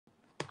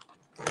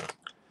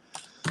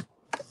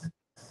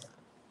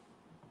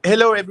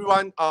Hello,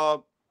 everyone.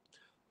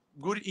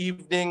 Good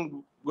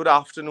evening, good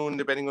afternoon,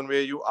 depending on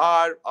where you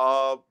are.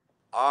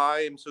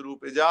 I am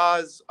Saroop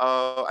Ejaz.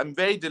 I'm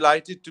very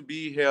delighted to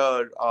be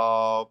here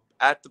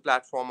at the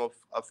platform of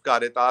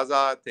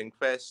Taza Think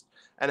Fest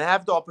and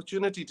have the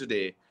opportunity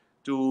today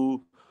to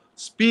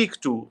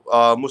speak to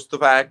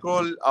Mustafa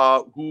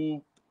Akyol,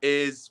 who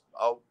is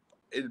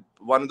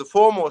one of the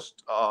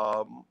foremost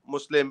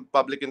Muslim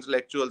public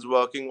intellectuals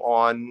working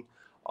on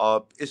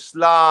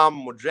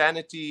Islam,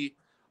 modernity,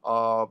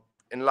 uh,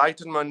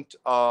 enlightenment.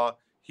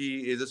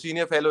 He is a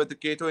senior fellow at the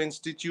Cato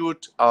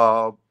Institute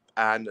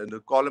and a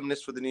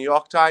columnist for the New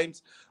York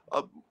Times.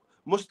 Uh,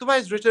 Mustafa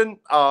has written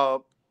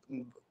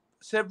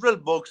several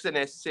books and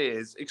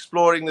essays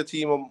exploring the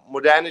theme of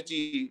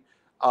modernity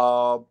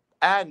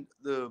and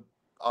the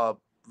uh,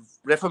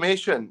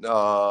 Reformation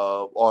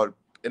or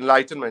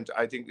Enlightenment.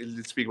 I think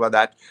we'll speak about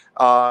that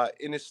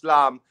in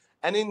Islam.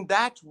 And in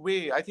that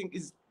way, I think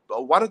is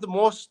one of the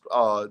most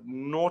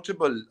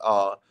notable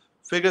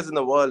figures in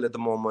the world at the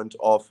moment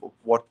of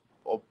what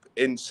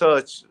in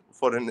search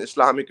for an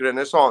Islamic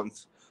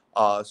Renaissance,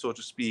 so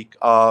to speak.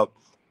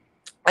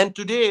 And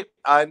today,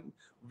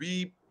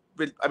 we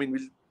will. I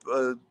mean,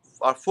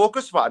 our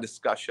focus for our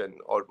discussion,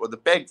 or the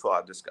peg for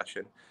our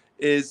discussion,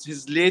 is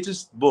his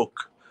latest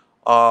book,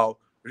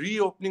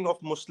 "Reopening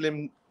of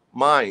Muslim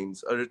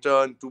Minds: A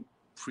Return to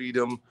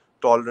Freedom,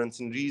 Tolerance,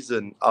 and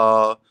Reason."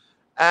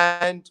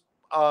 And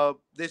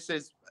this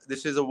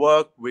is a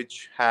work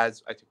which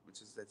has, I think,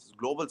 which is has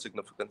global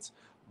significance,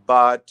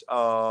 but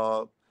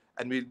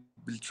and we'll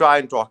try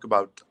and talk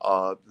about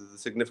the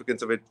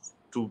significance of it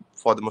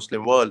for the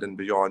Muslim world and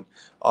beyond.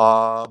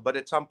 But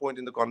at some point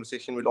in the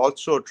conversation, we'll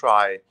also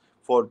try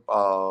for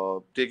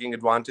taking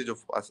advantage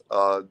of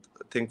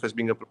things as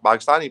being a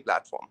Pakistani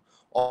platform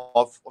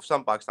of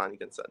some Pakistani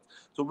concerns.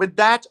 So with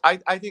that,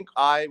 I think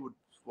I would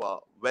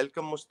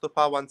welcome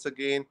Mustafa once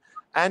again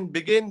and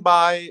begin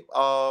by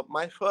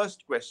my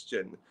first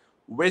question,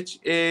 which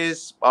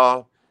is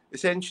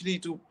essentially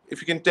to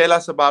if you can tell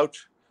us about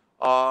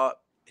uh,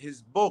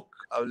 his book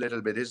a little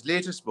bit, his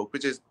latest book,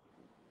 which is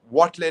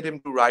what led him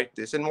to write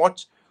this, and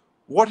what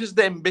is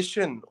the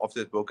ambition of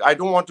this book. I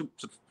don't want to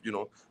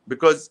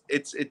because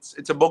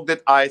it's a book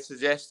that I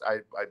suggest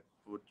I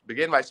would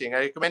begin by saying I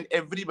recommend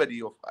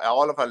everybody of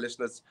all of our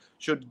listeners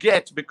should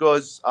get,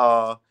 because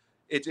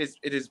it is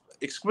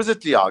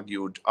exquisitely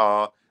argued,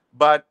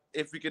 but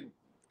if we could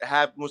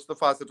have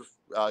Mustafa sort of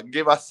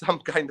give us some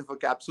kind of a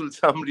capsule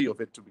summary of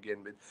it to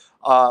begin with.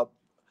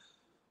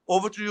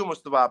 Over to you,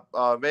 Mustafa.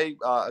 Very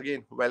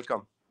again,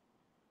 welcome.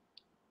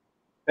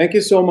 Thank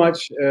you so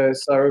much,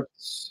 Saroop,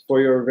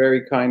 for your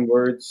very kind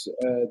words.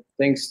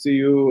 Thanks to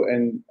you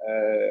and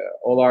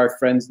all our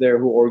friends there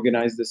who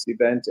organized this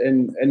event.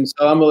 And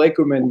salam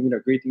alaikum, and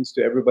greetings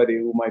to everybody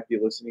who might be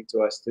listening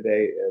to us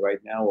today,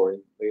 right now, or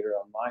later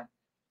online.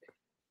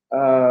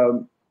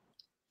 Um,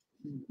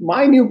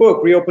 my new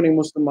book, Reopening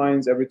Muslim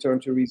Minds: A Return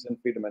to Reason,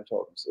 Freedom, and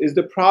Tolerance, is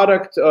the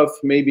product of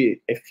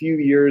maybe a few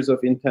years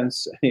of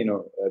intense,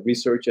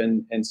 research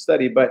and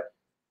study, but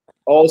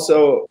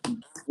also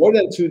more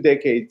than 2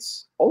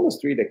 decades, almost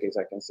 3 decades,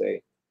 I can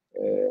say,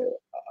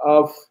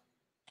 of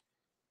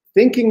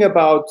thinking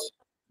about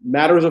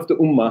matters of the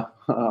Ummah,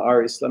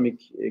 our Islamic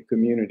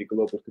community,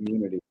 global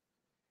community,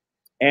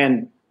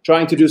 and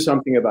trying to do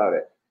something about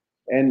it.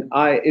 And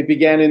it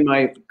began in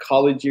my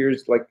college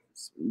years, like,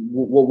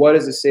 what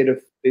is the state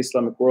of the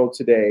Islamic world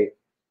today?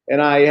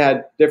 And I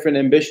had different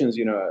ambitions.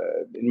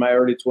 In my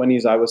early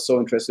 20s, I was so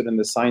interested in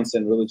the science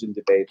and religion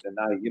debate, and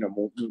I,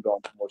 moved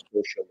on to more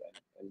social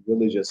and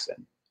religious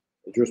and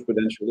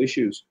jurisprudential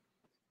issues.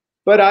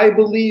 But I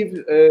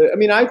believe,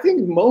 I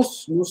think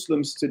most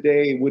Muslims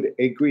today would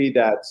agree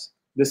that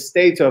the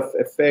state of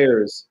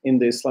affairs in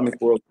the Islamic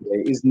world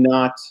today is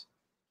not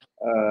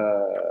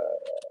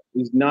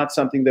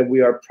something that we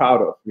are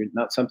proud of. We're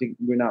not something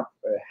we're not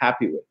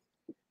happy with.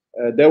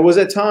 There was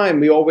a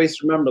time, we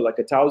always remember, like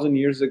 1,000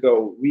 years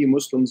ago, we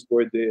Muslims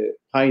were the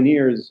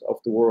pioneers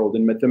of the world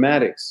in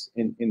mathematics,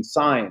 in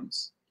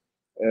science.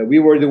 We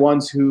were the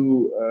ones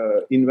who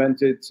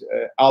invented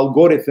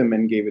algorithm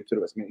and gave it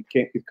to us.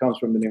 It comes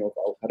from the name of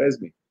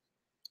Al-Khwarizmi.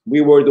 We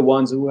were the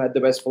ones who had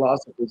the best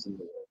philosophers in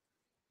the world.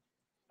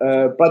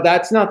 But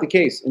that's not the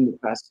case in the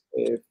past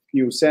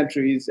few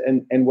centuries,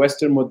 and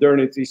Western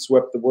modernity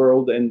swept the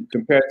world, and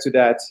compared to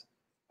that,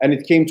 and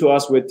it came to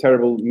us with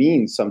terrible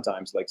means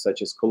sometimes, like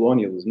such as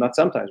colonialism, not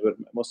sometimes, but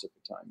most of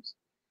the times.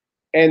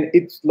 And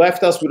it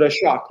left us with a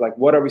shock, like,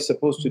 what are we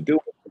supposed to do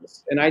with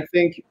this? And I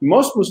think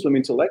most Muslim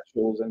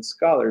intellectuals and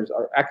scholars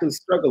are actually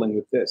struggling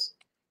with this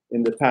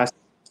in the past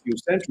few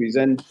centuries,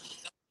 and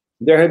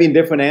there have been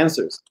different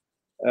answers.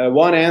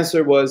 One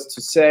answer was to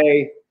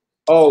say,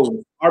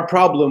 oh, our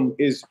problem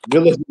is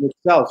religion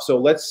itself, so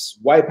let's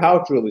wipe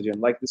out religion,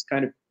 like this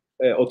kind of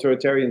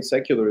authoritarian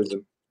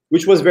secularism,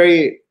 which was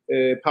very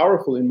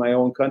powerful in my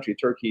own country,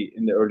 Turkey,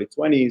 in the early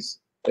 20s,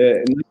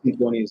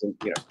 1920s, and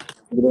the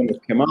name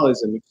of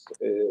Kemalism, which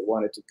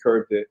wanted to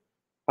curb the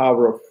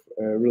power of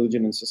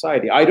religion in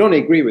society. I don't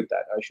agree with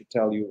that. I should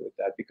tell you with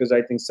that, because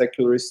I think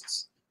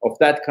secularists of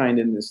that kind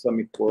in the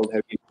Islamic world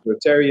have been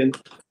authoritarian.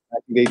 I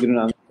think they didn't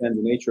understand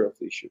the nature of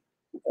the issue.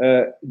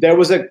 There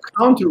was a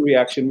counter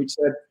reaction which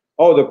said,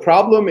 oh, the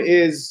problem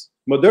is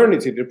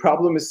modernity, the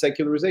problem is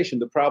secularization,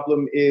 the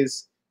problem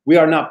is we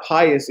are not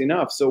pious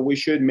enough, so we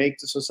should make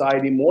the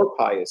society more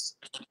pious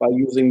by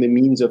using the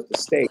means of the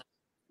state,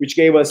 which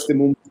gave us the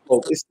movement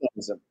called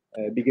Islamism,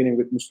 beginning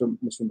with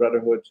Muslim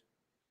Brotherhood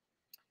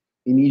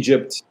in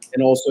Egypt,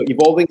 and also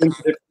evolving into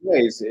different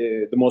ways,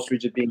 the most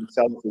rigid being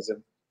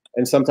Salafism,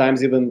 and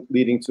sometimes even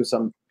leading to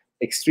some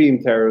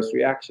extreme terrorist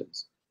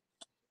reactions.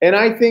 And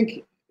I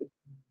think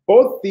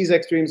both these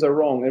extremes are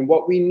wrong. And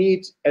what we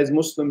need as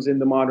Muslims in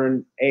the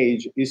modern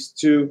age is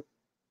to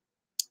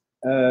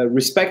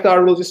respect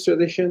our religious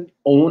tradition,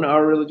 own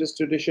our religious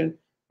tradition,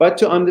 but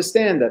to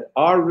understand that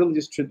our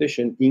religious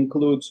tradition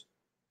includes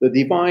the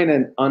divine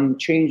and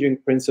unchanging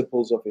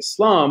principles of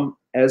Islam,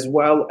 as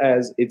well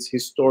as its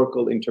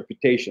historical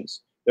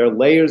interpretations. There are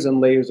layers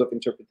and layers of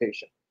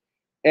interpretation.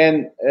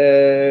 And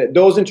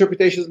those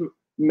interpretations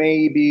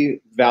may be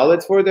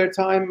valid for their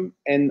time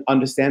and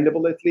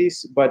understandable at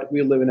least, but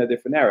we live in a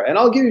different era. And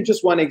I'll give you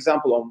just one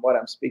example on what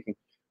I'm speaking.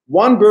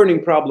 One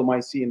burning problem I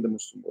see in the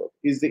Muslim world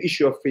is the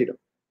issue of freedom.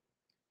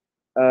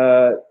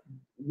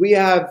 We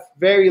have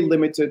very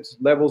limited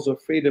levels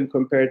of freedom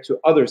compared to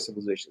other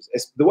civilizations,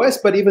 the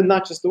West, but even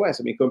not just the West.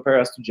 I mean, compare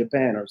us to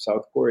Japan or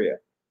South Korea.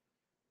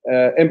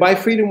 And by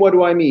freedom, what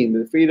do I mean?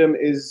 The freedom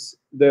is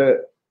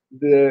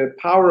the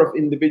power of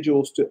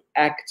individuals to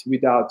act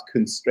without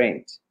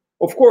constraint.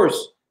 Of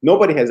course,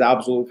 nobody has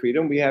absolute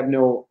freedom. We have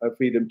no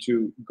freedom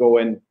to go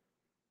and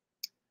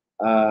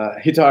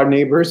hit our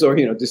neighbors or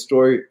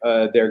destroy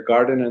their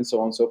garden and so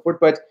on and so forth.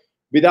 But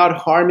without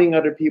harming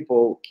other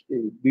people,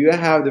 do you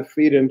have the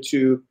freedom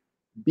to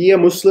be a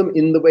Muslim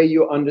in the way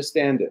you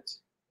understand it?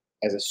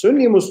 As a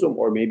Sunni Muslim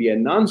or maybe a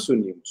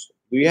non-Sunni Muslim,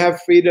 do you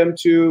have freedom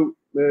to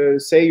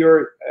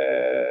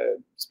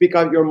speak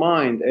out your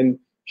mind and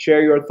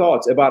share your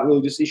thoughts about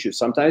religious issues?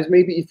 Sometimes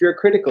maybe if you're a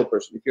critical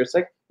person,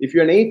 if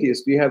you're an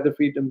atheist, do you have the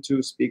freedom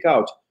to speak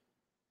out?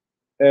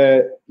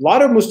 A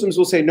lot of Muslims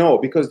will say no,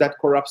 because that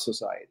corrupts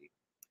society.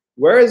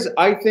 Whereas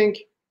I think,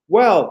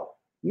 well,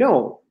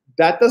 no,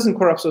 that doesn't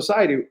corrupt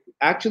society.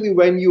 Actually,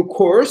 when you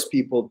coerce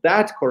people,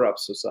 that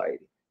corrupts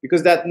society,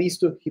 because that leads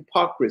to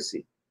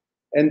hypocrisy.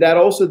 And that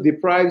also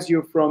deprives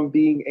you from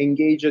being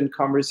engaged in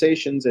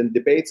conversations and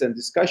debates and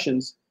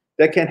discussions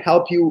that can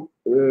help you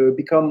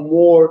become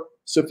more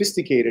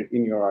sophisticated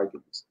in your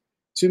arguments.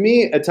 To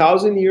me,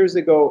 1,000 years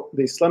ago,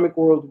 the Islamic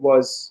world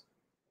was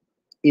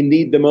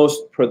indeed the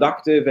most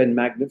productive and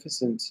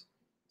magnificent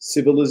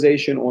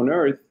civilization on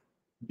earth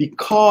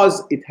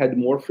because it had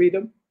more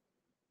freedom.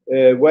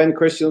 When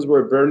Christians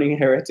were burning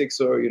heretics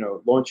or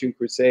launching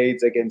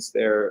crusades against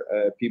their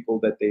people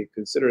that they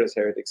considered as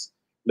heretics,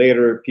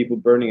 later people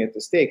burning at the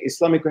stake,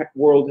 Islamic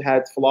world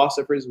had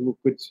philosophers who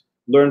could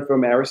learn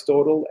from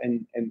Aristotle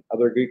and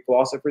other Greek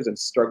philosophers and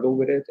struggle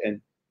with it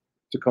and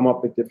to come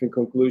up with different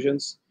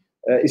conclusions.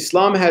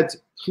 Islam had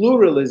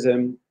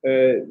pluralism,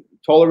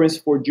 tolerance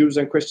for Jews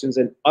and Christians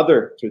and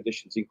other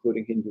traditions,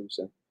 including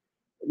Hinduism,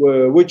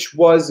 which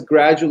was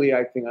gradually,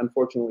 I think,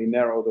 unfortunately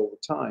narrowed over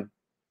time.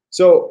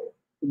 So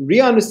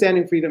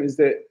re-understanding freedom is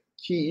the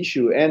key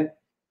issue. And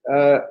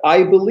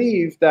I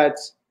believe that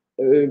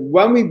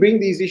when we bring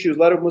these issues, a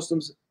lot of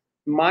Muslims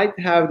might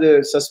have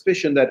the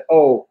suspicion that,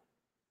 oh,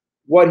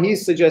 what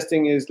he's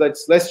suggesting is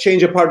let's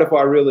change a part of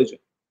our religion.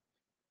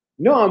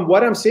 No,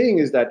 what I'm saying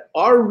is that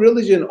our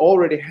religion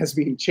already has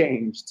been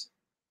changed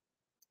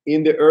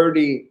in the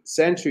early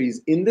centuries,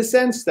 in the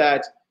sense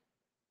that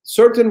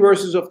certain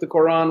verses of the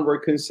Quran were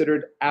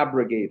considered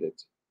abrogated.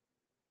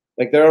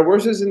 Like there are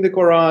verses in the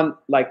Quran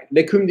like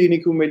lekum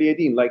dinikum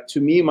waliyadin, like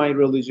to me my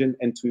religion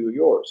and to you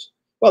yours.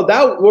 Well,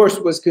 that verse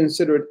was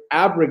considered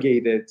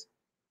abrogated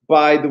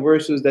by the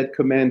verses that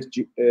command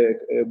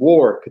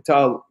war,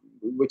 qital,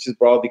 which is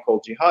broadly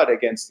called jihad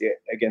against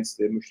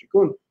the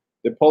mushrikun,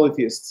 the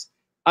polytheists.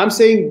 I'm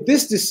saying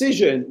this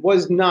decision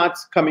was not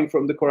coming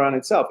from the Quran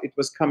itself. It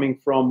was coming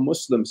from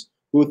Muslims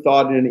who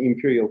thought in an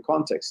imperial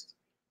context,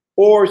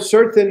 or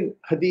certain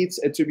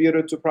hadiths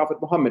attributed to Prophet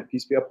Muhammad,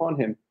 peace be upon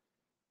him.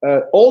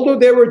 Although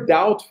they were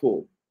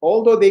doubtful,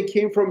 although they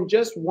came from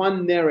just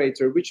one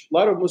narrator, which a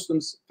lot of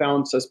Muslims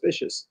found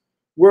suspicious,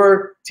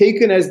 were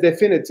taken as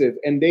definitive,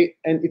 and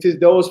it is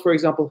those, for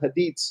example,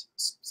 hadiths,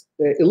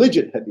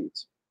 illegit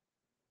hadiths,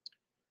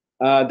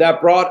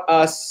 that brought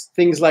us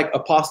things like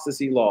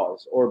apostasy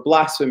laws or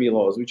blasphemy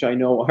laws, which I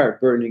know are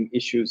burning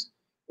issues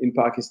in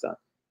Pakistan.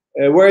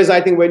 Whereas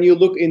I think when you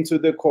look into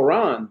the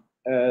Quran,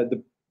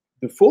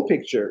 the full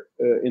picture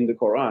in the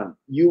Quran,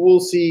 you will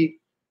see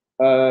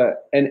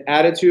an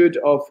attitude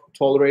of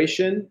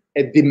toleration,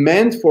 a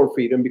demand for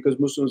freedom, because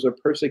Muslims are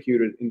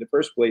persecuted in the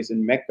first place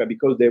in Mecca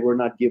because they were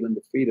not given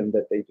the freedom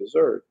that they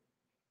deserved.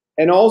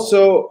 And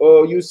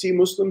also you see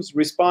Muslims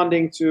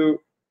responding to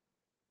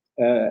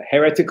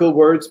heretical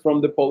words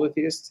from the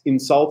polytheists,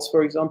 insults,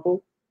 for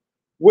example,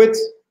 with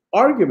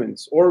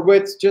arguments or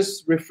with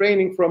just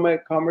refraining from a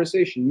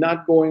conversation,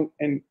 not going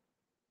and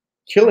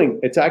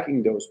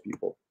attacking those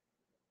people.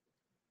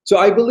 So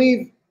I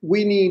believe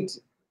we need,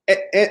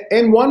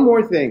 and one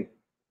more thing,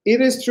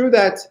 it is true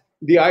that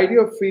the idea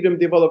of freedom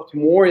developed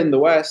more in the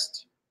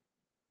West.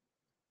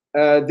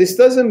 This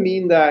doesn't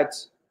mean that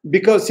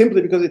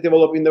simply because it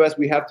developed in the West,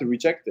 we have to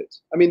reject it.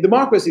 I mean,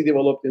 democracy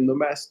developed in the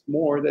West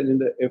more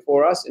than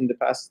for us in the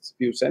past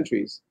few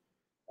centuries.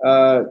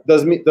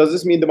 Does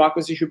this mean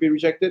democracy should be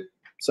rejected?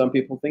 Some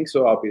people think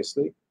so,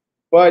 obviously.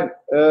 But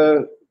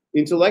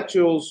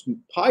intellectuals,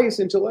 pious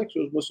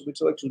intellectuals, Muslim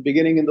intellectuals,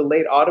 beginning in the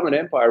late Ottoman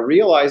Empire,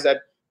 realized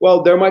that,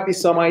 well, there might be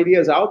some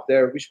ideas out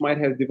there which might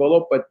have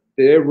developed, but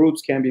their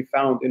roots can be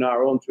found in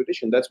our own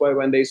tradition. That's why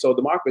when they saw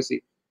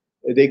democracy,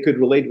 they could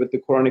relate with the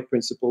Quranic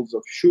principles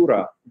of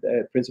shura,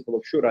 the principle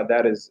of shura,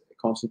 that is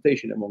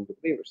consultation among the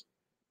believers.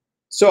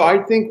 So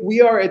I think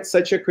we are at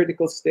such a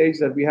critical stage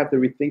that we have to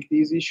rethink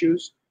these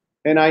issues.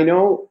 And I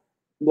know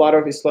a lot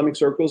of Islamic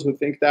circles who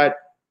think that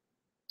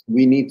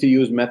we need to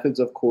use methods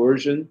of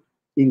coercion,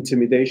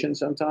 intimidation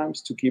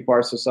sometimes to keep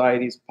our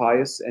societies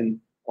pious and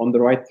on the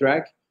right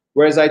track.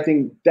 Whereas I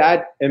think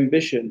that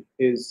ambition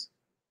is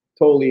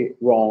totally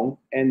wrong,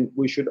 and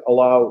we should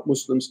allow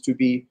Muslims to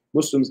be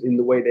Muslims in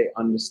the way they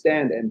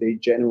understand and they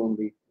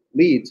genuinely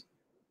lead,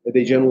 that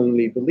they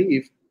genuinely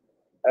believe,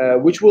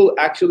 which will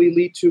actually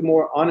lead to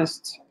more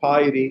honest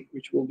piety,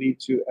 which will lead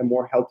to a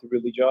more healthy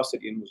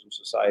religiosity in Muslim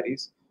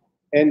societies,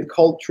 and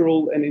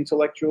cultural and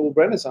intellectual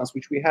renaissance,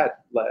 which we had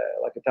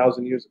like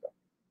 1,000 years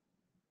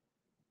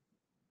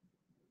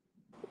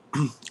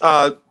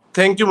Uh,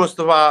 Thank you,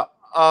 Mustafa.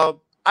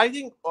 I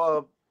think,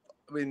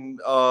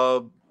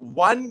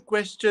 one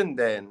question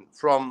then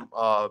from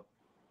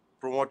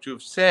what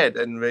you've said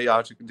and very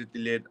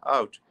articulately laid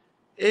out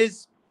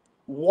is,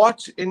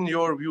 what in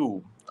your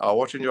view,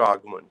 what in your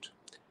argument,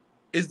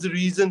 is the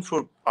reason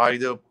for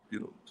either,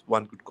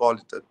 one could call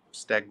it a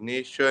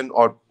stagnation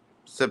or,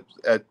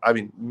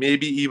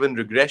 maybe even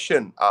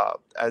regression,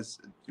 as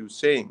you're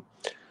saying,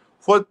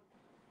 for,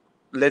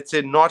 let's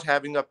say, not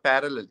having a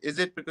parallel? Is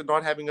it because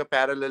not having a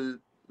parallel,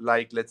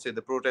 like, let's say,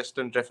 the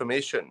Protestant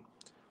Reformation?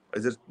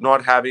 Is it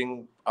not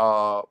having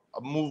a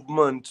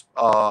movement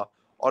or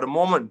a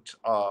moment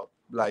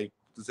like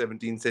the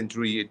 17th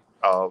century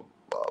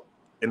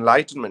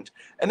Enlightenment?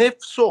 And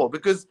if so,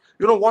 because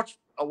what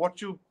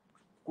you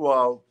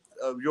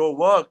your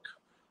work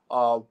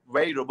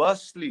very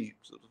robustly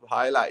sort of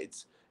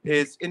highlights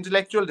is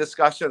intellectual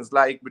discussions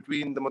like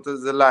between the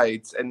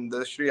Mutazilites and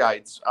the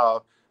Shiites,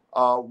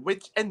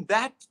 which, and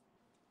that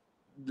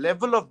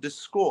level of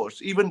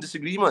discourse, even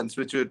disagreements,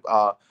 which would,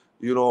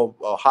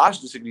 harsh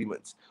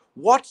disagreements.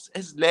 What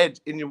has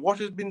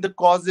been the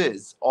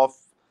causes of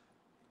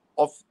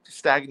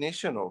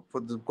stagnation, or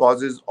for the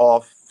causes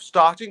of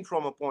starting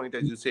from a point,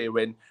 as you say,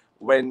 when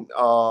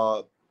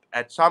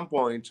at some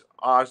point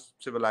our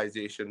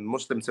civilization,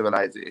 Muslim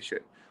civilization,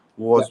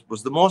 ago.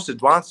 was the most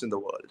advanced in the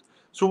world.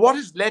 So what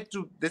has led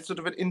to this sort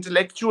of an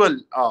intellectual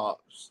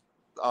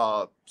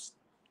uh,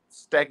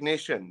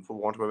 stagnation, for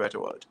want of a better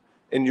word,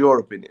 in your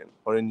opinion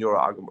or in your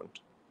argument?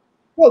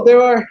 Well,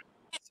 there are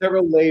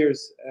several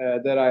layers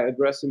that I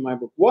address in my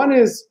book. One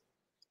is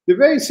the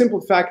very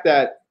simple fact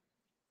that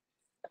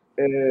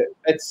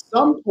at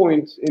some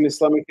point in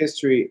Islamic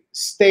history,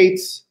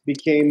 states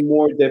became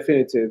more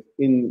definitive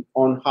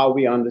on how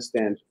we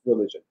understand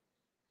religion.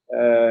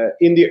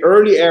 In the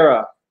early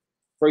era,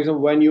 for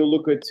example, when you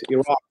look at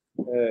Iraq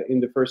in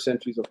the first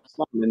centuries of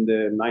Islam, in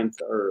the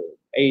 9th or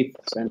 8th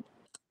century,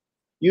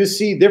 you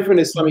see different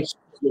Islamic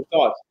schools of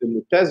thought: the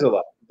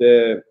Mu'tazila,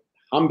 the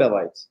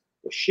Hanbalites,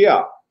 the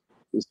Shia,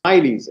 the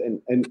Ismailis,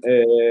 and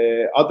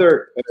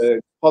other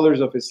colors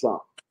of Islam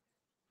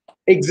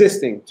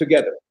existing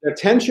together. Their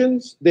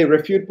tensions, they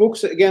refute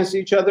books against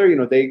each other.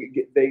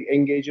 They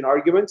engage in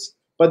arguments,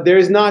 but there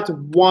is not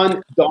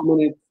one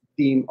dominant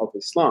theme of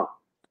Islam.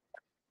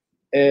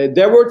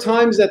 There were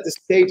times that the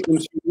state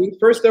intervened.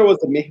 First, there was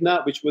the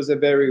Mihna, which was a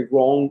very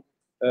wrong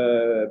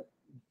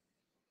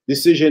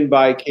decision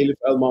by Caliph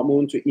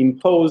al-Ma'mun to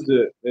impose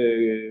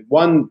the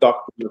one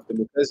doctrine of the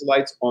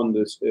Mu'tazilites on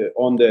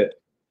the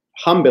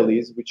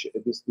Hanbalis, which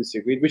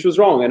disagreed, which was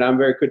wrong, and I'm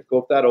very critical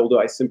of that, although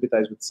I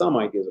sympathize with some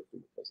ideas of the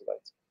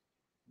Mu'tazilites.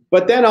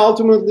 But then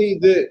ultimately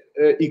the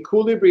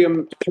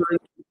equilibrium turned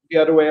the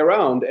other way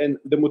around, and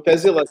the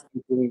Mu'tazilas,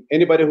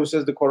 anybody who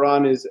says the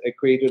Quran is a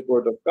created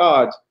word of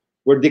God,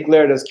 were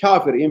declared as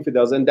kafir,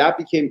 infidels, and that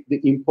became the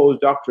imposed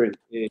doctrine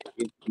in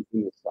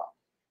Islam,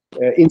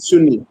 in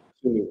Sunni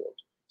world.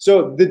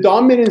 So the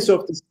dominance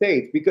of the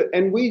state,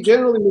 and we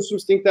generally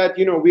Muslims think that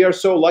we are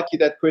so lucky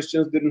that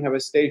Christians didn't have a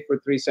state for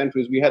 3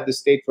 centuries. We had the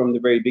state from the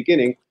very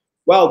beginning.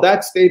 Well,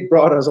 that state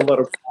brought us a lot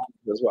of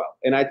problems as well.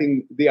 And I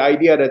think the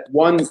idea that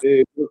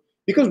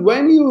because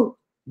when you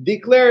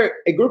declare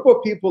a group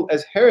of people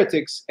as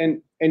heretics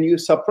and you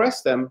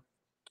suppress them,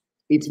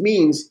 it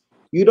means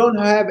you don't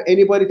have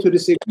anybody to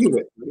disagree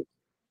with, right?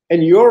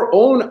 And your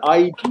own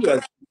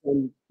ideas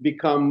can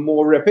become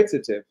more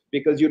repetitive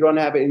because you don't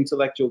have an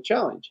intellectual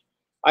challenge.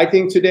 I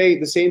think today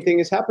the same thing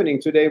is happening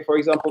today. For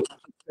example,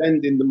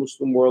 trend in the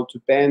Muslim world to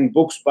ban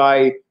books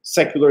by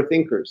secular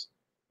thinkers.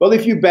 Well,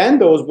 if you ban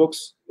those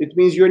books, it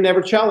means you're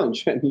never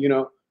challenged, and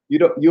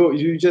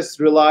You just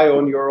rely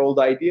on your old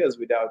ideas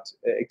without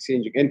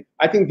exchanging. And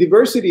I think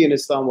diversity in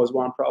Islam was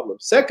one problem.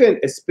 Second,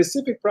 a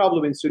specific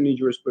problem in Sunni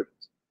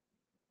jurisprudence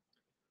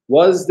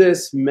was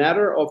this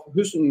matter of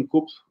husn and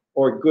kubh,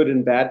 or good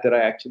and bad, that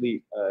I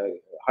actually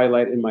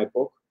highlight in my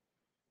book.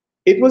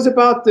 It was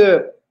about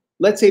the,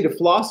 let's say, the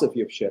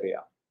philosophy of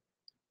Sharia.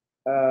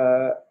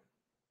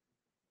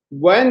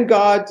 When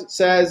God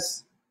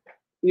says,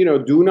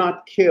 do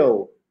not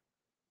kill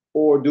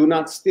or do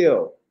not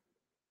steal,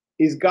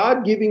 is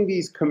God giving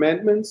these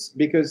commandments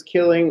because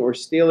killing or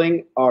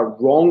stealing are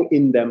wrong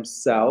in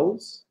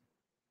themselves?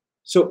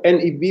 So, and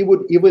if we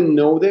would even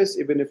know this,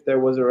 even if there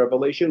was a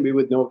revelation, we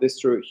would know this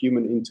through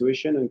human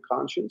intuition and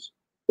conscience?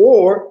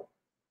 Or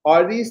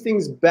are these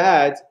things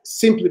bad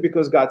simply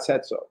because God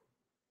said so?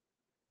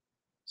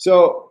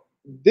 So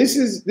this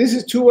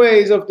is two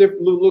ways of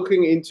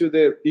looking into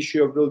the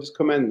issue of religious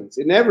commandments.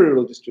 In every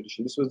religious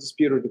tradition, this was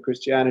disputed in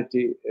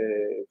Christianity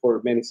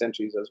for many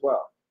centuries as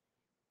well.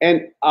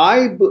 And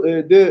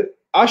the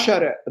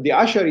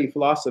Ash'ari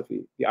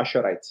philosophy, the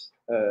Ash'arites,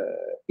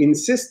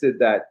 insisted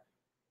that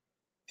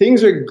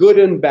things are good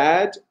and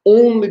bad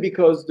only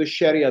because the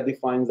Sharia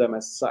defines them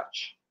as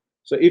such.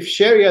 So if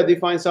Sharia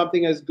defines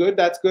something as good,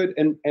 that's good,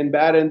 and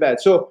bad and bad.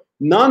 So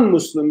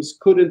non-Muslims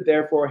couldn't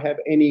therefore have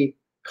any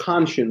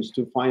conscience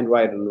to find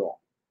right and wrong.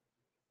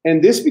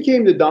 And this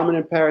became the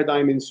dominant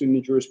paradigm in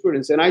Sunni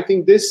jurisprudence. And I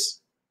think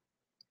this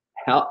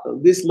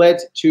led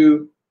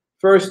to,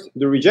 first,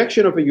 the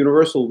rejection of a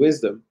universal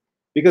wisdom,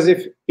 because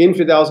if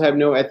infidels have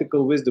no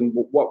ethical wisdom,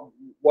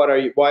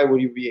 why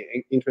would you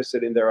be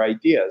interested in their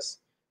ideas?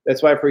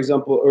 That's why, for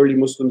example, early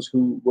Muslims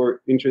who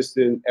were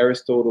interested in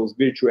Aristotle's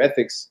virtue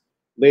ethics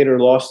later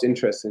lost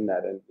interest in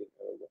that, and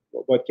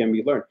what can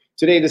be learned.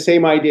 Today, the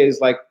same idea is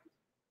like,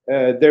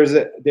 there's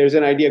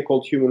an idea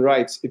called human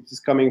rights. It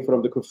is coming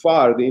from the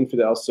kuffar, the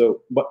infidels,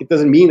 but it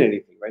doesn't mean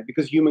anything, right?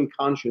 Because human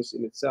conscience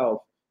in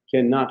itself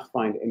cannot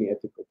find any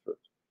ethical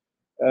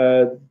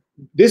truth.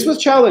 This was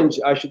challenged,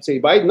 I should say,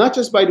 not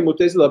just by the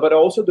Mu'tazila, but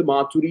also the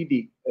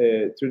Maturidi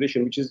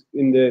tradition, which is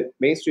in the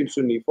mainstream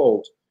Sunni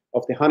fold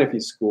of the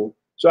Hanafi school.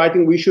 So I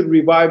think we should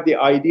revive the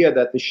idea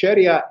that the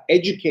Sharia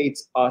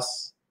educates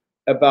us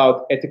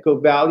about ethical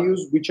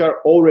values which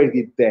are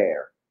already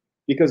there,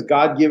 because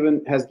God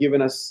has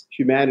given us,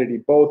 humanity,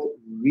 both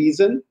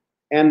reason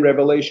and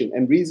revelation,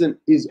 and reason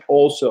is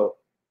also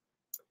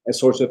a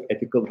source of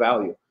ethical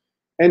value.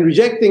 And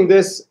rejecting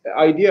this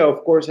idea,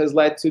 of course, has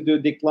led to the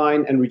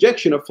decline and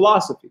rejection of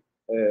philosophy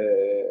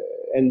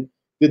and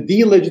the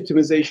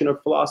delegitimization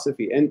of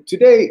philosophy. And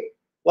today,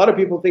 a lot of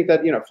people think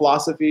that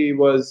philosophy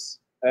was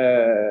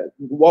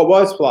what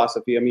was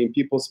philosophy? I mean,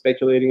 people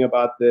speculating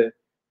about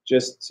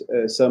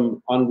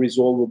some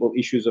unresolvable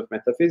issues of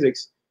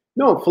metaphysics.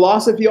 No,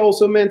 philosophy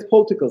also meant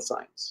political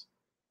science.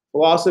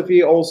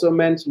 Philosophy also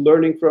meant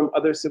learning from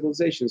other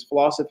civilizations.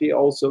 Philosophy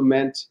also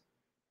meant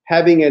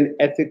having an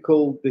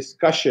ethical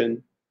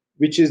discussion,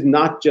 which is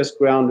not just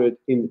grounded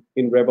in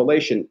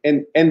revelation.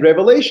 And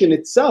revelation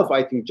itself,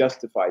 I think,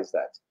 justifies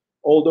that,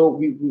 although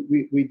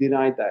we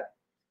denied that.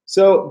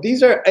 So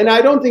these are, and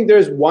I don't think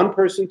there's one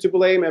person to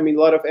blame. I mean, a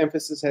lot of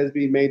emphasis has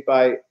been made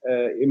by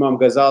Imam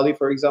Ghazali,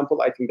 for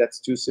example. I think that's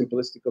too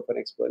simplistic of an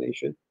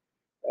explanation.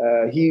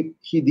 He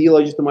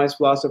delegitimized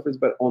philosophers,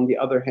 but on the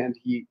other hand,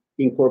 he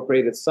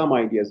incorporated some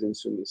ideas in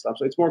Sunni Islam.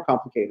 So it's more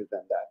complicated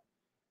than that.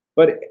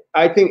 But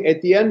I think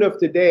at the end of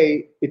the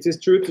day, it is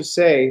true to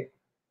say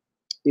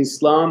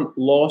Islam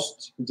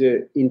lost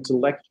the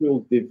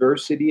intellectual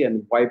diversity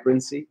and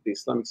vibrancy, the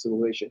Islamic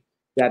civilization,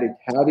 that it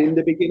had in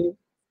the beginning.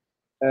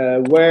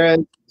 Whereas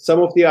some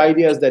of the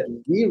ideas that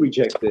we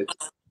rejected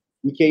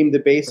became the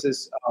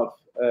basis of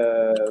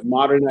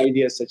modern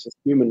ideas such as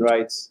human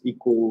rights,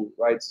 equal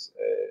rights,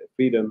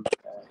 freedom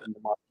in the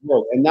modern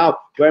world. And now,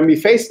 when we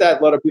face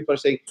that, a lot of people are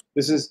saying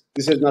this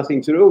has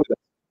nothing to do with it.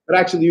 But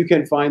actually, you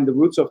can find the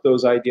roots of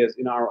those ideas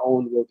in our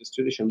own religious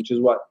tradition, which is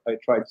what I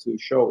tried to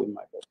show in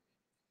my book.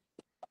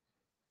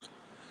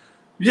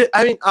 Yeah,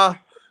 I mean,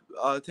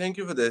 thank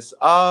you for this.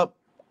 I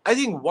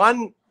think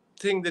one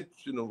thing that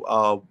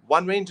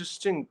one very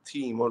interesting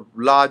theme or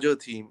larger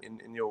theme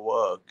in your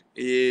work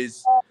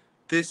is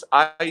this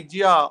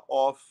idea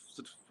of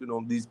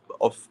these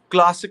of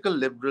classical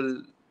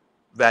liberal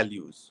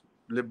values,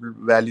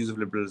 of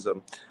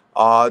liberalism,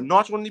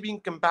 not only being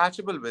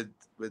compatible with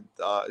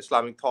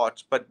Islamic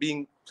thought, but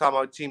being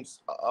somehow, it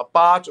seems, a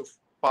part of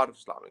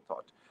Islamic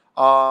thought.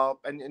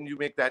 And you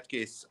make that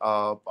case,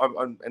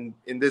 and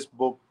in this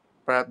book,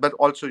 perhaps, but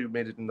also you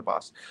made it in the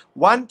past.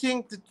 One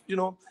thing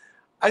that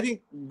I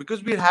think,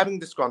 because we're having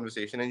this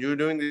conversation and you're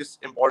doing this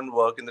important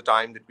work in the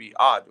time that we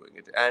are doing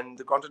it, and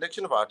the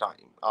contradiction of our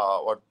time,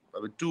 or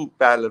with two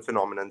parallel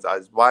phenomena,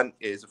 as one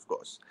is, of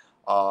course,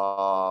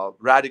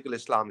 radical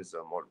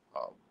Islamism, or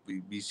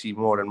we see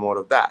more and more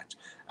of that,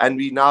 and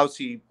we now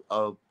see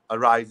a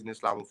rise in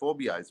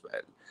Islamophobia as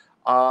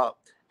well.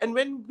 And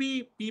when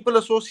people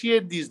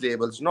associate these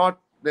labels,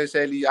 not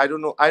necessarily, I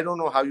don't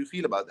know how you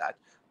feel about that,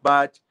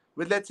 but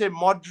with, let's say,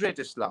 moderate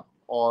Islam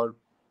or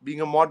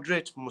being a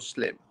moderate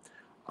Muslim,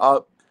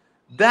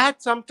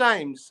 that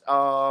sometimes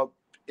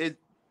it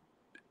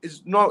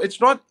is no,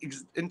 it's not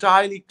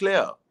entirely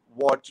clear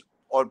what,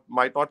 or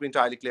might not be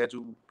entirely clear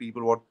to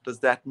people, what does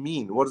that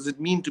mean? What does it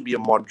mean to be a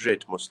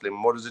moderate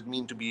Muslim? What does it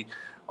mean to be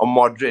a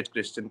moderate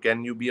Christian?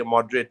 Can you be a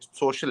moderate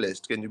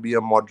socialist? Can you be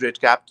a moderate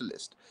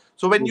capitalist?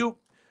 So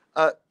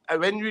uh,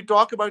 when we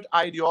talk about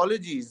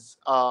ideologies,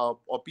 or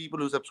people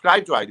who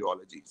subscribe to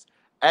ideologies,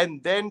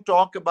 and then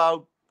talk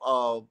about,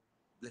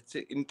 let's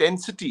say,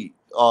 intensity,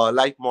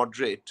 like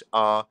moderate,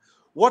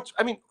 what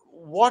I mean,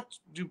 what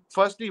do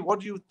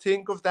you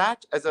think of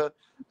that as a,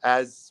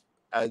 as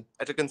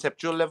at a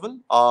conceptual level,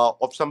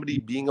 of somebody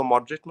being a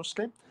moderate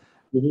Muslim,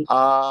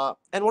 Mhm.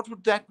 and what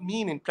would that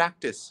mean in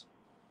practice?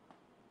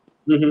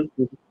 Mhm.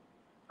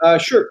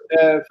 Sure.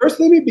 First,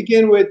 let me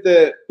begin with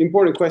the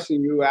important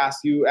question you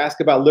asked. You ask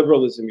about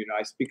liberalism.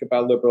 I speak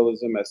about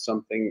liberalism as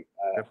something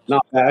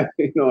not bad,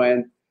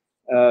 and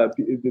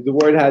the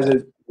word has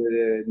a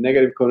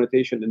negative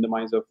connotation in the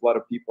minds of a lot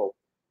of people.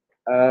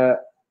 Uh,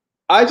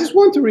 I just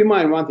want to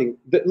remind one thing: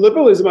 the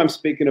liberalism I'm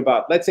speaking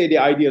about. Let's say the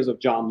ideas of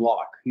John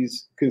Locke.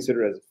 He's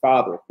considered as a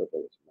father of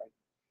liberalism, right?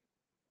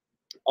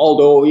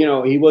 Although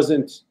he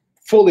wasn't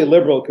fully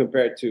liberal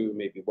compared to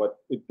maybe what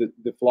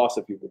the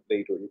philosophy would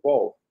later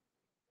evolve.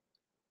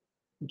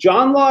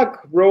 John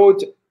Locke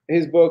wrote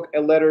his book,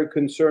 A Letter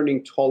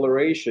Concerning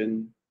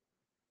Toleration.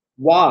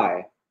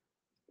 Why?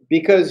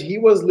 Because he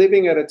was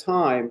living at a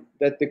time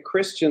that the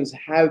Christians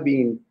have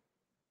been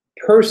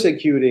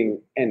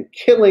persecuting and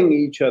killing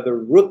each other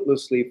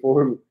ruthlessly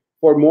for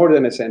more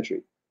than a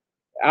century.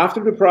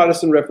 After the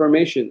Protestant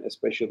Reformation,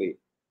 especially,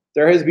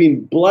 there has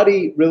been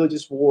bloody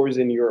religious wars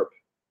in Europe,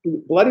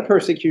 bloody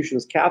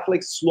persecutions,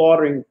 Catholics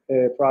slaughtering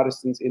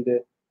Protestants in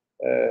the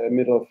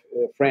middle of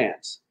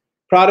France,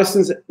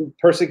 Protestants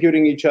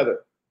persecuting each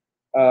other,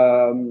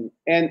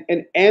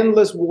 and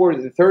endless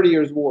wars, the 30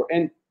 Years' War.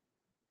 And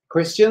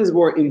Christians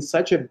were in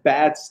such a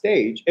bad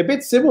stage, a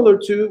bit similar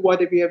to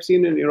what we have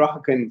seen in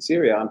Iraq and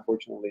Syria,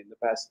 unfortunately, in the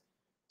past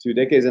 2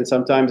 decades. And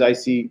sometimes I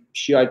see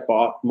Shiite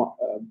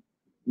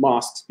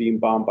mosques being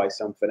bombed by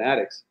some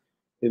fanatics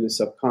in the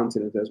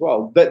subcontinent as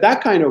well.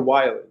 That kind of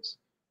violence.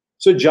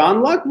 So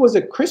John Locke was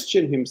a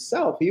Christian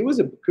himself. He was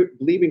a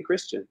believing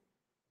Christian.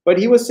 But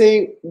he was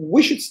saying,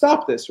 we should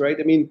stop this, right?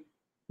 I mean,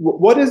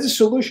 what is the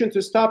solution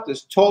to stop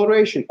this?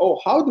 Toleration. Oh,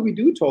 how do we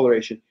do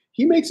toleration?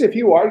 He makes a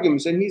few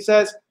arguments, and he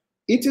says,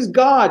 it is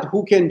God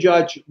who can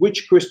judge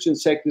which Christian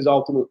sect is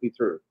ultimately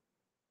true.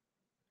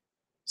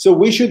 So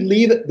we should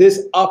leave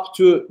this up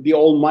to the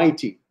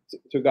Almighty,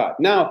 to God.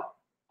 Now,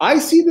 I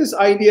see this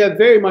idea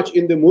very much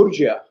in the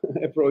Murjia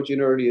approach in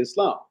early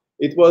Islam.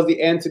 It was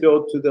the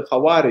antidote to the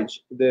Khawarij,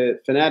 the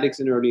fanatics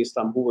in early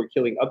Islam who were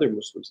killing other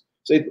Muslims.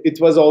 So it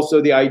was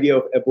also the idea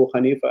of Abu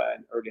Hanifa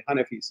and early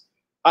Hanafis.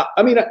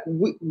 I mean,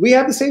 we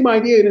have the same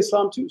idea in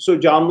Islam too. So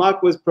John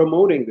Locke was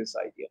promoting this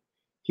idea.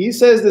 He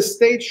says the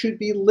state should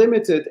be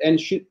limited, and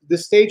the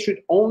state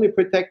should only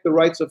protect the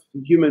rights of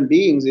human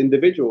beings,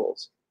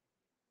 individuals,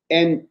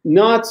 and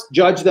not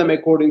judge them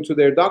according to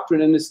their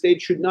doctrine, and the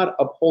state should not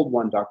uphold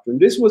one doctrine.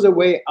 This was a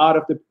way out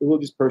of the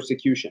religious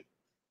persecution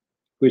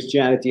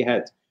Christianity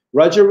had.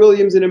 Roger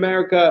Williams in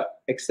America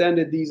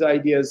extended these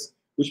ideas,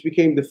 which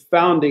became the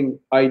founding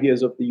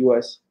ideas of the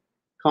US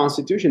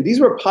Constitution. These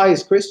were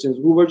pious Christians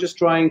who were just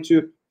trying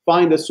to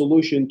find a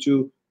solution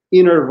to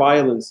inner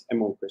violence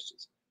among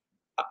Christians.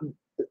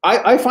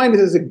 I find it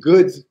as a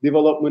good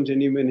development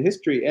in human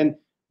history. And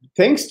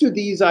thanks to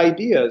these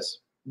ideas,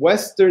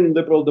 Western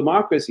liberal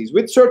democracies,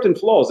 with certain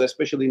flaws,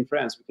 especially in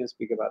France, we can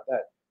speak about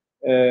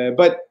that.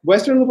 But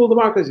Western liberal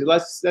democracies,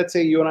 let's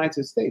say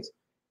United States,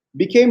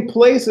 became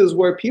places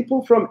where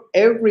people from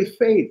every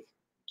faith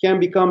can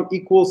become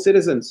equal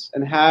citizens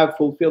and have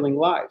fulfilling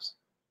lives.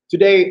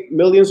 Today,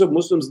 millions of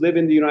Muslims live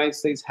in the United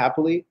States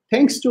happily,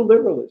 thanks to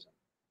liberalism.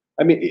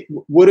 I mean,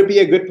 would it be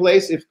a good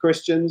place if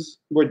Christians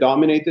had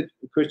dominated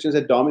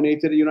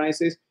the United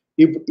States?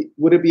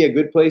 Would it be a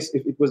good place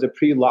if it was a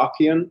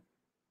pre-Lockean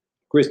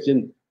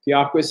Christian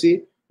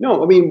theocracy?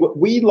 No, I mean,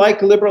 we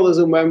like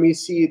liberalism when we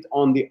see it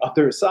on the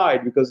other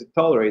side because it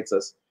tolerates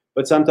us.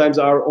 But sometimes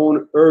our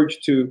own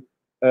urge to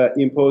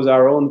impose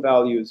our own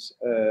values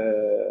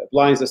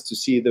blinds us to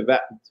see the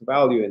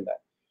value in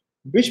that.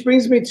 Which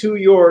brings me to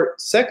your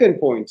second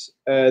point,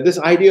 this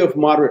idea of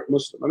moderate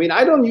Muslim. I mean,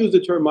 I don't use the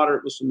term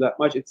moderate Muslim that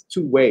much. It's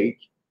too vague.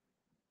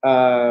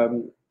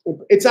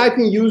 It's, I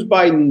think, used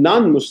by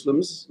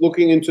non-Muslims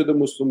looking into the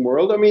Muslim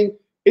world. I mean,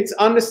 it's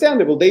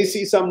understandable. They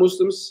see some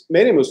Muslims,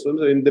 many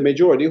Muslims, in the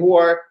majority, who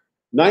are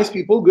nice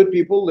people, good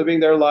people, living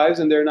their lives,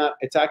 and they're not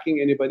attacking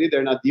anybody.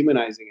 They're not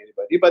demonizing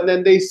anybody. But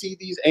then they see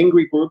these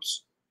angry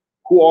groups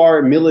who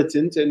are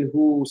militant and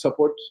who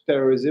support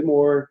terrorism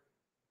or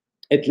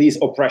at least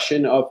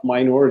oppression of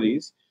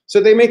minorities.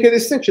 So they make a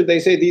distinction. They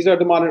say these are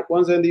the moderate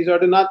ones and these are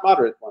the not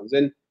moderate ones.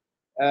 And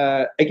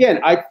again,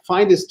 I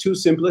find this too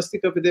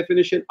simplistic of a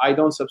definition. I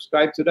don't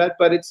subscribe to that,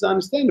 but it's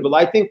understandable.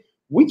 I think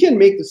we can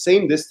make the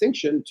same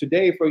distinction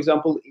today, for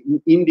example, in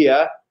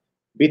India,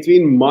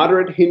 between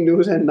moderate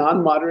Hindus and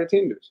non-moderate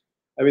Hindus.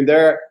 I mean,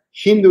 there are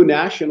Hindu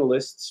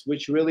nationalists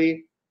which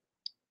really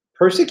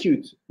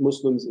persecute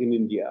Muslims in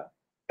India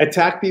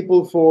attack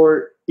people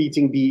for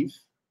eating beef,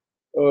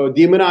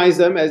 demonize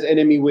them as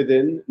enemy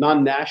within,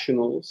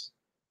 non-nationals.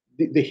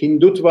 The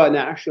Hindutva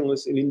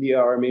nationalists in India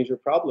are a major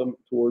problem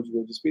towards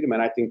religious freedom,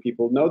 and I think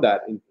people know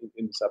that in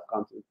the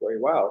subcontinent very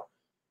well.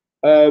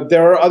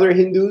 There are other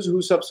Hindus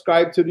who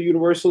subscribe to the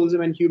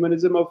universalism and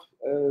humanism of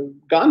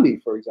Gandhi,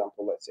 for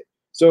example, let's say.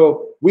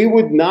 So we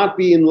would not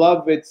be in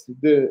love with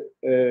the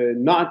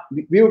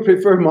we would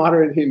prefer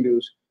moderate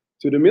Hindus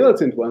to the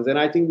militant ones, and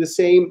I think the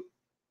same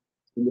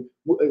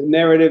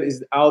narrative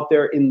is out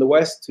there in the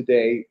West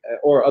today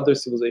or other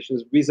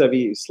civilizations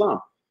vis-a-vis Islam.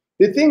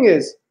 The thing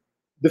is,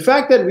 the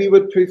fact that we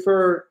would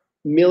prefer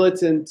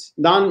militant,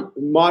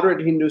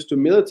 non-moderate Hindus to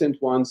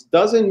militant ones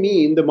doesn't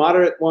mean the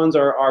moderate ones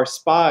are our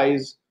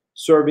spies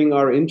serving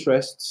our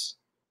interests,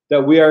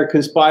 that we are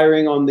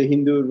conspiring on the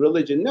Hindu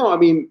religion. No, I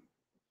mean,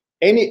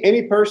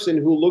 any person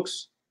who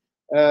looks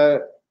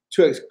to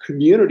a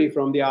community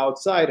from the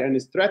outside and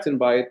is threatened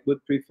by it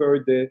would prefer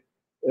the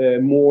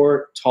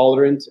more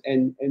tolerant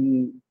and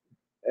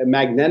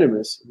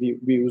magnanimous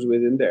views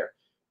within there.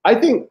 I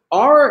think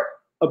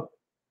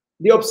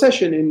the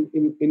obsession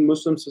in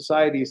Muslim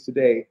societies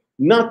today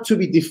not to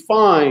be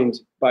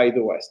defined by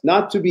the West,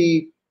 not to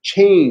be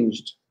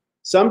changed,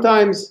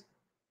 sometimes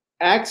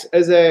acts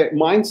as a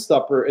mind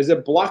stopper, as a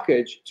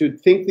blockage to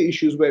think the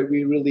issues where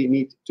we really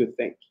need to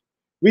think.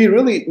 We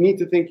really need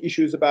to think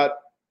issues about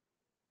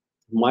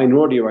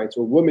minority rights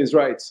or women's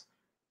rights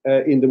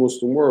in the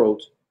Muslim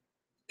world.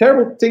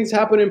 Terrible things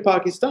happen in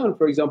Pakistan,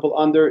 for example,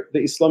 under the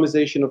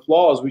Islamization of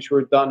laws, which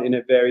were done in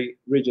a very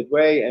rigid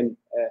way, and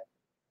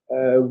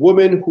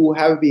women who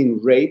have been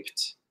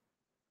raped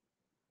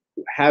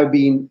have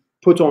been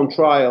put on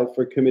trial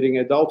for committing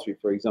adultery,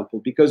 for example,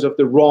 because of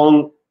the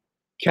wrong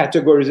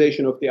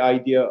categorization of the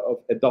idea of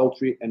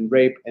adultery and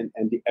rape and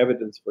the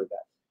evidence for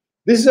that.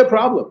 This is a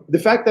problem. The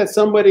fact that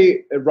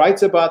somebody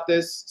writes about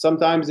this,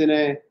 sometimes in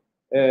a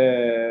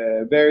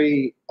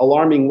very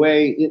alarming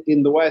way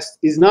in the West,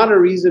 is not a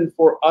reason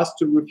for us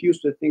to refuse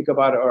to think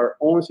about our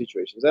own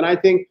situations. And I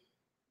think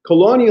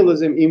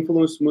colonialism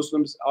influenced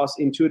Muslims, us,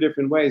 in two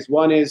different ways.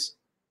 One is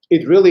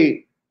it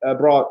really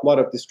brought a lot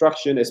of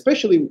destruction,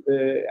 especially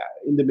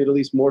in the Middle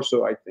East, more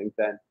so, I think,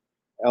 than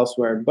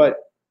elsewhere. But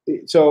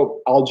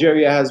so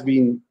Algeria has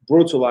been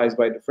brutalized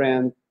by the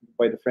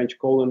French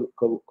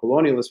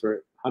colonialists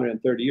for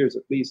 130 years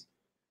at least.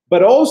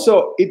 But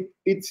also it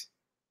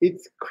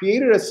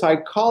created a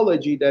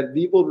psychology that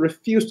people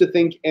refuse to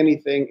think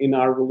anything in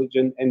our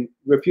religion and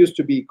refuse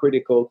to be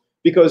critical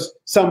because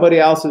somebody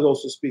else is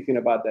also speaking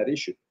about that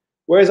issue.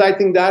 Whereas I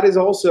think that is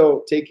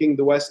also taking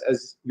the West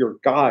as your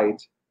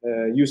guide.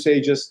 You say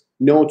just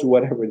no to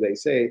whatever they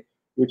say,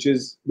 which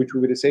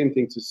would be the same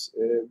thing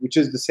which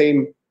is the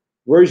same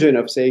version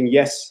of saying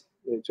yes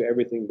to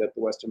everything that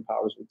the Western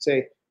powers would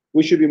say.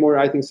 We should be more,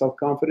 I think,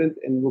 self-confident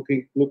and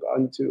look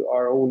onto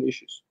our own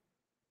issues.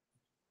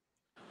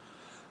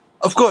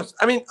 Of course.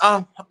 I mean,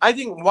 I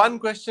think one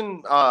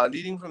question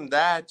leading from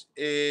that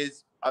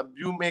is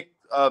you make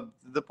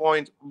the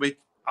point which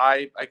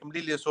I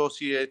completely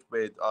associate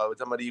with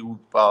somebody who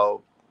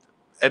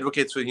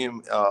advocates for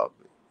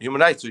human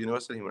rights, or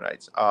universal human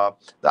rights.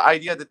 The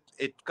idea that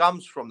it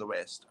comes from the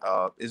West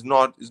is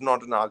not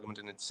an argument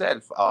in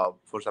itself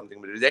for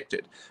something to be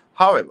rejected.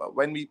 However,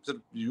 when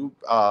you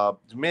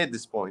made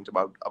this point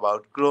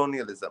about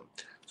colonialism,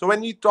 so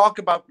when we talk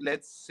about,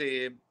 let's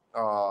say,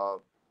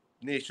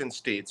 nation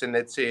states, and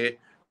let's say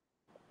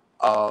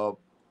a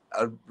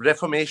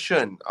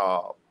reformation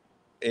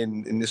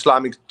in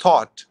Islamic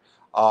thought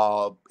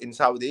in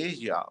South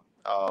Asia,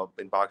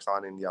 in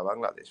Pakistan, India,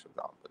 Bangladesh, for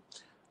example,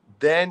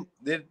 then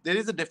there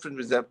is a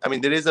different. I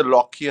mean, there is a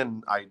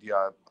Lockean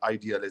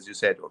ideal, as you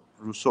said, or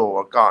Rousseau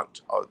or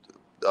Kant, or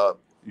the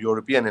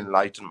European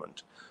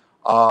Enlightenment.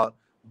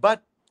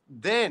 But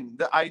then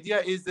the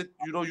idea is that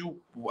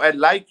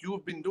like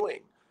you've been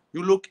doing,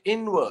 you look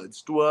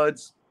inwards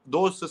towards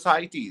those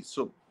societies.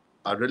 So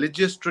a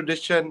religious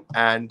tradition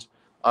and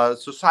a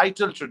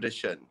societal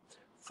tradition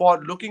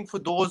for looking for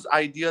those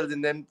ideals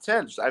in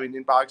themselves. I mean,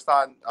 in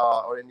Pakistan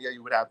or India,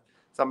 you would have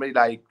somebody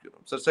like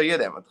Sir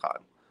Syed Ahmad Khan,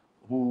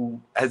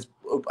 who has,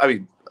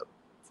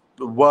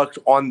 worked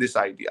on this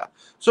idea.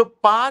 So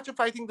part of,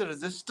 I think, the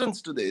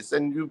resistance to this,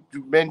 and you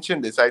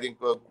mentioned this, I think,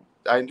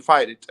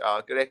 identified it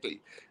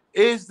correctly,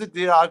 is that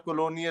there are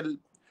colonial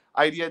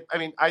ideas. I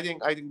mean, I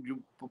think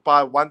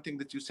one thing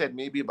that you said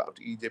maybe about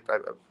Egypt,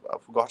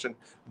 I've forgotten,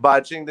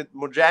 but saying that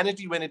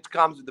modernity, when it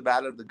comes with the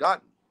battle of the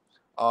gun,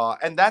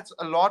 and that's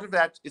a lot of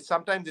that is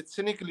sometimes it's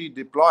cynically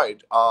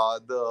deployed,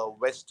 the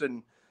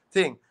Western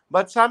thing,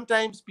 but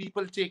sometimes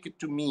people take it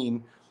to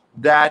mean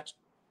that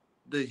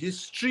the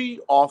history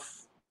of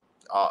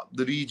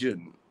the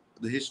region,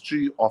 the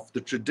history of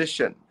the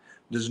tradition,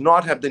 does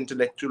not have the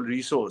intellectual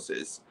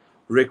resources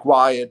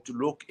required to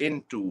look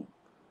into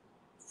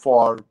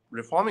for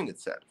reforming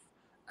itself.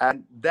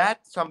 And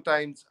that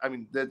sometimes, I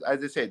mean,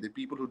 as I said, there are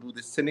people who do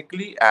this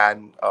cynically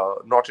and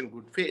not in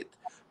good faith.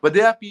 But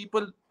there are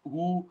people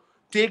who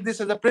take this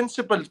as a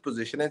principled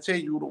position and say,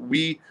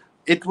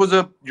 it was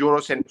a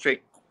Eurocentric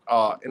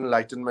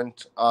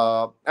enlightenment.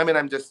 I mean,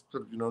 I'm just,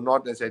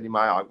 not necessarily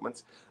my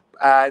arguments.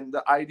 And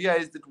the idea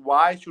is that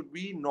why should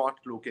we not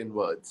look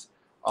inwards?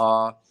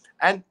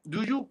 And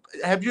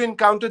have you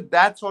encountered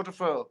that sort of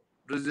a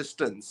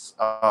resistance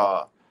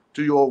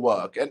to your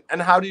work,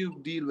 and how do you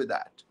deal with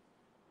that?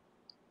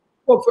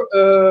 Well,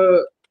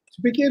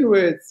 to begin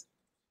with,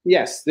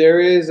 yes, there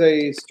is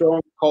a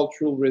strong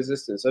cultural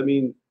resistance. I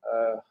mean,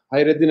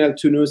 Hayreddin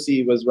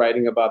al-Tunusi was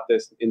writing about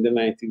this in the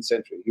 19th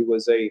century. He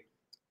was a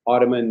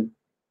Ottoman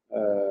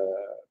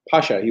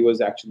pasha. He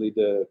was actually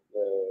the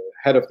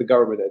head of the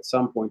government at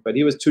some point, but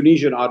he was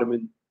Tunisian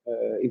Ottoman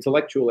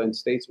intellectual and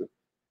statesman.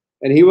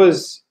 And he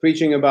was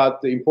preaching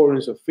about the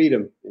importance of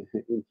freedom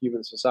in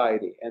human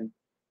society. And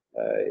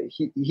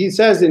he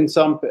says in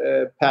some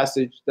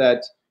passage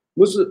that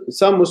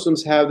some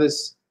Muslims have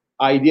this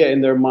idea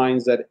in their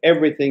minds that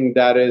everything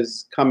that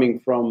is coming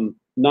from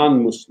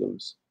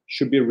non-Muslims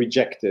should be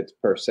rejected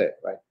per se,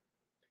 right?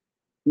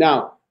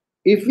 Now,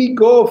 if we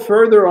go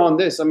further on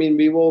this, I mean,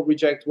 we will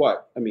reject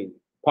what? I mean,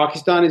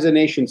 Pakistan is a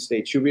nation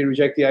state. Should we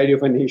reject the idea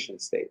of a nation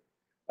state?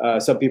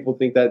 Some people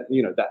think that,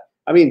 that.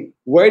 I mean,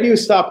 where do you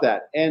stop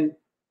that? And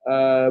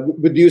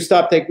do you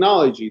stop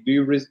technology? Do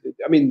you?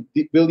 I mean,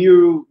 will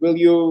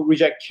you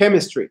reject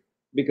chemistry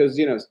because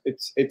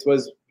it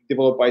was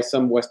developed by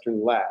some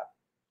Western lab?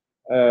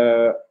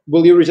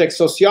 Will you reject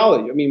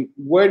sociology? I mean,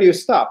 where do you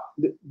stop?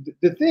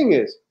 The thing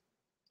is,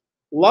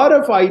 a lot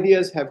of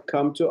ideas have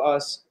come to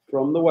us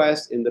from the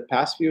West in the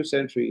past few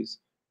centuries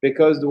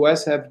because the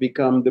West have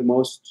become the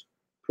most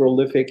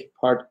prolific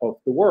part of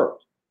the world,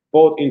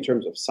 both in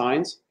terms of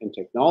science and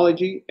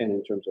technology and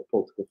in terms of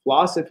political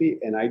philosophy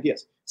and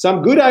ideas.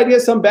 Some good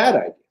ideas, some bad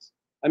ideas.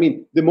 I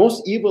mean, the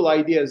most evil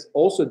ideas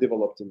also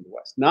developed in the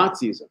West.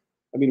 Nazism.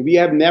 I mean, we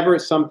have never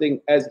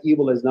something as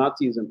evil as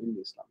Nazism in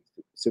the Islamic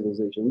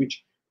civilization,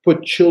 which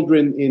put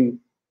children in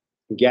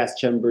gas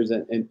chambers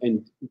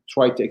and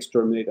tried to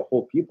exterminate a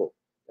whole people.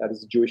 That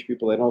is the Jewish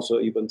people and also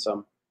even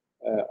some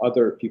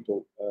other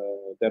people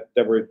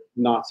that were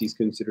Nazis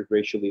considered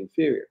racially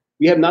inferior.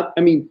 We have not,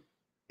 I mean,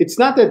 it's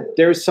not that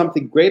there's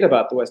something great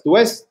about the West. The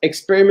West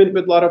experimented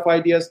with a lot of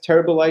ideas,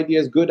 terrible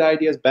ideas, good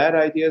ideas, bad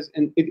ideas,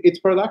 and it's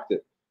productive.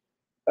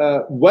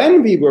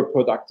 When we were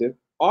productive,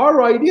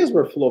 our ideas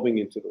were flowing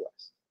into the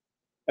West.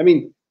 I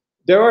mean,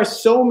 there are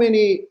so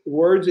many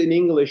words in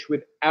English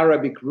with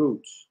Arabic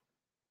roots.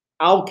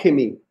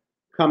 Alchemy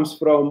comes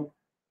from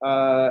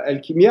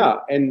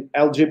al-kimya, and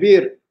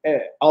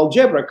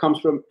algebra comes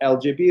from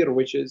al-jabir,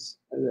 which is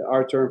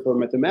our term for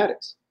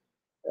mathematics.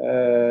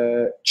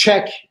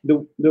 Check,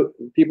 the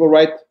people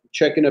write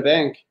check in a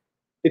bank.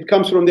 It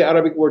comes from the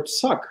Arabic word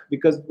sak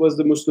because it was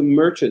the Muslim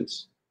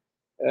merchants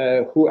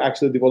who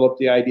actually developed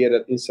the idea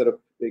that instead of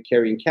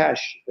carrying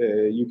cash,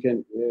 you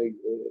can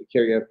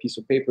carry a piece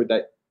of paper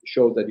that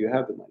shows that you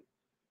have the money.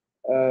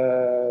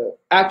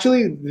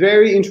 Actually,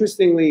 very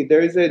interestingly,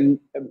 there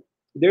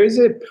is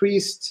a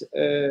priest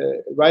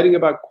writing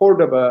about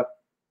Cordoba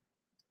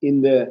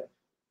in the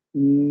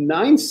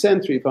 9th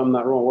century, if I'm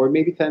not wrong, or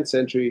maybe 10th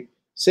century,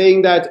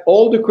 saying that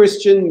all the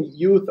Christian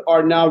youth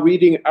are now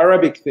reading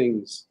Arabic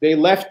things. They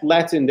left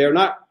Latin. They're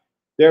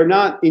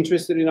not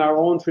interested in our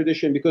own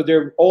tradition because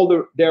they're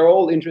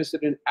all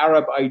interested in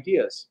Arab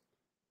ideas.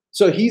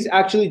 So he's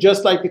actually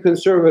just like the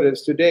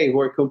conservatives today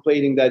who are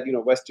complaining that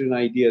Western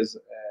ideas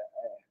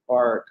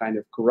are kind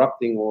of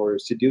corrupting or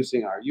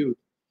seducing our youth.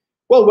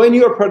 Well, when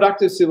you're a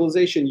productive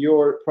civilization,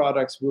 your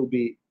products will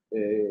be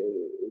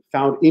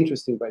found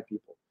interesting by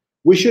people.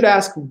 We should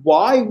ask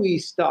why we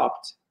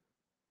stopped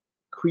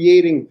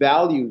creating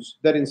values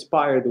that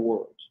inspire the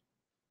world.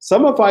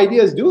 Some of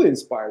ideas do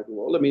inspire the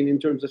world, I mean, in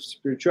terms of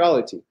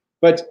spirituality.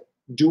 But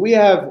do we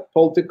have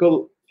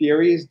political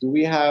theories? Do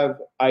we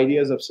have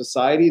ideas of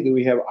society? Do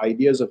we have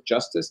ideas of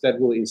justice that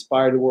will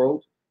inspire the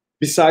world,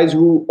 besides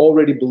who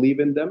already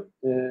believe in them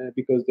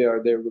because they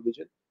are their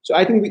religion? So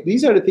I think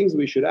these are the things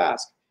we should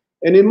ask.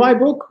 And in my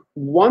book,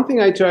 one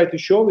thing I try to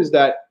show is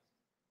that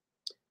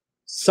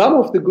some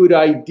of the good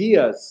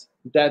ideas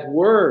that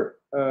were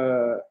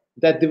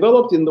that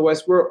developed in the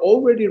West were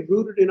already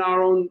rooted in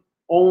our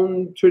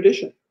own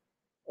tradition.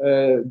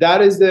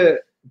 That is the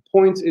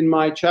point in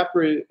my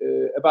chapter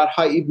about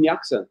Hay ibn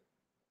Yaqzan.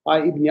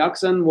 Hay ibn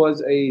Yaqzan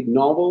was a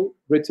novel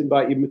written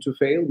by Ibn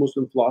Tufayl,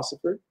 Muslim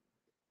philosopher,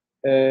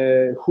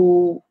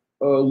 who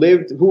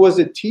was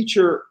a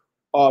teacher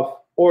of,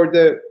 or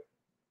the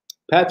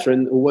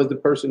patron, who was the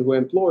person who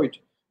employed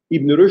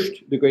Ibn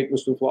Rushd, the great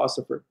Muslim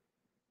philosopher.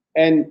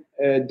 And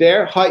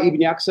there, Hay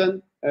ibn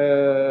Yaqzan,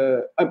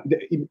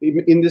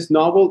 in this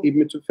novel,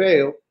 Ibn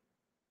Tufayl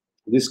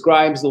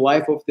describes the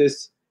life of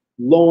this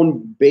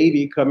lone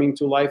baby coming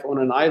to life on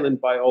an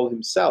island by all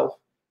himself,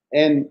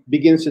 and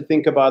begins to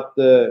think about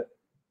the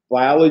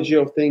biology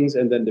of things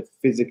and then the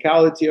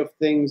physicality of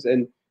things,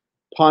 and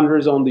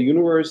ponders on the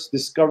universe,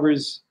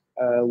 discovers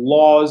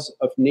laws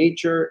of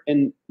nature,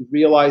 and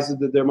realizes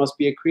that there must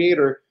be a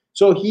creator.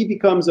 So he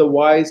becomes a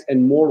wise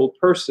and moral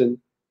person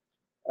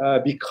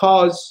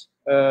because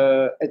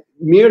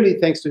merely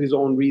thanks to his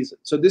own reason.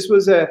 So this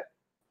was a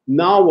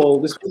novel.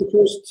 This was the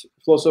first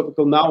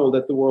philosophical novel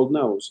that the world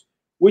knows,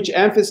 which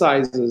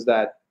emphasizes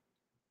that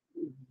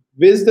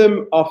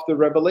wisdom of the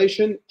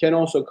revelation can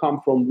also come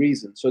from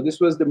reason. So this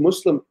was the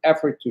Muslim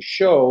effort to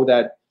show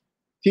that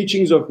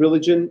teachings of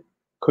religion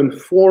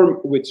conform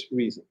with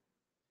reason.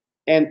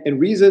 And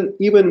reason,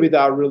 even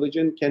without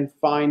religion, can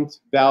find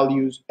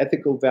values,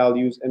 ethical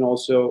values, and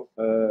also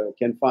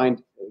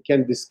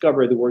can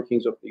discover the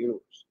workings of the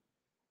universe.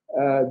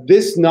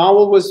 This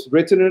novel was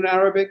written in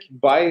Arabic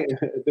by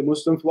the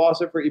Muslim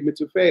philosopher Ibn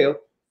Tufayl,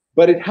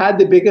 but it had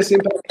the biggest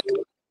impact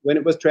when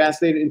it was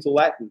translated into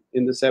Latin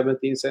in the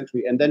 17th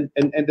century, and then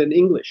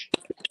English,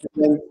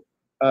 and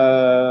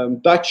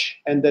then Dutch,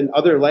 and then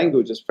other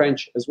languages,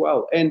 French as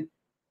well. And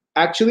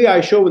actually, I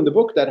show in the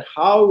book that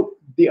how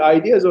the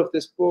ideas of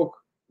this book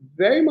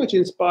very much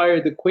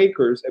inspired the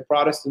Quakers, a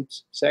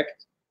Protestant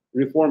sect,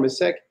 reformist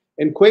sect,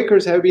 and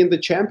Quakers have been the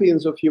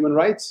champions of human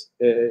rights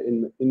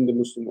in the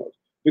Muslim world.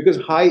 Because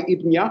Hay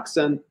Ibn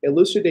Yaqzan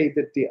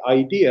elucidated the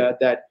idea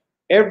that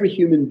every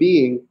human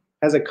being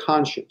has a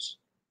conscience.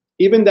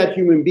 Even that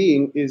human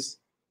being is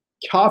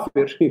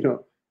kafir,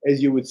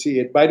 as you would see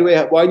it. By the way,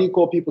 why do you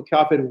call people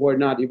kafir who are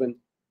not even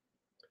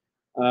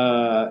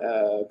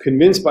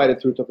convinced by the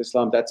truth of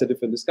Islam? That's a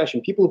different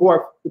discussion. People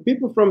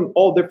from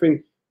all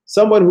different,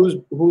 someone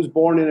who's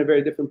born in a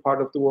very different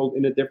part of the world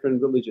in a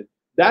different religion,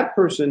 that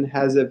person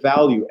has a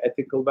value,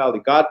 ethical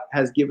value. God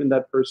has given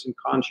that person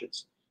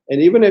conscience.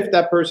 And even if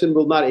that person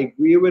will not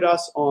agree with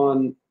us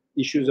on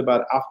issues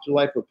about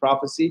afterlife or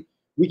prophecy,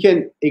 we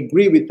can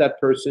agree with that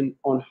person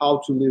on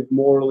how to live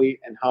morally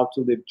and how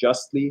to live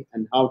justly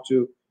and how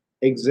to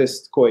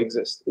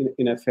coexist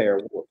in a fair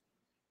world.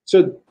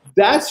 So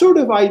that sort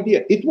of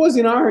idea, it was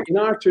in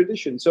our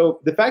tradition. So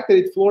the fact that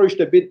it flourished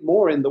a bit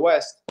more in the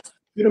West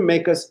shouldn't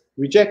make us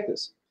reject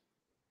this.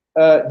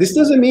 This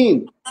doesn't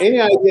mean any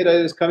idea that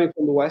is coming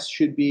from the West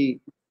should be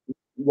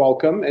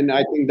welcome, and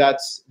I think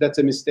that's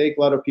a mistake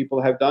a lot of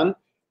people have done.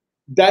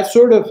 That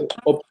sort of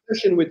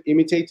obsession with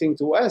imitating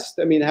the West,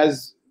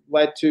 has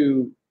led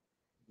to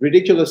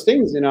ridiculous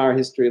things in our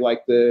history,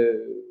 like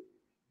the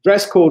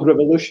dress code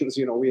revolutions.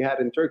 We had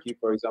in Turkey,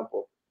 for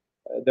example.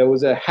 There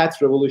was a hat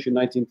revolution in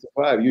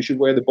 1905. You should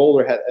wear the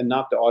bowler hat and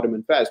not the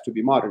Ottoman fez to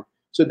be modern.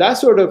 So that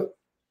sort of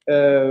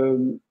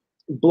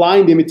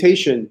blind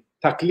imitation,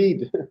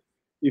 taqlid,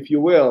 if you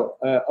will,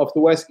 of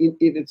the West in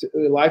its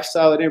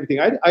lifestyle and everything.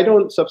 I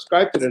don't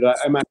subscribe to that.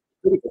 I'm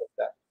actually critical of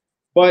that.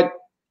 But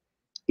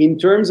in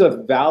terms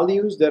of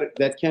values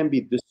that can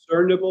be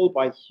discernible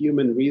by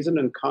human reason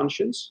and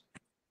conscience,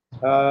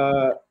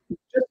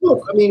 just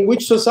look,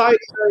 which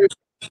societies are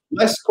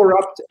less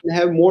corrupt and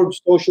have more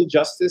social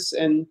justice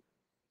and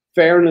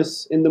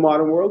fairness in the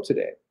modern world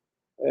today?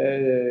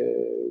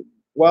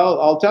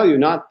 Well, I'll tell you,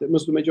 not the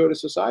Muslim majority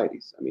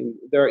societies.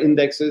 There are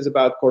indexes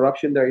about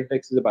corruption, there are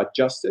indexes about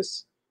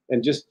justice,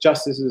 and just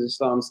justice is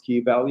Islam's key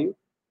value.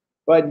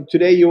 But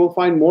today you will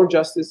find more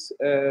justice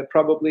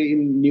probably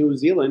in New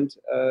Zealand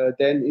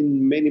than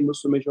in many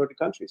Muslim majority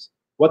countries.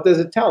 What does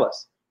it tell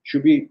us?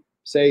 Should we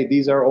say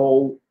these are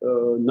all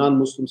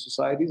non-Muslim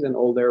societies and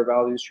all their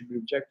values should be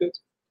rejected?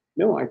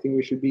 No, I think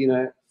we should be in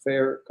a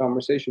fair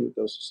conversation with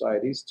those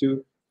societies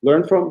to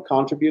learn from,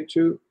 contribute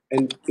to,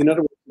 and in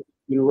other words,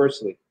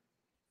 universally.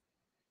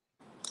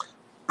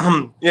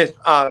 Yes,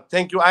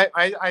 thank you.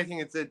 I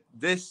think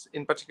this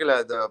in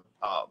particular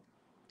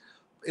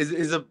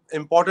is an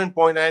important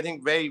point. I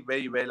think very,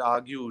 very well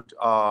argued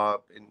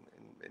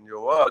in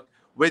your work,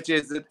 which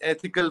is an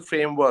ethical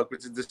framework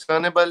which is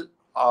discernible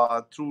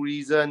through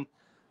reason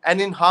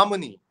and in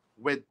harmony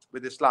with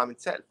Islam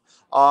itself.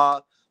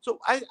 So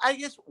I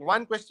guess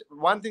one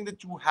thing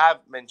that you have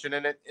mentioned,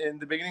 and in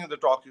the beginning of the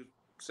talk you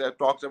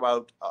talked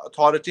about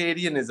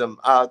authoritarian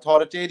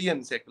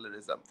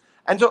secularism,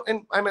 and so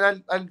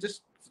I'll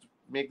just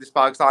make this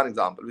Pakistan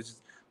example, which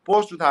is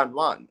post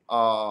 2001,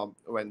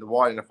 when the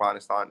war in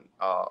Afghanistan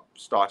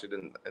started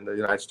and the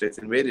United States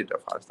invaded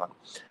Afghanistan.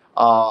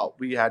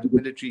 We had a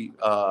military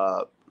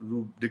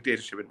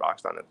dictatorship in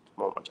Pakistan at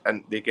the moment,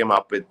 and they came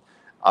up with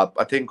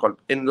a thing called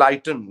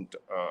enlightened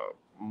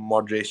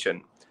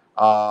moderation.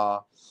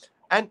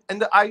 And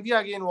the idea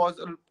again was,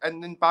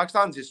 and in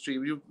Pakistan's history,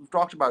 we've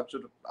talked about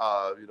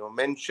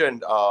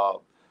mentioned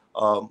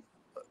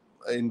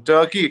in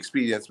Turkey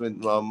experience with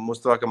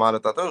Mustafa Kemal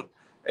Atatürk.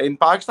 In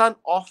Pakistan,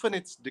 often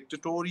it's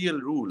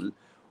dictatorial rule,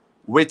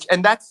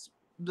 and that's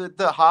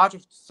the heart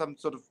of some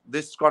sort of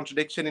this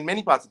contradiction in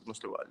many parts of the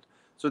Muslim world.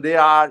 So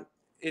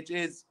it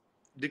is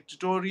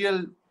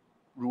dictatorial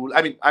rule.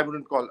 I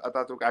wouldn't call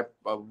Atatürk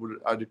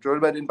a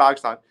dictatorial, but in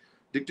Pakistan,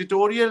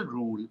 dictatorial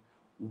rule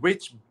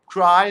which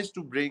tries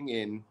to bring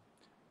in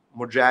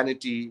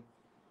modernity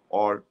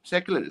or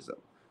secularism.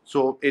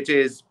 So it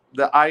is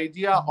the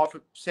idea of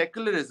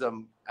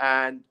secularism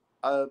and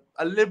a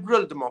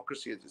liberal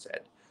democracy, as you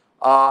said,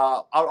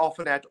 are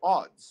often at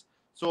odds.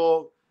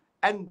 So,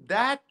 and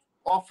that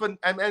often,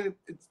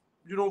 it's,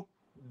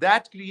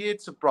 that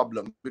creates a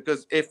problem,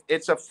 because if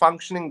it's a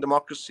functioning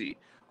democracy,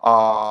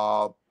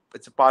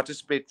 it's a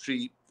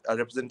participatory,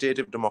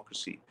 representative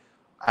democracy,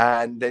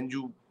 and then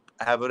you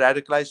have a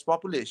radicalized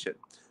population.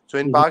 So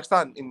in Mhm.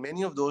 Pakistan, in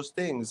many of those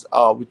things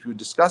which we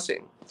were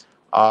discussing,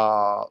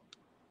 uh,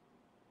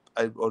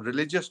 or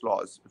religious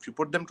laws, if you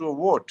put them to a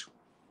vote,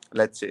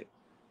 let's say,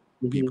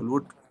 Mhm. people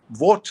would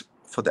vote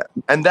for them,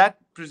 and that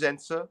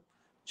presents a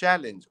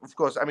challenge. Of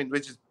course, I mean,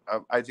 which is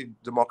I think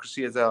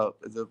democracy is a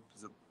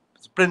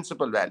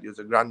principal value, is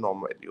a grand norm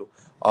value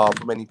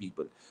for many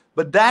people.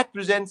 But that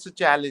presents a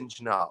challenge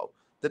now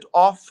that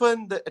often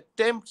the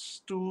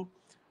attempts to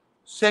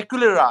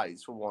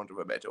secularize, for want of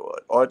a better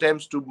word, or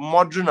attempts to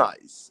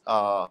modernize,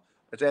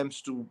 attempts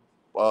to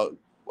uh,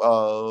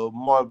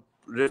 more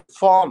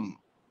reform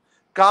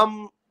come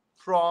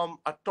from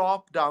a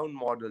top down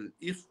model,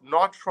 if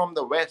not from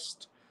the West,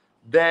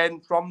 then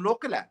from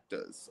local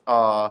actors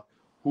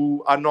who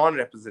are non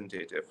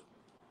representative.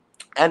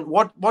 And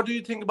what do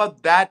you think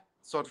about that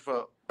sort of a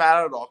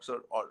paradox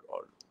or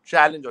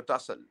challenge or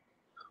tussle?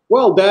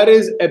 Well, that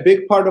is a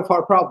big part of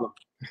our problem.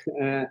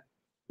 Uh,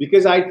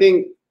 because I think,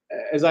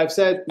 as I've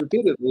said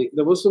repeatedly,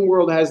 the Muslim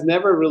world has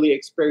never really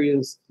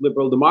experienced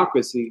liberal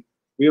democracy.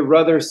 We have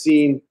rather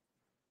seen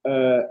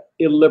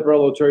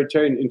illiberal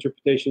authoritarian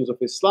interpretations of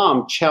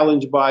Islam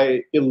challenged by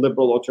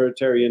illiberal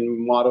authoritarian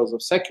models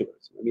of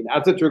secularism. I mean,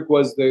 Ataturk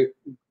was the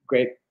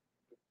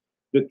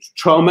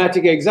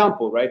traumatic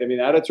example, right? I mean,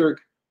 Ataturk,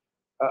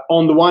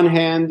 on the one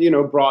hand,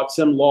 brought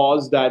some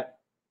laws that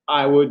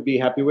I would be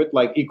happy with,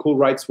 like equal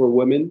rights for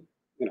women.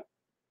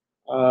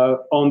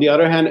 On the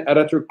other hand,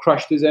 Ataturk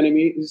crushed his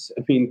enemies.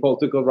 I mean,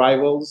 political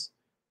rivals,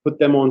 put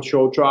them on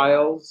show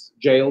trials,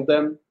 jailed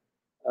them.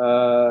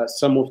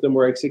 Some of them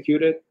were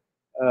executed.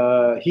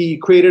 He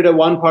created a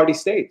one-party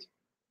state.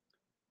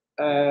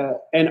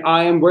 And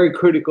I am very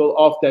critical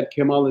of that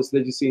Kemalist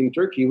legacy in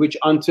Turkey, which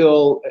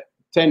until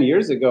 10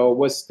 years ago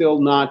was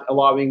still not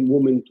allowing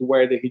women to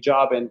wear the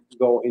hijab and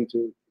go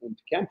into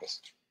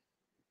campus.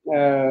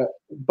 Uh,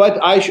 but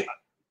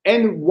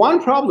and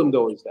one problem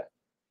though is that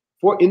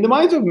for in the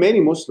minds of many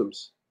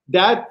Muslims,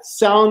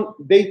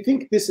 they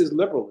think this is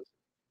liberalism.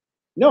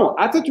 No,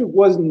 Atatürk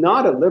was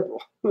not a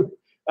liberal.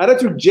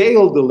 Atatürk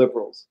jailed the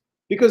liberals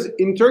because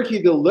in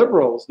Turkey, the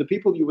liberals, the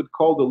people you would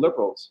call the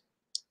liberals,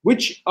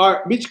 which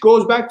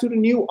goes back to the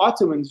new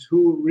Ottomans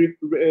who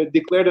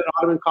declared an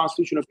Ottoman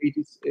constitution of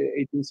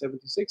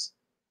 1876.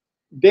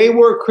 They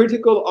were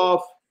critical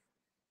of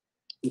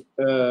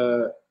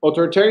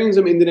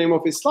authoritarianism in the name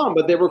of Islam,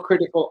 but they were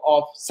critical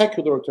of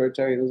secular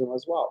authoritarianism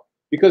as well.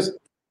 Because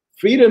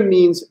freedom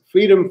means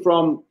freedom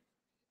from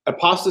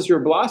apostasy or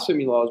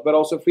blasphemy laws, but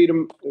also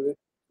freedom.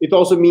 It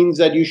also means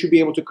that you should be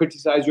able to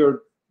criticize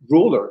your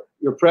ruler,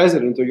 your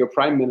president, or your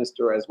prime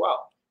minister as well.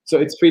 So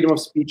it's freedom of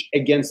speech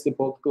against the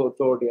political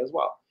authority as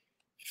well.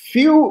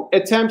 Few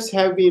attempts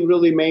have been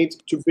really made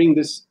to bring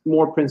this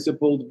more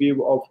principled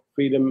view of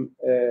freedom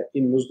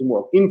in Muslim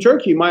world. In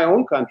Turkey, my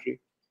own country,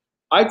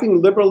 I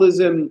think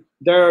liberalism,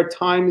 there are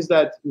times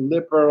that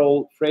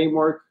liberal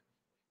framework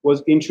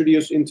was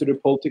introduced into the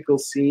political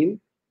scene.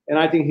 And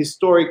I think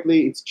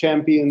historically its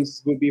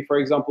champions would be, for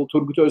example,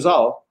 Turgut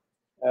Özal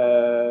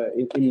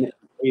in the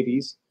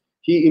 80s.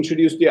 He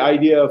introduced the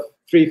idea of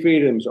three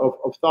freedoms of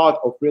thought,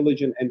 of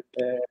religion, and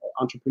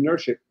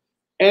entrepreneurship.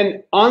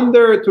 And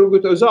under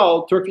Turgut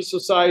Özal, Turkish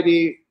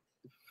society,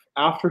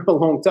 after a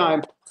long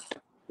time,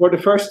 for the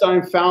first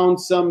time,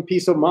 found some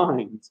peace of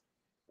mind.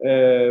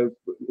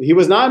 He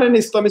was not an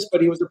Islamist,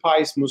 but he was a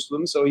pious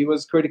Muslim, so he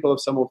was critical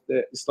of some of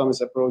the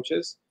Islamist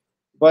approaches.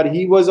 But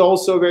he was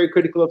also very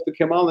critical of the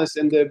Kemalists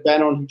and the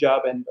ban on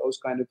hijab and those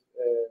kind of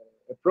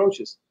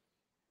approaches.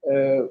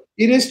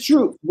 It is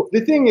true.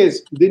 The thing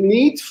is, the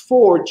need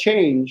for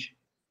change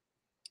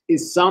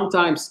is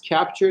sometimes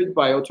captured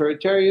by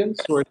authoritarians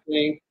who are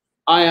saying,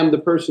 I am the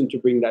person to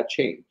bring that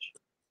change.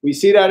 We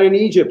see that in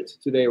Egypt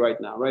today,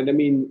 right now, right? I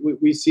mean,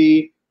 we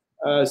see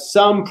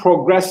some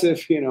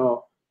progressive,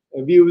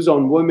 views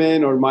on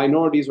women or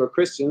minorities or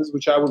Christians,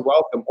 which I would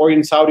welcome, or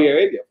in Saudi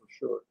Arabia for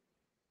sure.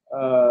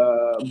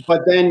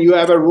 But then you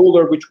have a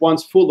ruler which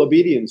wants full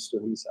obedience to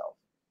himself,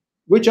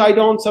 which I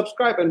don't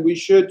subscribe, and we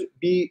should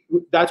be.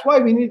 That's why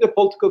we need a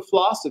political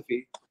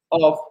philosophy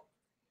of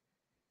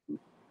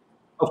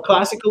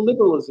classical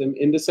liberalism,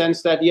 in the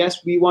sense that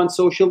yes, we want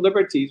social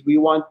liberties. We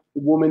want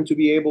women to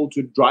be able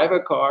to drive a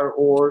car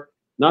or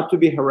not to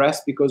be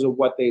harassed because of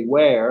what they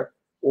wear,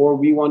 or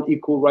we want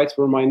equal rights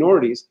for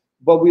minorities.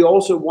 But we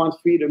also want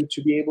freedom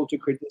to be able to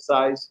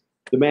criticize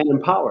the man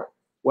in power,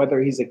 whether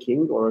he's a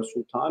king or a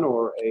sultan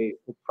or a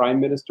prime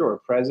minister or a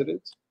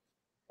president.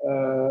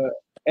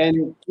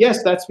 And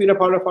yes, that's been a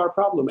part of our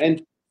problem.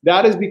 And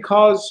that is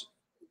because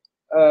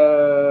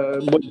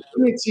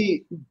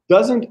modernity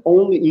doesn't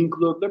only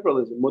include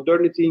liberalism.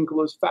 Modernity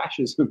includes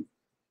fascism.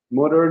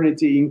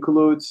 Modernity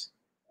includes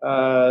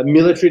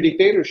military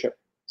dictatorship.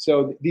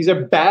 So these are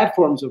bad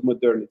forms of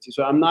modernity.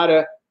 So I'm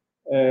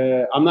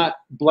not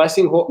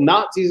blessing.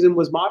 Nazism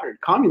was modern.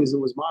 Communism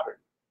was modern.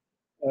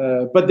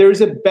 But there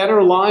is a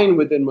better line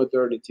within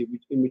modernity,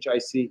 in which I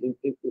see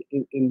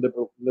in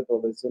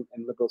liberalism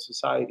and liberal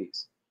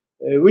societies,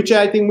 which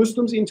I think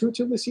Muslims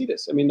intuitively see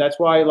this. I mean, that's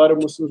why a lot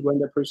of Muslims, when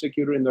they're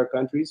persecuted in their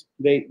countries,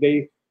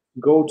 they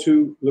go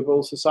to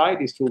liberal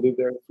societies to live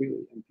there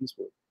freely and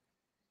peacefully.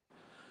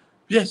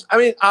 Yes, I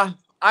mean,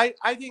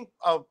 I think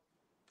I'll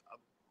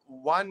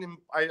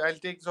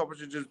take this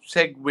opportunity to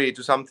segue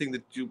to something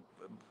that you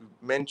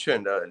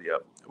mentioned earlier,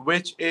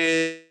 which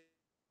is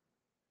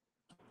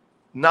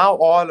now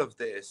all of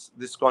this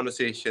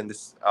conversation,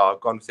 this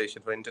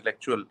conversation for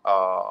intellectual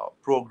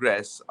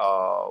progress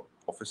of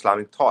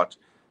Islamic thought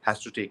has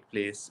to take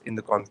place in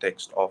the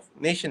context of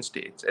nation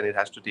states, and it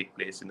has to take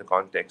place in the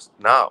context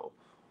now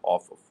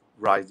of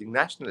rising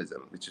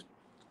nationalism, which is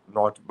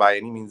not by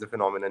any means a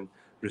phenomenon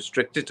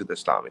restricted to the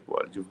Islamic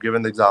world. You've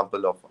given the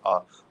example of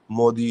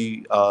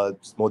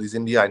Modi's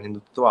India and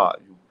Hindutva.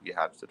 We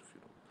have sort of,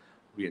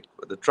 we had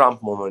the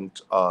Trump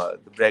moment, the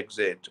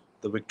Brexit,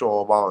 the Viktor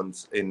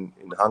Orbáns in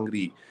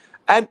Hungary,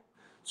 and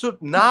so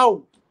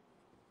now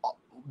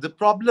the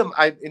problem,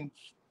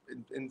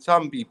 in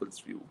some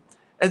people's view,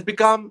 has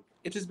become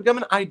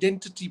an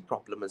identity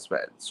problem as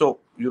well.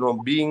 So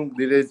being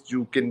there is,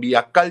 you can be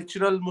a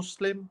cultural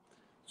Muslim,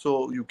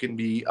 so you can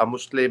be a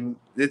Muslim.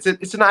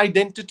 It's an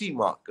identity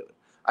marker.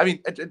 I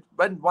mean, at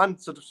one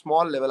sort of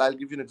small level, I'll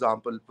give you an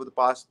example. For the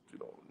past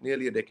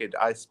nearly a decade,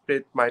 I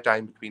split my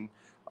time between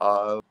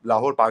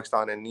Lahore,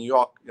 Pakistan, and New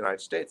York,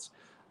 United States,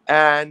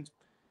 and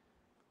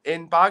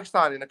in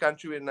Pakistan, in a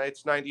country where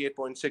it's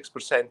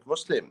 98.6%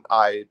 Muslim,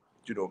 I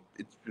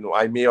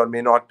may or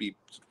may not be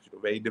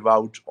very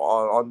devout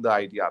on the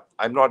idea.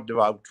 I'm not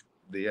devout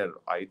there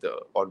either,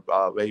 or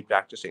very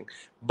practicing.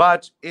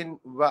 But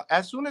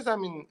as soon as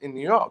I'm in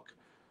New York,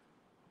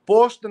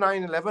 post the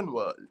 9/11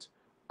 world,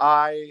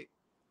 I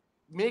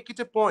make it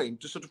a point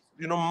to sort of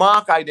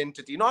mark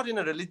identity, not in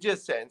a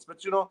religious sense,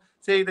 but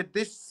say that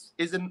this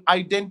is an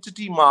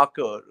identity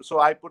marker, so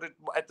I put it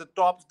at the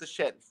top of the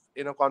shelf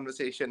in a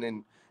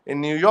conversation in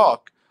New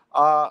York,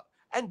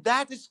 and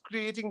that is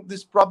creating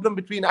this problem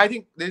between, I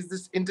think there's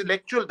this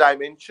intellectual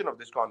dimension of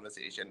this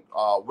conversation,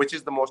 which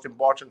is the most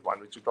important one,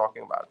 which you're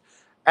talking about,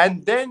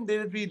 and then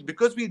there will be,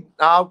 because we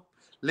now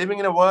living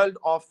in a world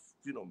of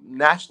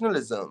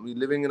nationalism, we're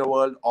living in a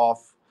world of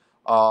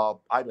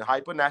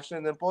hyper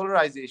nationalism and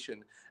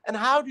polarization. And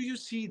how do you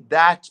see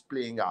that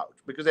playing out?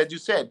 Because, as you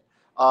said,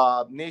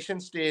 nation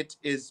state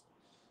is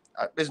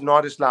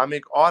not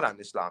Islamic or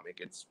un-Islamic.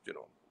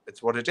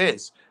 It's what it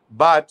is.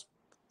 But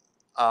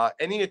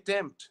any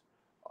attempt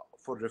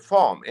for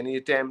reform, any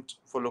attempt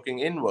for looking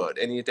inward,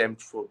 any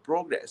attempt for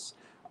progress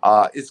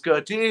is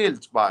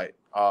curtailed by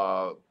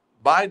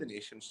the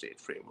nation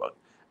state framework.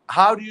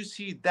 How do you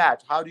see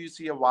that? How do you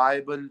see a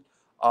viable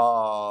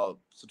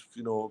sort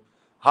of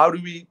how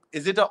do we,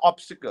 is it an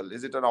obstacle,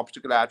 is it an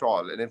obstacle at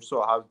all, and if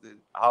so,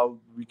 how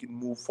we can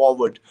move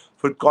forward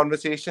for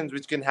conversations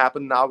which can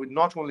happen now with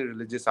not only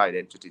religious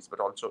identities but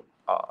also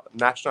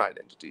national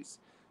identities,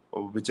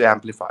 which are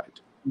amplified.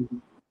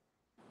 Mhm.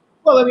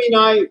 Well, I mean,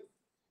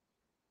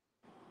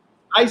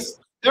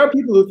 there are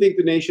people who think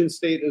the nation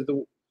state is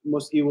the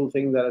most evil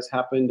thing that has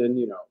happened, and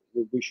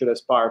we should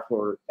aspire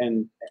for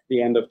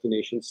the end of the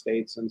nation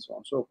states and so on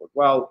and so forth.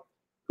 Well,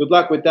 good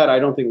luck with that. I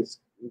don't think it's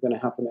going to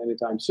happen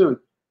anytime soon.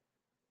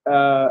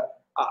 Uh,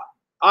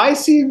 I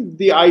see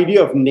the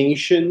idea of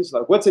nations,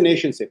 like what's a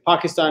nation state?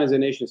 Pakistan is a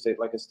nation state,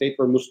 like a state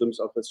for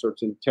Muslims of a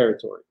certain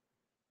territory.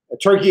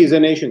 Turkey is a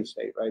nation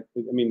state, right?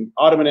 I mean,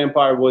 Ottoman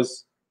Empire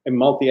was a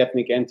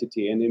multi-ethnic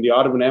entity, and in the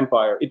Ottoman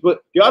Empire,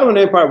 the Ottoman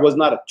Empire was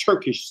not a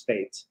Turkish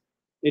state;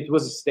 it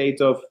was a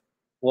state of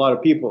a lot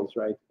of peoples,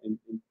 right? And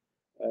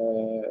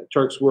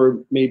Turks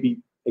were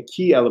maybe a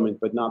key element,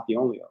 but not the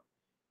only element.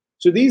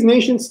 So these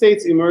nation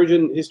states emerge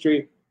in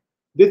history.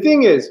 The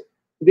thing is,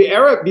 the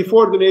era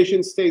before the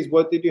nation states,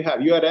 what did you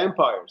have? You had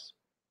empires.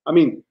 I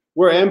mean,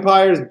 were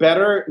empires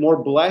better, more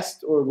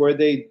blessed, or were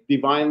they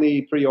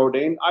divinely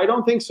preordained? I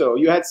don't think so.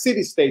 You had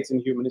city-states in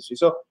human history.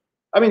 So,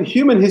 I mean,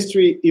 human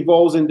history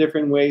evolves in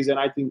different ways, and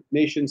I think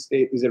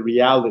nation-state is a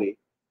reality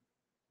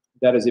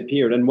that has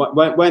appeared. And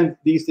when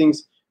these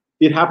things,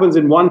 it happens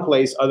in one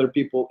place, other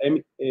people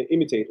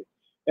imitate it.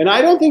 And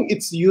I don't think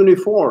it's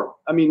uniform.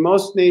 I mean,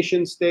 most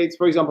nation-states,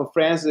 for example,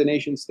 France is a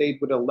nation-state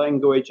with a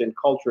language and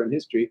culture and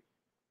history.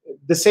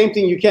 The same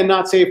thing you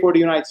cannot say for the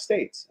United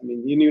States. I mean,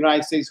 in the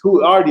United States,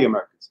 who are the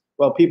Americans?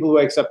 Well, people who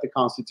accept the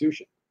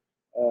Constitution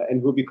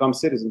and who become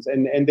citizens,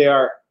 and they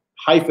are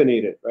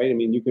hyphenated, right? I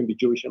mean, you can be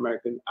Jewish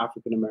American,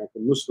 African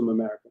American, Muslim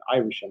American,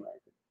 Irish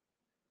American.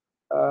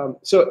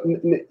 So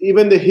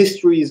even the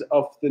histories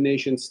of the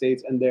nation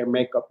states and their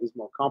makeup is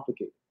more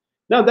complicated.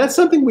 Now, that's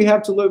something we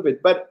have to live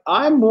with, but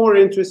I'm more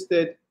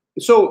interested.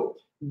 So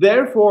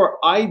therefore,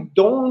 I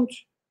don't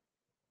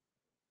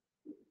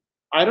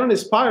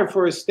aspire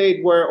for a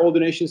state where all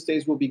the nation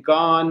states will be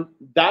gone.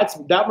 That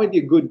might be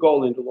a good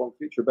goal in the long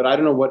future, but I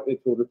don't know what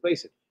it will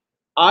replace it.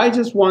 I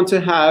just want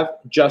to have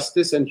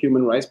justice and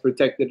human rights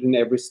protected in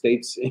every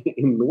state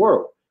in the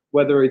world,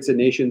 whether it's a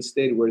nation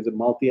state, whether it's a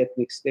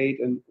multi-ethnic state,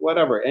 and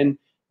whatever. And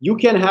you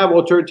can have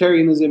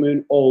authoritarianism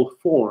in all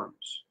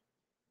forms.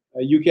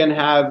 You can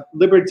have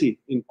liberty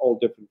in all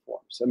different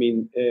forms. I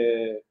mean,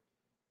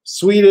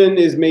 Sweden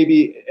is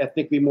maybe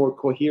ethnically more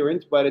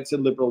coherent, but it's a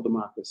liberal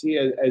democracy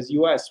as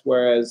US,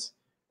 whereas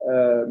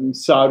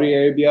Saudi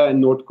Arabia and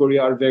North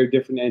Korea are very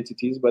different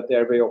entities, but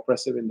they're very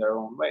oppressive in their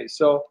own way.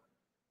 So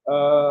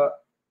Uh,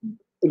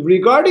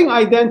 Regarding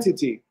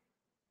identity,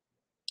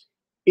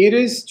 it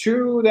is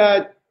true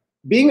that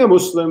being a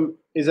Muslim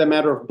is a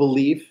matter of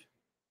belief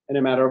and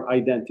a matter of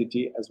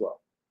identity as well.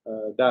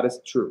 That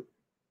is true.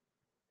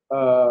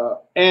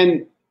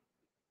 And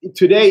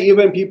today,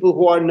 even people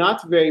who are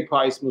not very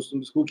pious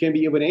Muslims, who can be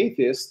even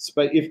atheists,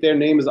 but if their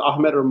name is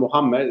Ahmed or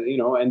Muhammad, you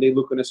know, and they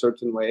look in a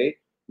certain way,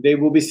 they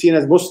will be seen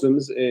as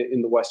Muslims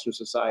in the Western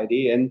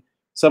society. And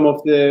some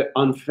of the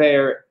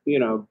unfair, you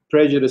know,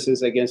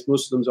 prejudices against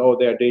Muslims, oh,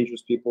 they are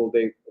dangerous people,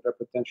 they're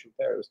potential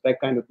terrorists,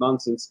 that kind of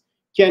nonsense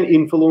can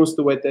influence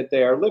the way that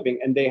they are living,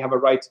 and they have a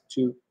right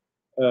to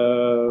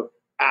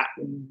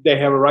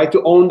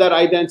own that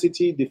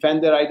identity,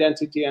 defend that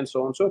identity, and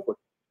so on and so forth.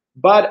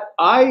 But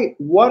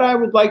what I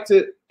would like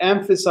to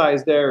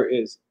emphasize there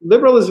is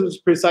liberalism is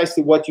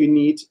precisely what you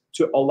need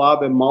to allow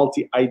a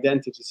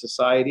multi-identity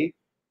society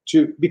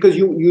because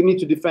you need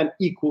to defend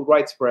equal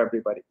rights for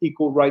everybody,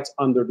 equal rights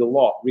under the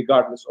law,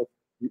 regardless of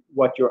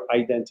what your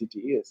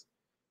identity is.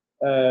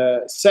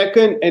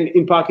 Second, and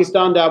in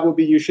Pakistan, that would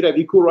be you should have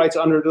equal rights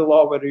under the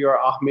law, whether you're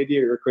Ahmadi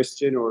or you're a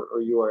Christian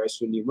or you are a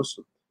Sunni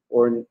Muslim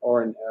or an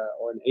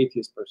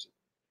atheist person.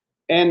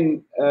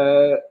 And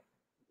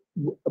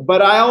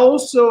but I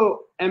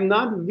also am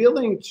not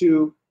willing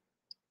to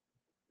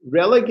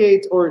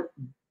relegate or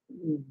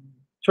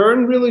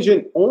turn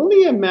religion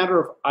only a matter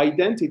of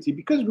identity,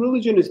 because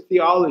religion is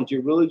theology,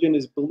 religion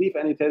is belief,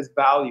 and it has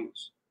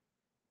values.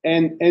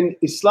 And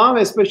Islam,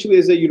 especially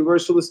as a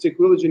universalistic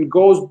religion,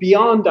 goes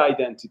beyond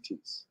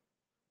identities.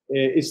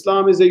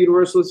 Islam is a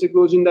universalistic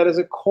religion that is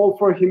a call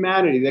for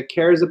humanity, that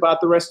cares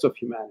about the rest of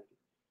humanity.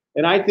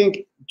 And I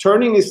think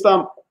turning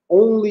Islam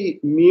only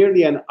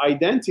merely an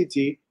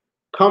identity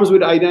comes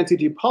with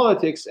identity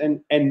politics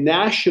and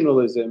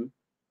nationalism.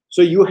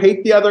 So you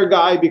hate the other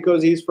guy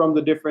because he's from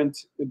the different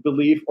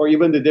belief or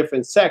even the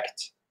different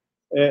sect.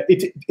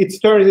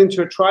 It turns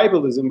into a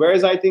tribalism.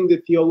 Whereas I think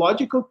the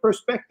theological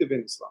perspective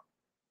in Islam,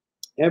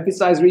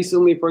 emphasized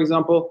recently, for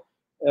example,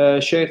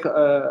 Sheikh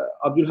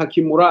Abdul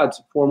Hakim Murad,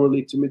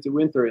 formerly Timothy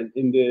Winter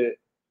in the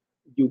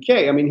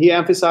UK. I mean, he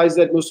emphasized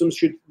that Muslims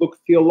should look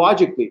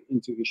theologically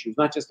into issues,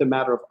 not just a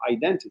matter of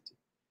identity.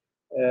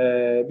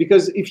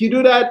 Because if you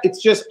do that,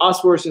 it's just us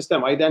versus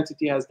them.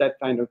 Identity has that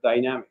kind of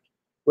dynamic.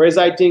 Whereas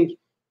I think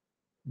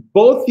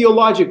both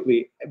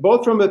theologically,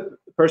 both from a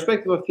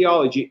perspective of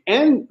theology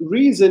and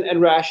reason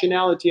and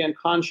rationality and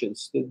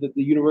conscience, the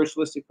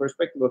universalistic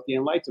perspective of the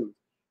Enlightenment,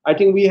 I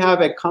think we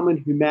have a common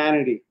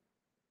humanity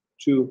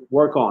to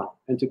work on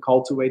and to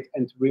cultivate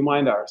and to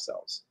remind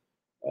ourselves.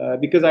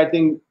 Because I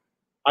think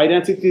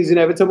identity is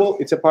inevitable;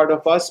 it's a part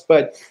of us.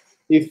 But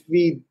if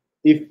we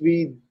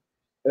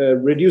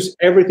reduce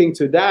everything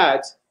to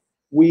that,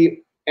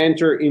 we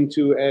enter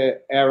into a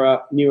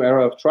new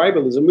era of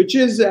tribalism, which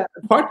is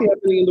partly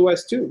happening in the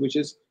West too, which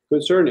is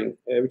concerning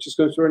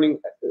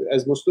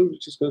as Muslims,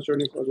 which is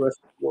concerning for the rest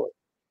of the world.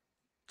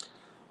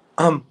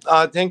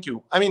 Thank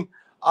you. I mean,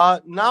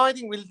 now I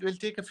think we'll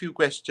take a few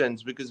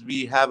questions because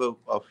we have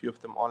a few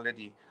of them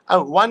already.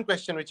 One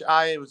question which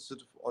I was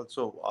sort of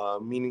also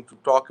meaning to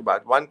talk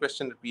about. One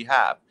question that we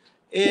have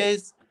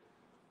is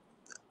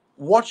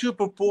what you're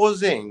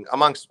proposing,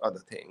 amongst other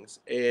things,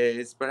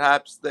 is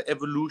perhaps the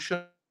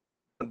evolution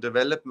or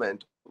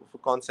development of a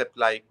concept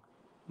like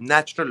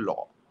natural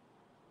law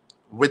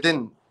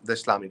within the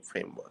Islamic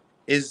framework.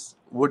 That's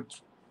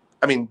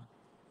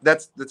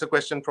a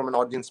question from an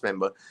audience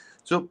member.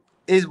 So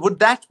would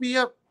that be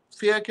a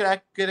fair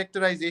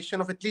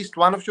characterization of at least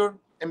one of your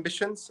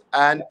ambitions?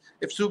 And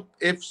if so,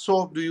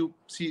 do you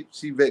see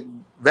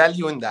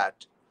value in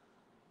that?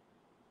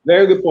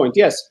 Very good point.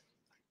 Yes,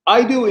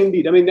 I do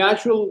indeed. I mean,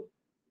 natural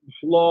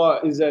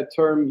law is a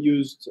term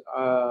used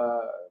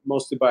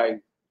mostly by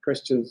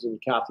Christians and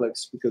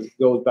Catholics because it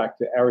goes back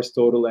to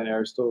Aristotle, and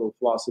Aristotle's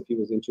philosophy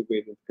was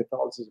integrated into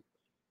Catholicism.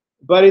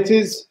 But it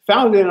is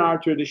found in our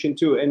tradition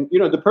too. And you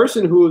know, the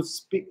person who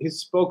has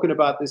spoken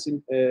about this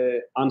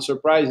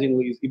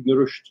unsurprisingly is Ibn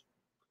Rushd,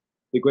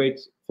 the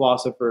great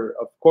philosopher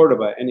of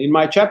Cordoba. And in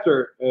my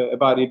chapter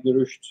about Ibn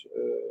Rushd,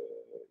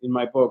 in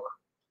my book,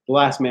 The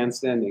Last Man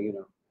Standing, you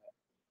know,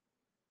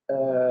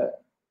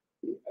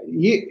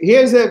 he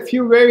has a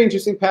few very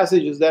interesting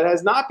passages that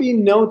has not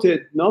been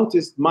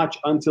noticed much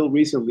until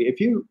recently. A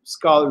few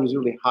scholars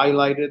really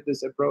highlighted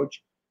this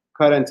approach,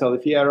 Karen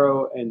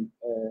Talifiero and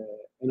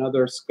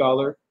another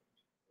scholar,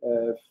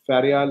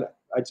 Farial.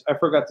 I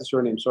forgot the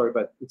surname, sorry,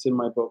 but it's in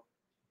my book.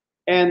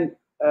 And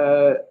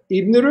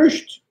Ibn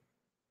Rushd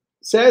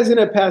says in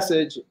a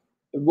passage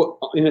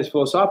in his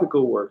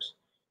philosophical works,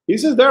 he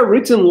says there are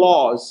written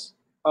laws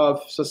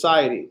of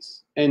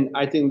societies, and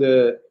I think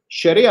the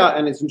Sharia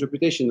and its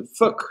interpretation, the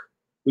fiqh,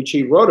 which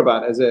he wrote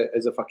about as a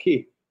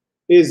faqih,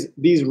 is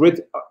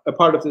a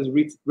part of these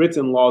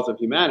written laws of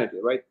humanity,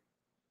 right?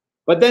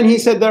 But then he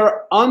said there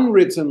are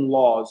unwritten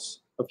laws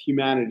of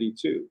humanity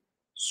too,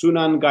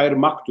 sunan gair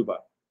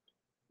maktuba.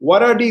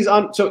 What are these?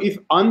 So if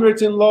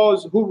unwritten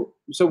laws,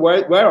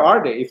 where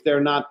are they if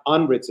they're not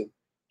unwritten?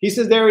 He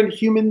says they're in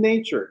human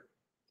nature.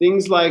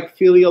 Things like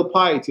filial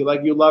piety,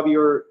 like you love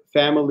your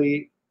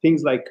family,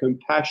 things like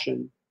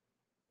compassion,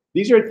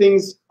 These are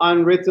things,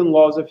 unwritten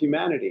laws of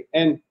humanity.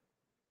 And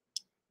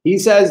he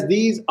says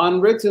these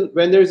unwritten,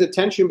 when there's a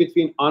tension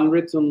between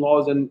unwritten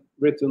laws and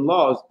written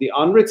laws, the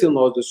unwritten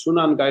laws, the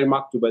sunan gair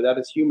maktuba, that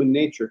is human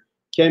nature,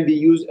 can be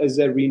used as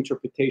a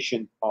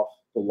reinterpretation of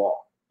the law.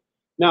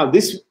 Now,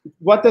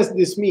 what does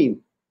this mean?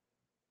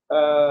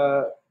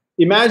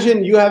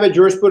 Imagine you have a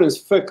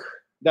jurisprudence, fiqh,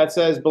 that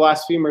says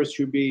blasphemers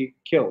should be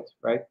killed,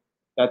 right?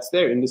 That's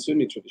there in the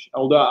Sunni tradition.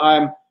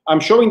 Although I'm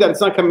showing that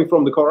it's not coming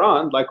from the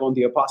Quran, like on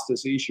the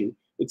apostasy issue.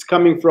 It's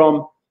coming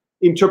from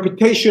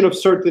interpretation of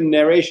certain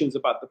narrations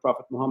about the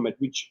Prophet Muhammad,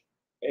 which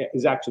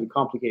is actually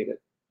complicated.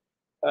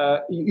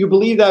 You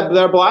believe that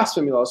they're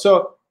blasphemy laws.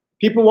 So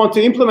people want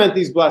to implement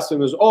these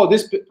blasphemies. Oh,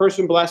 this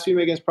person blasphemed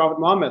against Prophet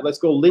Muhammad. Let's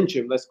go lynch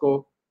him. Let's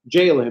go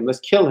jail him. Let's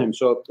kill him.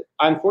 So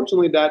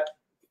unfortunately, that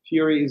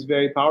theory is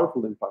very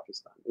powerful in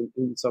Pakistan,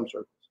 in some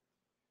circles.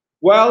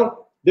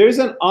 Well, there's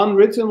an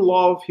unwritten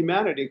law of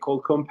humanity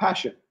called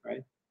compassion,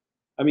 right?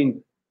 I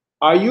mean,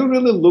 are you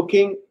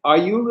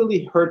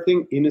really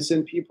hurting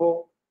innocent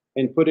people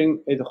and putting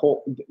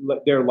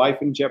their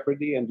life in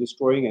jeopardy and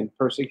destroying and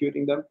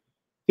persecuting them?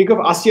 Think of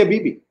Asya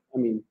Bibi. I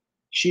mean,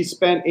 she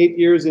spent 8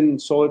 years in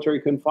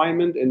solitary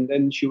confinement, and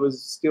then she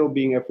was still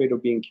being afraid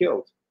of being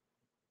killed.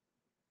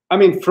 I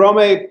mean, from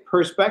a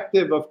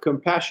perspective of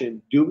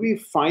compassion, do we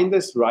find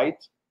this right?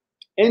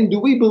 And do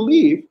we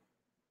believe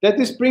that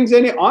this brings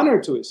any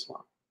honor to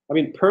Islam? I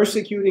mean,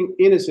 persecuting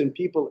innocent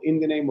people in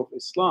the name of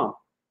Islam.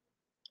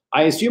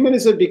 I assume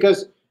innocent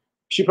because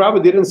she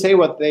probably didn't say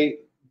what they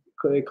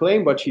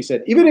claim, but she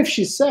said. Even if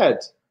she said,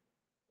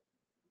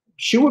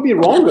 she would be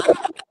wrong.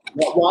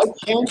 Why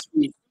can't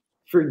we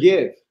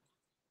forgive?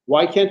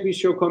 Why can't we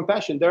show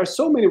compassion? There are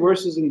so many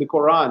verses in the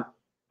Quran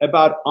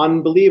about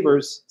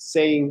unbelievers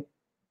saying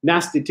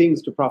nasty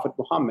things to Prophet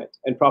Muhammad,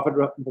 and Prophet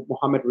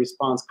Muhammad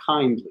responds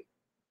kindly.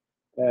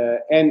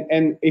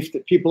 And if the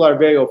people are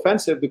very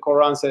offensive, the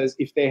Quran says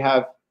if they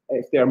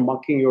are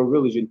mocking your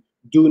religion,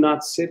 do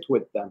not sit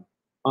with them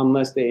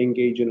unless they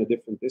engage in a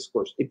different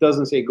discourse. It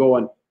doesn't say go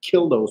and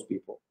kill those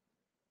people.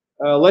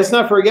 Let's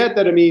not forget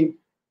that, I mean,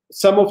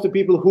 some of the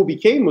people who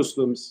became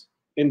Muslims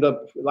in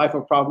the life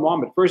of Prophet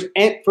Muhammad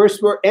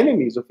first were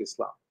enemies of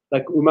Islam,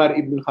 like Umar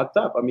ibn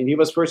Khattab. I mean, he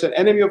was first an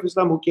enemy of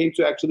Islam who came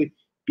to actually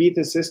beat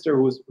his sister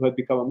who had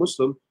become a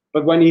Muslim.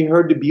 But when he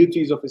heard the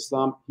beauties of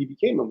Islam, he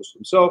became a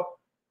Muslim. So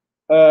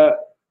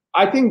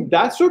I think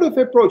that sort of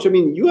approach, I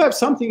mean, you have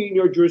something in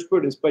your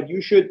jurisprudence, but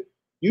you should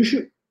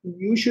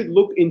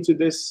look into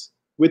this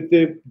with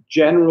the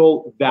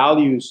general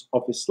values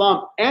of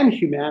Islam and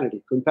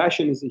humanity.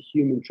 Compassion is a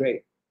human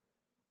trait.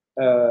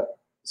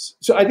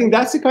 So I think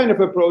that's the kind of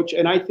approach.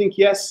 And I think,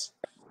 yes,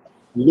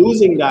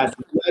 losing that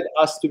led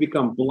us to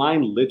become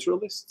blind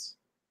literalists.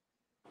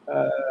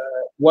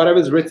 Whatever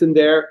is written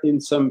there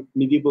in some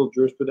medieval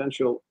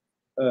jurisprudential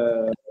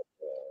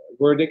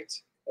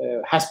verdict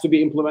has to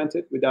be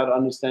implemented without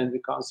understanding the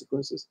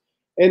consequences.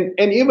 And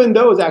even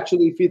those,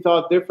 actually, if we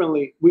thought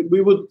differently,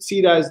 we would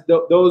see that as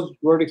those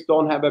verdicts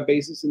don't have a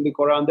basis in the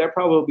Quran. They're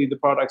probably the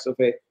products of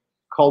a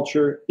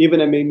culture,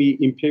 even a maybe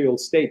imperial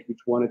state, which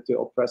wanted to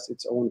oppress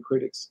its own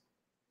critics.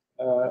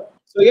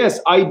 So yes,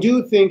 I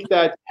do think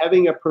that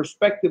having a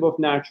perspective of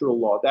natural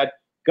law, that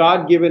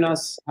God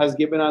has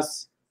given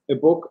us a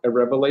book, a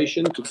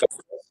revelation to guide us,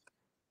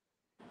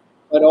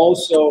 but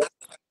also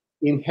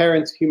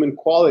inherent human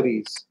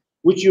qualities,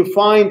 which you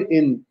find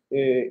in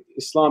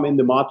Islam, in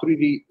the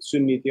Maturidi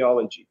Sunni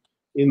theology,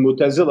 in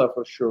Mu'tazila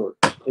for sure,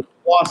 in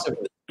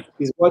philosophy,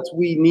 is what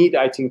we need,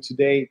 I think,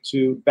 today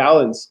to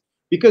balance.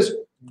 Because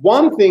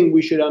one thing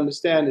we should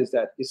understand is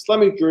that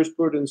Islamic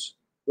jurisprudence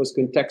was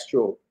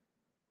contextual.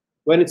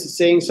 When it's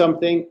saying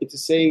something, it's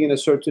saying in a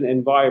certain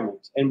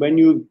environment, and when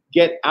you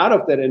get out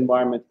of that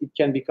environment, it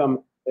can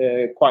become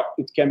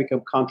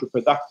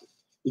counterproductive.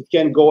 It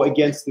can go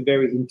against the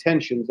very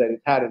intentions that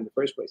it had in the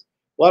first place.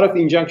 A lot of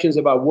the injunctions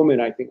about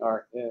women, I think,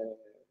 are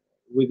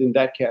within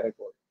that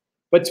category.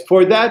 But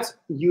for that,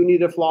 you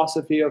need a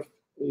philosophy of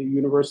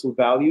universal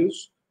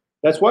values.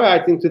 That's why I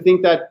think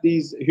that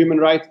these human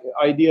rights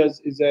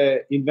ideas is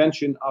an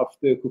invention of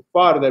the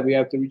kuffar that we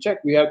have to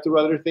reject. We have to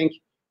rather think,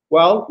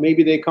 well,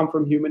 maybe they come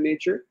from human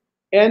nature,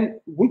 and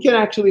we can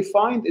actually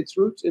find its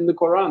roots in the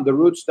Quran, the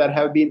roots that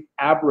have been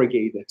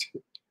abrogated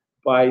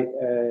by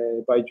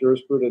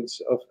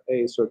jurisprudence of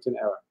a certain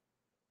era.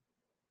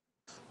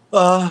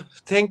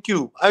 Thank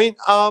you. I mean,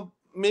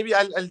 maybe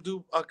I'll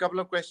do a couple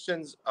of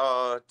questions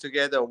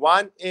together.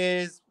 One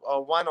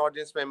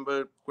audience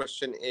member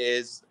question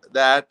is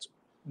that,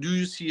 do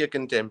you see a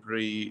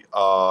contemporary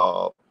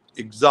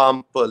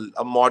example,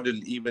 a model,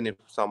 even if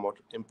somewhat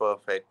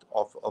imperfect,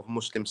 of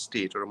Muslim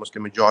state or a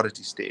Muslim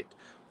majority state,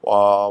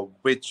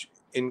 which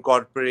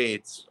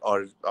incorporates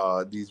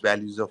these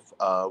values of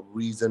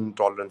reason,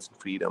 tolerance, and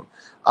freedom?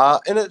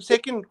 And a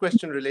second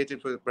question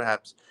related to it,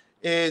 perhaps,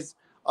 is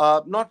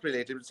not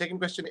related. The second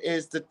question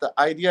is that the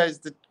idea is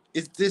that,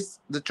 is this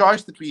the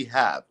choice that we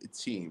have? It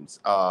seems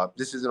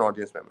this is an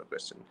audience member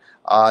question,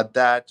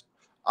 that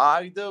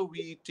either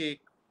we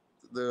take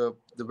the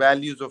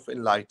values of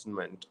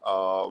enlightenment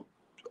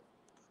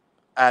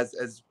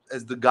as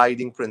the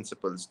guiding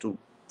principles to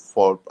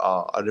for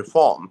a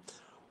reform,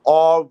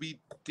 or we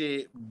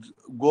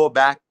go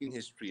back in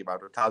history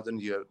about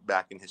 1,000 years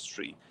back in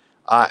history.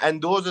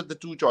 And those are the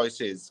two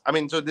choices. I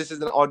mean, so this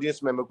is an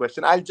audience member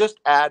question. I'll just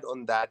add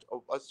on that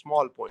a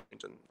small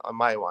point on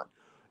my one.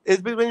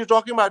 Is when you're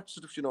talking about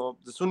sort of,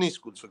 the Sunni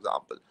schools, for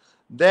example,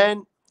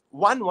 then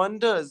one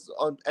wonders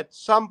at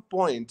some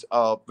point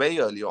very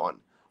early on,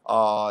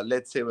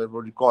 let's say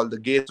what we call the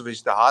gates of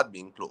Ijtihad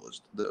being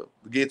closed, the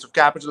gates of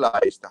capital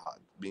I Ijtihad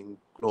being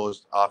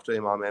closed after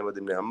Imam Ahmad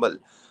ibn Hanbal.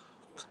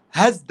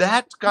 Has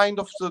that kind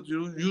of, sort of,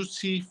 you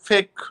see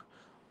fiqh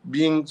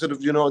being sort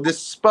of, this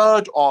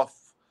spurt of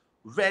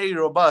very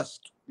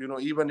robust,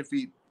 even if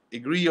we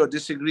agree or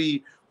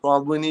disagree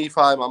from Abu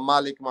Hanifa, Imam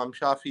Malik, Imam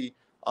Shafi,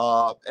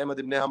 Ahmad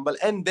ibn Hanbal,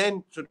 and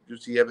then you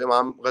see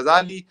Imam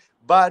Ghazali,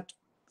 but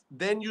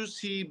then you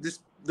see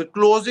the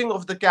closing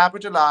of the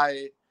capital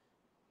I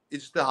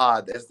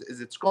Ijtihad,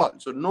 as it's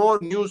called. So no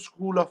new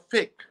school of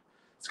fiqh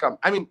has come.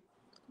 I mean,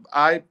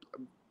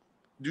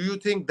 do you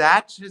think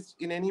that has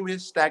in any way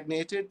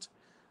stagnated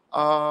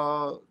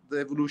the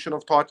evolution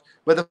of thought?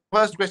 But the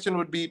first question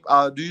would be,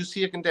 do you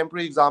see a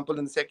contemporary example?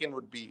 And the second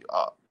would be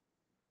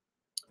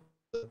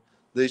the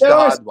There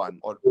are Ijtihad one,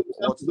 or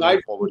what's the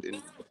way forward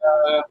in?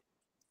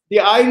 The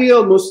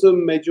ideal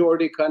Muslim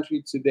majority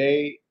country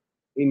today,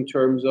 in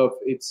terms of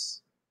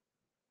its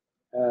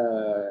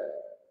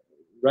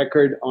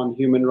record on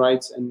human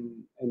rights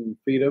and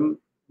freedom,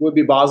 would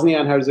be Bosnia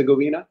and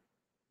Herzegovina.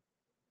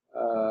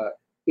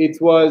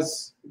 It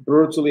was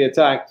brutally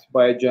attacked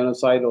by a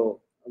genocidal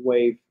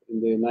wave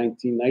in the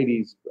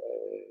 1990s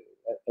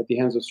at the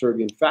hands of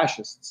Serbian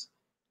fascists.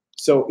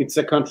 So it's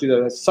a country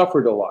that has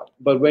suffered a lot.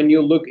 But when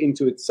you look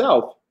into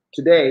itself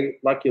today,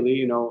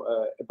 luckily,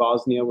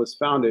 Bosnia was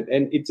founded,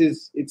 and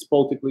it's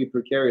politically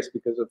precarious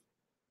because of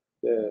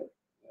the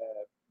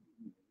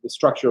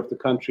structure of the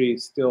country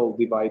is still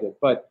divided.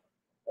 But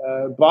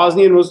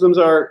Bosnian Muslims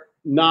are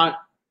not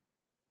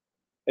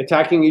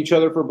attacking each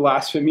other for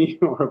blasphemy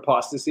or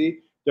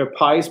apostasy. They're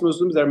pious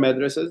Muslims. They're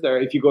madrasas.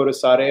 If you go to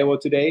Sarajevo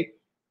today,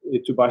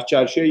 to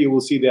Başçarşı, you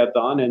will see the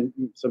adhan, and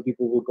some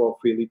people will go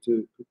freely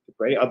to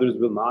pray. Others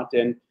will not.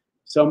 And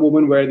some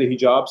women wear the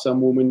hijab.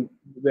 Some women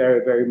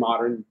wear very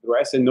modern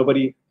dress, and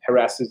nobody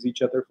harasses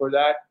each other for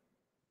that.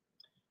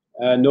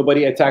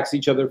 Nobody attacks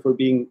each other for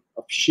being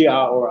of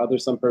Shia or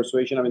some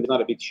persuasion. I mean, there's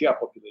not a big Shia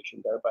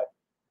population there, but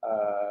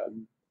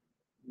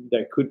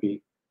there could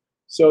be.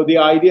 So the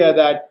idea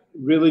that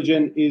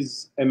religion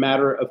is a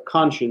matter of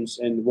conscience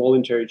and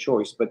voluntary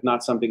choice, but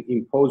not something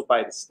imposed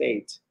by the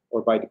state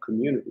or by the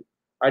community.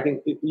 I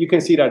think you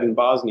can see that in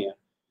Bosnia.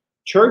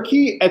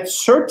 Turkey, at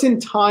certain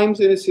times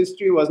in its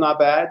history, was not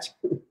bad.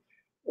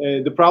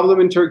 The problem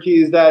in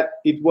Turkey is that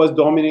it was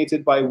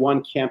dominated by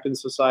one camp in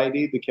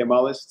society, the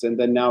Kemalists, and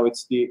then now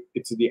it's the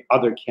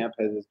other camp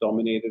that is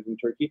dominated in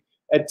Turkey.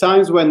 At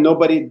times when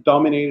nobody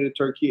dominated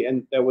Turkey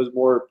and there was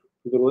more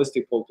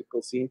pluralistic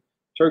political scene,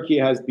 Turkey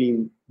has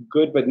been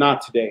good, but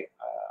not today,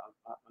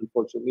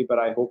 unfortunately. But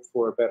I hope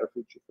for a better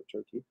future for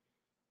Turkey.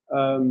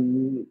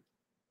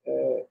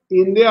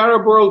 In the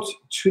Arab world,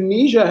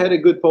 Tunisia had a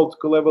good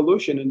political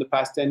evolution in the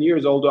past 10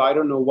 years, although I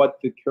don't know what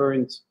the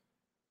current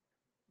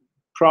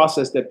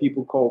process that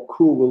people call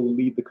coup will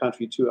lead the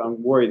country to.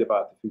 I'm worried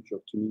about the future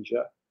of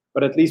Tunisia.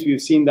 But at least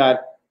we've seen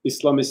that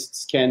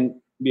Islamists can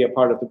be a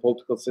part of the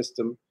political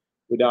system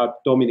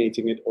without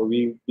dominating it or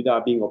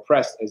without being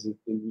oppressed, as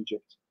in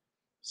Egypt.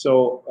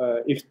 So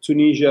if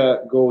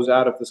Tunisia goes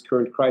out of this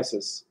current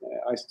crisis,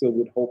 I still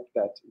would hope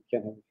that it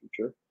can have a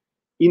future.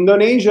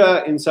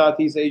 Indonesia in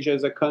Southeast Asia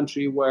is a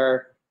country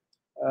where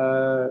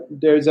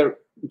there's a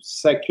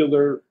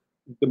secular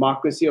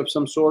democracy of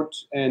some sort,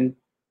 and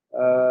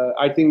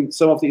I think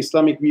some of the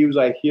Islamic views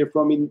I hear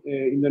from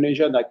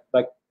Indonesia,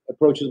 like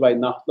approaches by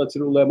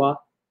Nahdlatul Ulama,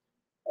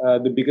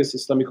 the biggest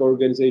Islamic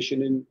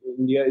organization in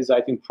India, is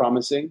I think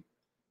promising.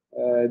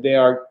 They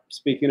are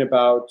speaking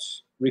about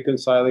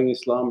reconciling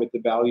Islam with the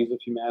values of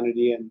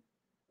humanity, and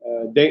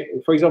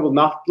for example,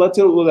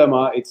 Nahdlatul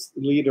Ulama, its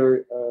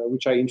leader,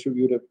 which I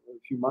interviewed a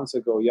few months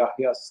ago,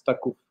 Yahya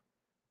Stakuf.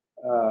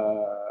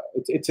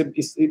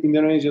 It's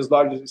Indonesia's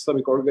largest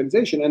Islamic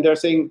organization, and they're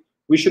saying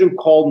we shouldn't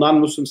call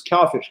non-Muslims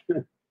kafir,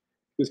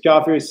 because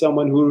kafir is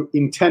someone who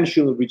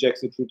intentionally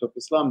rejects the truth of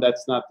Islam.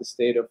 That's not the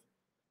state of.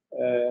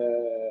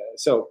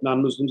 So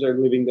non-Muslims are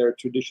living their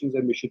traditions,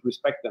 and we should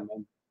respect them.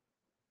 And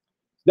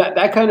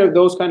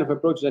those kind of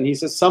approaches. And he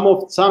says some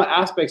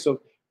aspects of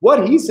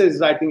what he says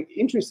is, I think,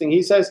 interesting.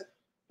 He says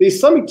the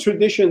Islamic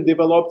tradition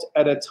developed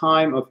at a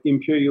time of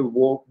imperial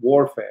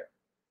warfare.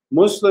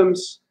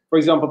 Muslims, for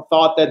example,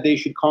 thought that they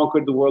should conquer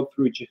the world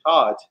through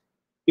jihad,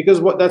 because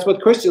that's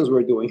what Christians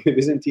were doing, the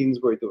Byzantines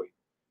were doing.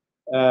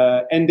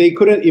 And they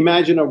couldn't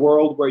imagine a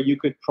world where you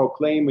could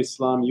proclaim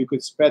Islam, you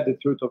could spread the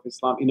truth of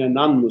Islam in a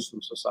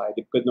non-Muslim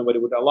society, because nobody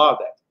would allow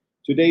that.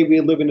 Today, we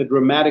live in a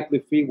dramatically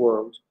free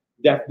world,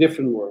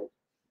 different world.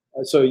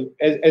 So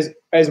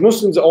as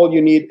Muslims, all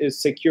you need is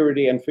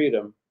security and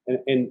freedom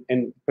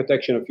and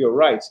protection of your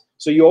rights.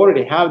 So you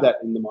already have that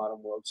in the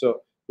modern world.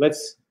 So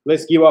let's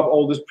let's give up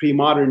all this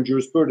pre-modern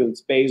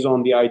jurisprudence based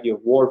on the idea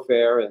of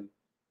warfare and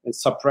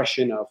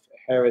suppression of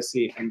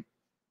heresy and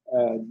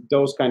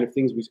those kind of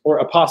things, or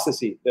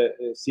apostasy,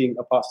 seeing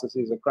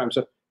apostasy as a crime.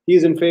 So he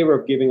is in favor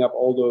of giving up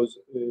all those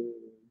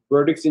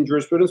verdicts in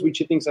jurisprudence, which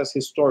he thinks as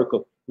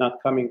historical,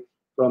 not coming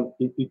from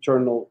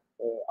eternal,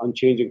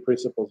 unchanging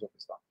principles of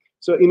Islam.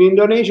 So in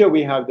Indonesia,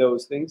 we have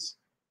those things.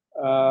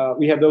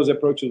 We have those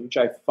approaches, which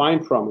I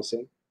find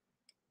promising.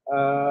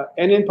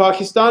 And in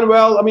Pakistan,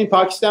 well, I mean,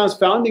 Pakistan's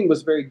founding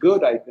was very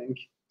good, I think.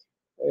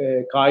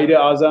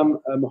 Qaeda-Azam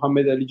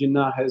Muhammad Ali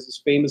Jinnah has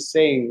this famous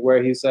saying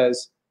where he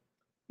says,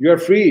 you're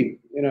free,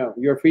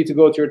 you're free to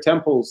go to your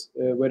temples,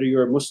 whether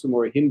you're a Muslim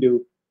or a Hindu,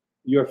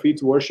 you're free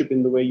to worship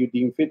in the way you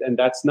deem fit, and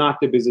that's not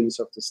the business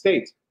of the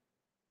state.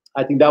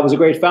 I think that was a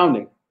great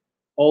founding.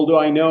 Although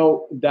I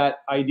know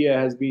that idea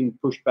has been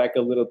pushed back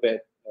a little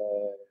bit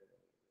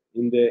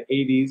in the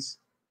 80s,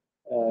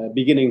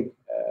 beginning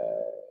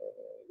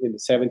in the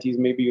 70s,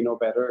 maybe you know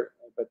better,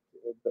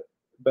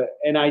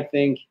 and I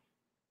think,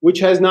 which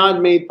has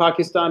not made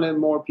Pakistan a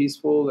more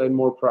peaceful and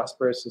more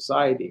prosperous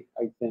society.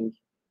 I think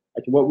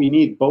what we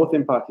need, both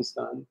in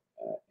Pakistan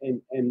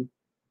and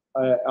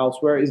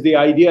elsewhere, is the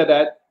idea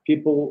that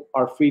people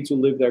are free to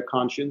live their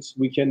conscience.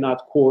 We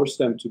cannot coerce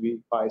them to be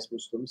pious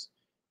Muslims.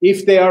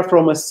 If they are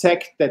from a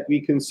sect that we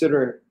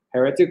consider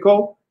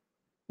heretical,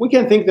 we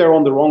can think they're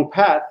on the wrong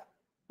path,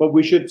 but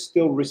we should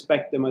still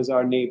respect them as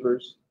our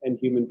neighbors and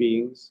human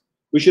beings.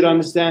 We should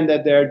understand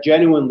that they're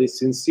genuinely,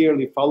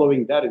 sincerely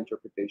following that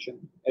interpretation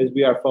as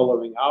we are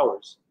following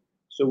ours.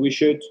 So we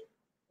should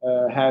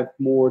have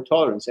more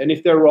tolerance. And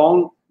if they're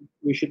wrong,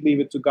 we should leave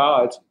it to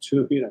God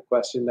to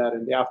question that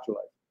in the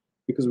afterlife,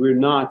 because we're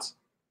not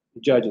the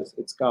judges.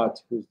 It's God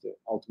who's the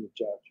ultimate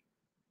judge.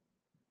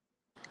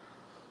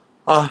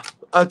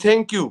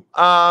 Thank you.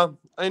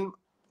 And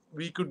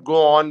we could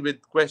go on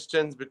with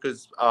questions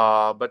because,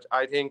 but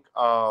I think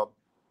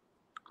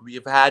we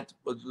have had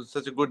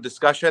such a good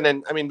discussion,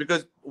 and I mean,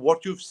 because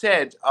what you've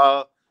said,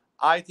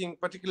 I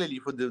think particularly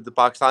for the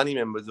Pakistani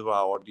members of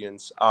our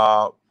audience,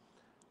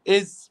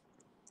 is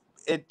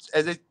it,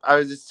 as I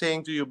was just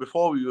saying to you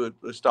before we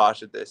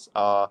started this,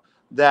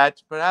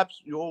 that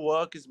perhaps your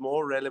work is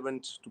more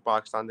relevant to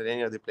Pakistan than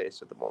any other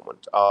place at the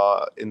moment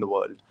in the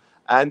world,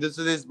 and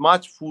there's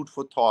much food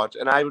for thought.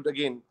 And I would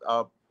again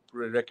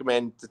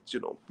recommend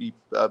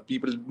that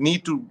people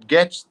need to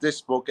get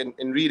this book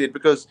and read it,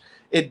 because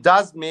it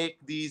does make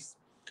these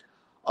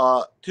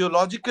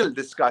theological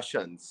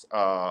discussions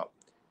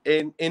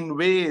in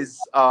ways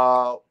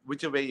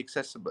which are very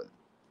accessible,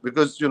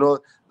 because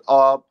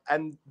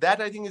and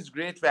that I think is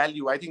great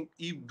value. I think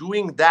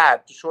doing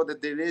that to show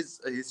that there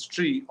is a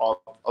history of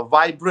a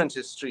vibrant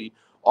history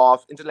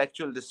of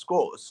intellectual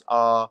discourse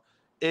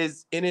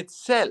is in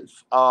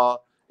itself,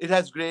 it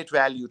has great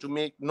value to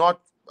make.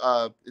 Not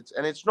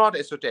it's not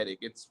esoteric.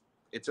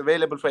 It's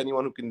available for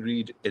anyone who can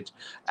read it.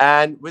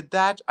 And with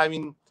that, I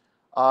mean,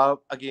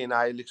 again,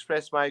 I'll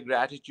express my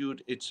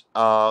gratitude. It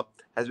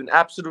has been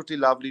absolutely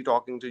lovely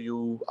talking to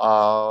you.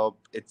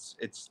 It's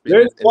been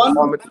There's one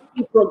informative.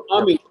 from Yeah.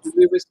 Ami. Did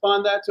we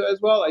respond that to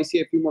as well? I see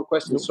a few more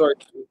questions. Sorry.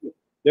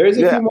 There is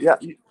a few more. Yeah.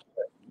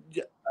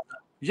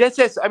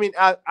 Yes. I mean,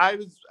 I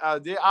was.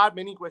 There are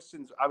many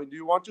questions. I mean, do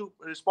you want to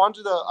respond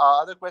to the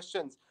other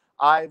questions?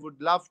 I would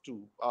love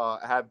to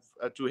have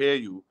to hear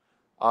you.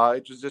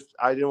 It was just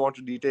I didn't want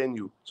to detain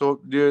you.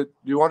 So, do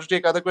you want to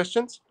take other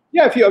questions?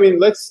 Yeah, I mean,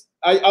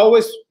 I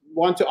always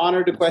want to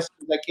honor the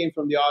questions that came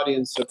from the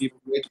audience, so people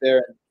wait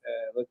there.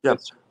 And,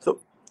 let's. So,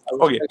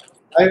 okay.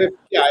 I have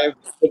a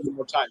little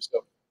more time.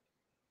 So.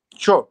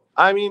 Sure.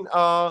 I mean,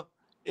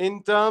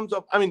 in terms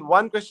of, I mean,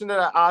 one question that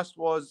I asked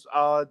was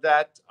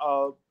that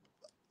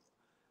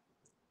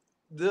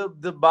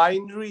the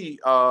binary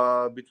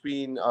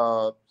between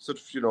sort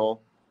of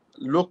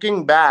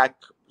looking back.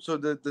 So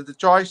the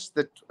choice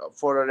that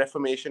for a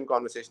Reformation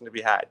conversation that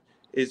we had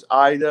is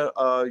either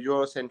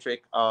Eurocentric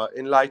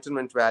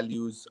Enlightenment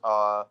values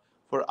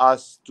for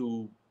us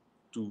to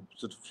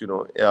sort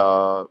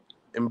of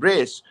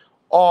embrace,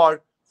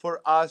 or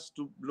for us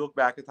to look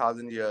back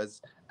 1,000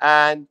 years.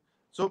 And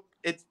so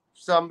it's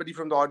somebody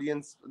from the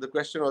audience. The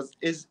question was: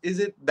 Is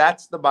it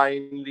that's the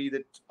binary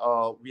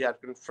that we are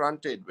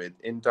confronted with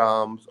in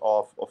terms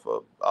of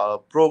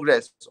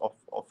progress of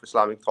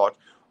Islamic thought,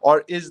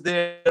 or is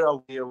there a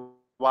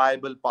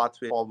viable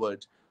pathway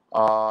forward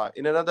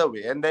in another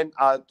way? And then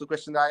the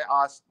question I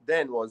asked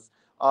then was,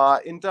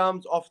 in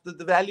terms of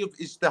the value of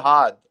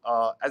ijtihad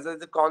as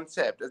a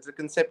concept, as a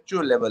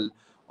conceptual level,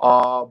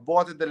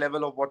 both at the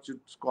level of what you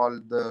call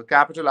the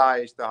capital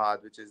I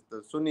ijtihad, which is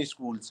the Sunni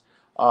schools,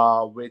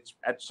 which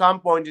at some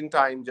point in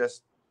time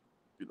just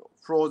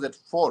froze at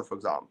 4, for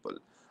example,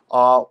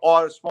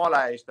 or small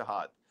I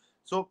ijtihad.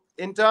 So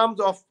in terms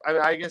of, I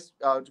mean, I guess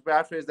to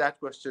paraphrase that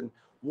question,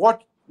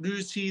 what do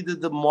you see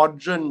the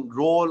modern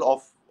role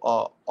of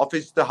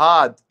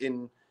ijtihad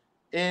in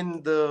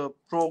the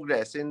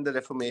progress, in the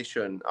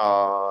Reformation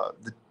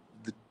that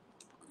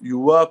you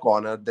work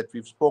on, that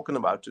we've spoken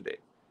about today?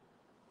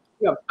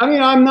 Yeah, I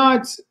mean, I'm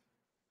not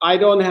I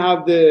don't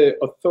have the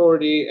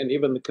authority and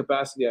even the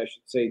capacity, I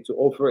should say, to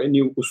offer a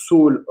new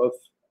usul of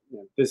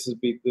this is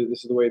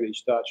the way the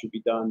ijtihad should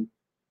be done.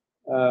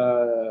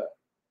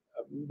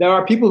 There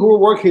are people who are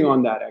working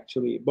on that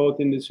actually, both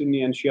in the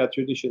Sunni and Shia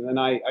tradition, and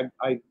I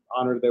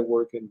honor their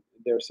work and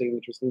they're saying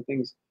interesting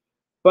things.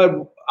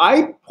 But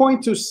I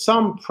point to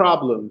some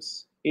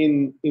problems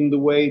in the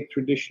way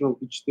traditional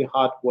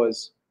ijtihad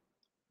was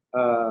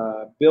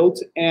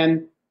built,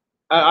 and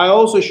I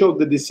also showed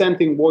the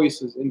dissenting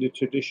voices in the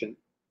tradition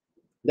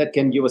that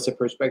can give us a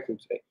perspective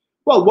today.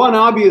 Well, one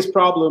obvious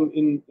problem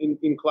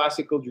in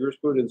classical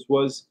jurisprudence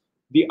was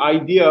the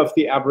idea of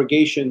the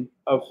abrogation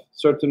of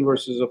certain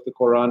verses of the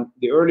Quran,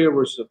 the earlier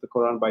verses of the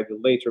Quran by the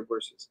later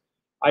verses.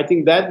 I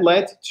think that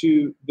led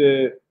to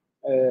the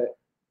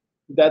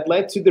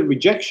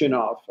rejection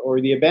of,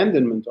 or the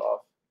abandonment of,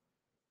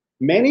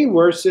 many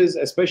verses,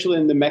 especially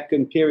in the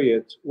Meccan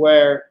period,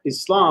 where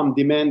Islam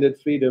demanded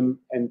freedom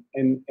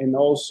and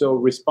also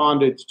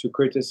responded to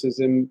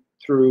criticism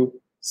through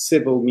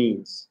civil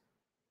means.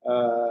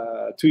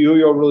 To you,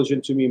 your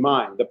religion, to me,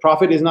 mine. The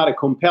Prophet is not a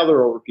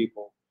compeller over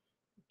people.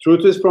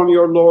 Truth is from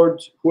your Lord.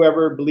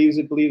 Whoever believes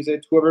it, believes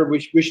it. Whoever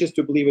wishes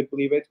to believe it,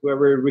 believe it.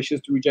 Whoever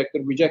wishes to reject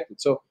it, reject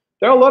it. So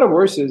there are a lot of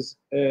verses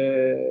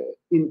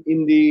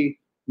in the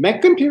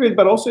Meccan period,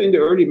 but also in the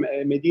early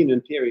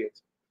Medinan period,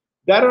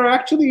 that are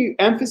actually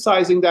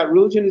emphasizing that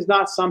religion is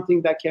not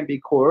something that can be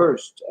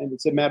coerced, and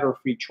it's a matter of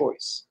free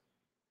choice.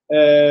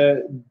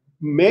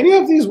 Many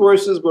of these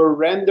verses were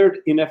rendered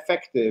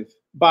ineffective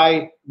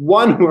by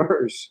one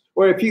verse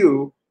or a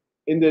few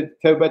in the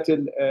Surah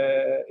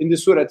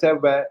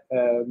Tawbah,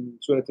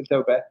 Surah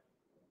Al-Tawbah,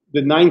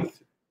 the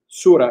 9th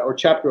surah or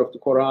chapter of the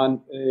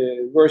Quran,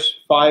 verse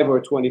 5 or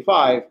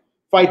 25,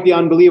 fight the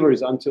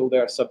unbelievers until they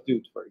are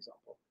subdued, for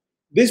example.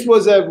 This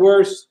was a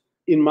verse,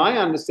 in my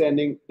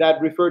understanding,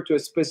 that referred to a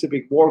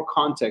specific war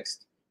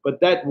context, but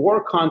that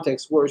war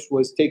context verse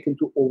was taken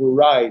to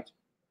override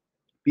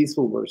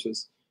peaceful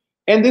verses.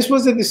 And this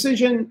was a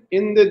decision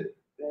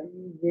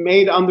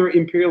made under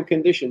imperial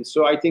conditions.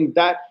 So I think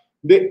that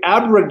the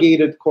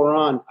abrogated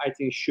Quran, I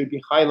think, should be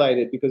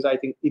highlighted, because I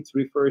think it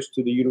refers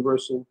to the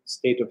universal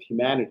state of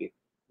humanity,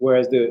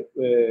 whereas the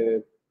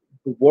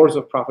wars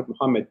of Prophet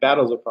Muhammad,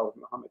 battles of Prophet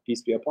Muhammad,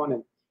 peace be upon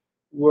him,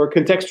 were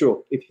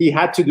contextual. If he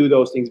had to do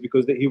those things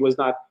because he was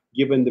not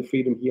given the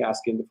freedom he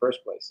asked in the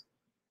first place.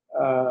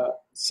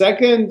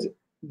 Second,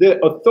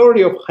 the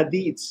authority of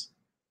hadiths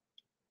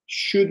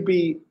should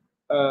be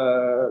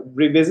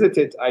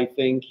revisited, I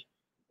think.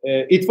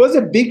 It was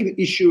a big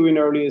issue in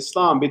early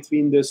Islam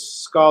between the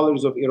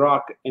scholars of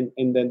Iraq and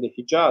then the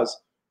Hijaz,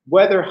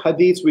 whether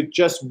hadiths with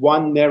just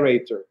one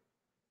narrator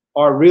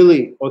are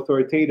really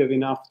authoritative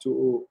enough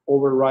to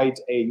override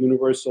a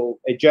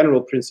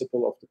general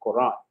principle of the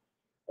Quran.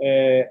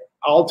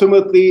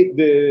 Ultimately,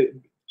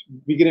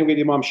 beginning with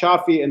Imam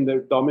Shafi and the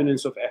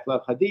dominance of Ahl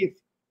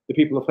al-Hadith, the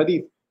people of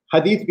Hadith,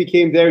 Hadith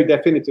became very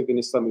definitive in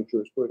Islamic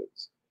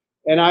jurisprudence.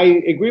 And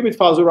I agree with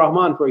Fazlur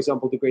Rahman, for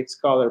example, the great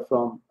scholar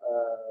from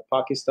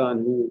Pakistan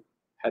who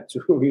had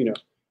to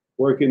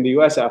work in the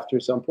US after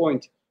some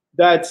point,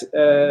 that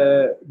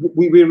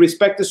we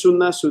respect the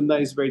Sunnah. Sunnah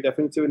is very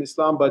definitive in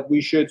Islam, but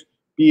we should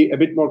be a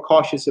bit more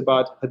cautious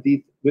about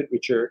Hadith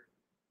literature,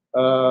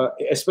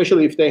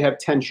 especially if they have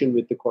tension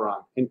with the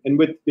Quran and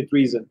with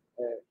reason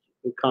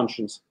and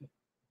conscience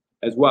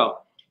as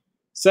well.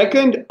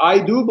 Second, I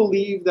do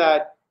believe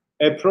that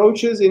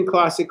approaches in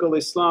classical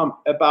Islam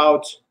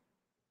about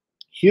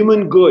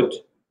human good,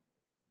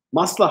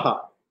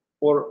 maslaha,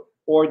 or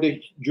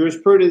the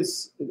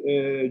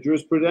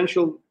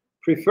jurisprudential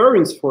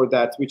preference for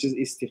that, which is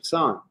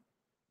istihsan,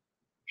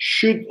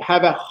 should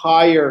have a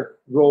higher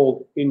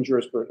role in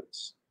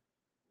jurisprudence.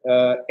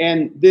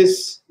 And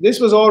this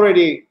was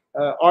already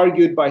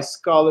argued by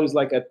scholars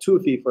like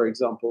At-Tufi, for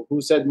example,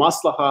 who said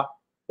maslaha,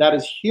 that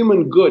is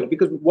human good,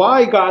 because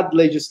why God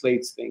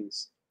legislates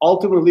things?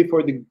 Ultimately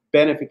for the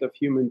benefit of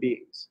human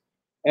beings.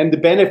 And the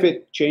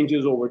benefit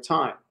changes over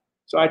time.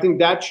 So I think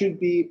that should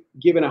be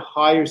given a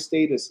higher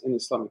status in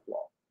Islamic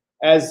law,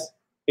 as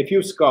a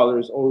few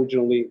scholars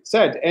originally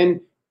said. And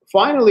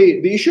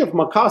finally, the issue of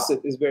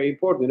maqasid is very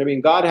important. I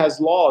mean, God has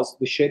laws,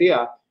 the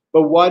Sharia,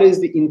 but what is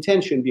the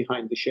intention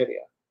behind the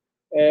Sharia?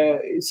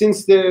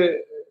 Since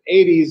the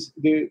 80s,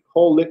 the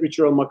whole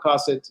literature on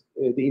maqasid,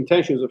 the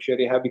intentions of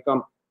Sharia have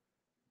become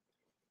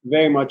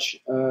very much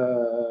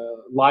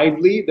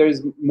lively.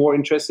 There's more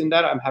interest in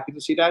that. I'm happy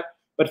to see that.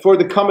 But for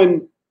the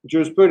common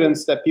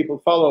jurisprudence that people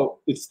follow,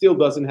 it still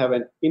doesn't have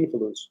an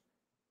influence.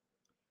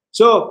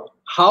 So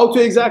how to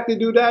exactly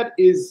do that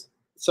is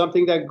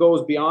something that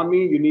goes beyond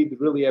me. You need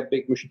really a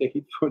big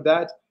mujtahid for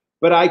that.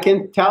 But I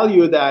can tell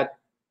you that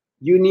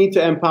you need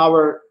to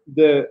empower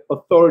the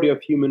authority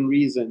of human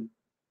reason,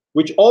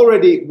 which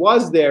already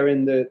was there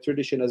in the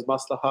tradition as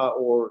maslaha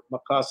or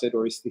maqasid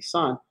or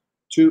istihsan,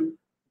 to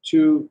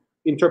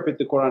interpret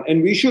the Quran.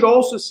 And we should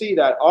also see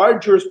that our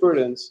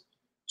jurisprudence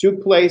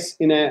took place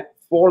in a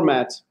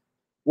format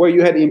where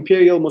you had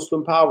imperial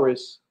Muslim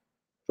powers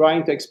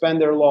trying to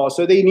expand their law.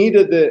 So they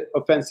needed the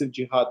offensive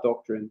jihad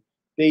doctrine.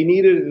 They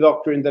needed a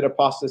doctrine that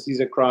apostasy is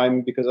a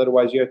crime because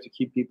otherwise you have to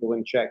keep people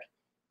in check.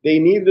 They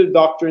needed a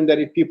doctrine that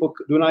if people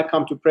do not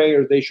come to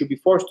prayer, they should be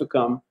forced to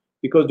come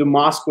because the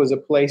mosque was a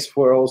place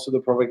for also the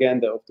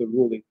propaganda of the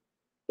ruling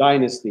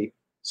dynasty.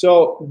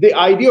 So the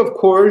idea of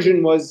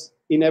coercion was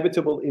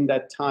inevitable in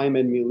that time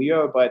and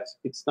milieu, but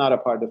it's not a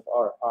part of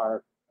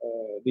our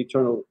the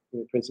eternal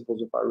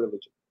principles of our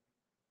religion.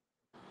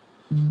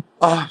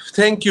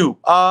 Thank you.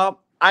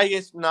 I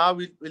guess now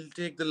we'll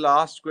take the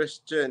last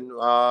question,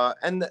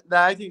 and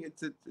I think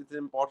it's an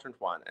important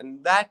one,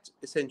 and that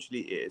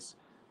essentially is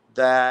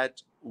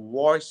that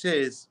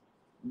voices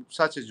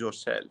such as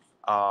yourself,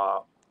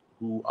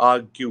 who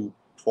argue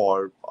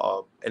for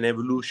an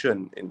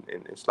evolution in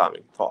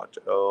Islamic thought,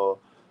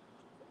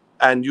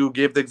 and you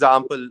gave the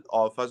example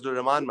of Fazlur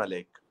Rahman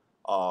Malik,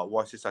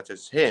 voices such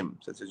as him,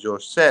 such as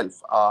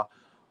yourself,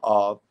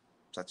 uh,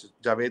 such as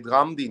Javed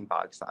Ghamdi in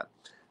Pakistan.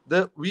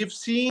 We've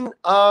seen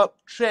a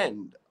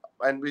trend,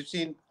 and we've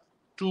seen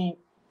to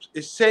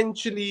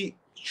essentially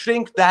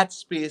shrink that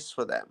space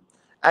for them.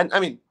 And I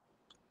mean,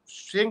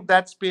 shrink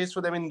that space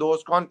for them in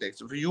those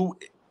contexts. For you,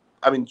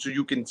 I mean, so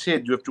you can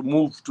say you have to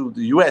move to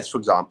the US, for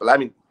example. I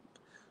mean,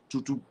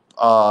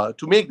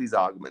 to make these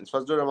arguments.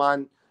 Fazlur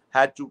Rahman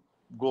had to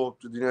go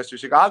to the University of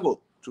Chicago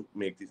to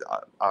make these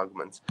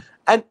arguments.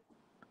 And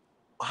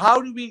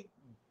how do we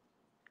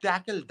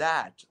tackle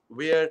that,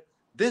 where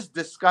this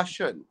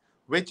discussion,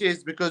 which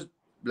is because,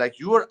 like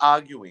you were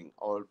arguing,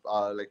 or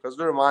like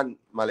Fazlur Rahman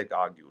Malik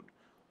argued,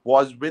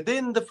 was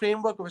within the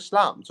framework of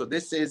Islam. So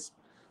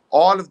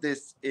all of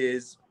this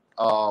is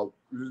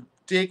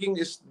taking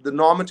the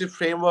normative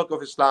framework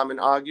of Islam and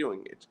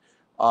arguing it.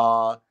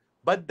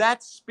 But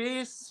that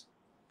space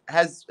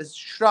has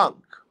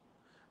shrunk,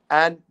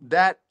 and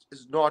that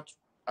is not.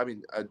 I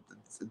mean,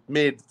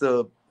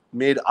 it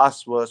made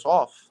us worse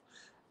off.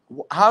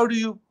 How do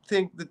you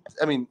think that?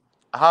 I mean,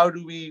 how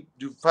do we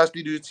do?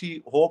 Firstly, do you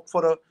see hope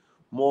for a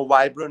more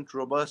vibrant,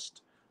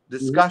 robust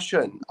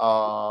discussion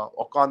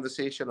or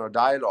conversation or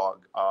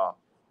dialogue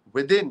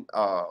within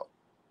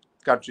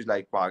countries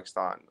like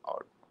Pakistan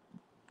or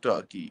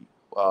Turkey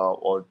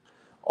or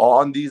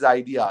on these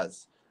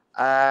ideas?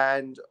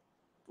 And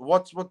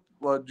what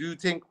do you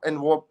think,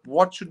 and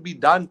what should be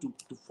done to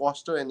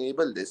foster and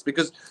enable this?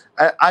 Because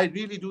I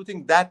really do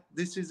think that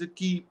this is a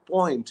key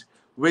point,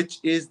 which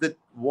is that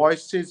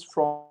voices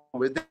from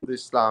within the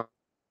Islamic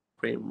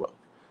framework,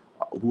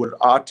 who are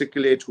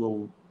articulate, who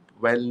are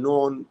well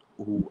known,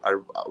 who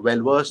are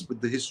well versed with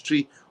the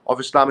history of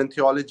Islam and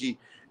theology,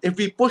 if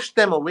we push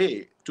them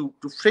away to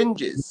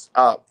fringes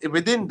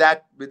within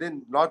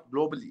not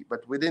globally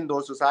but within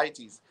those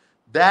societies,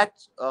 that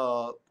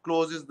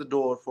closes the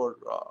door for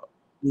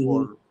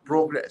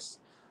progress.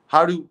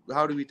 How do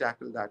we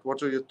tackle that?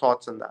 What are your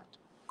thoughts on that?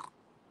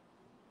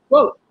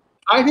 Well,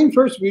 I think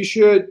first we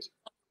should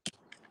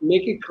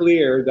make it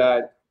clear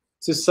that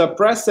to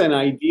suppress an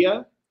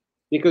idea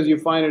because you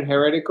find it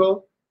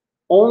heretical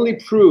only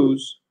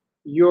proves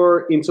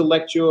your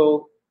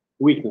intellectual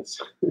weakness.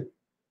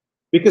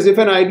 Because if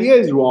an idea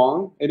is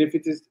wrong, and if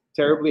it is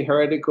terribly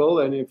heretical,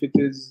 and if it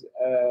is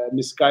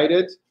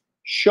misguided,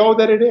 show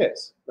that it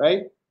is,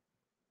 right?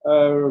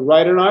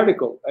 Write an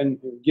article and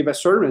give a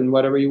sermon,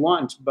 whatever you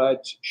want,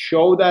 but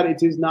show that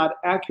it is not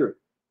accurate.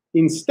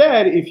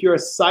 Instead, if you're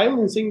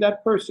silencing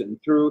that person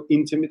through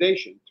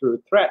intimidation,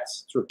 through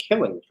threats, through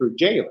killing, through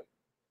jailing,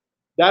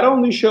 that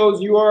only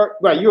shows you have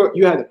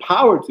the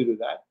power to do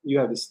that. You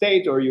have the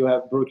state, or you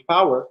have brute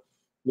power.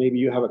 Maybe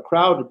you have a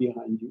crowd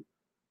behind you,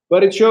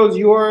 but it shows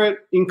you are an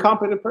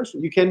incompetent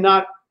person. You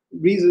cannot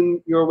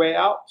reason your way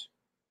out,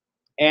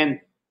 and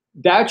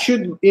that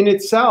should in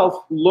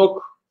itself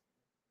look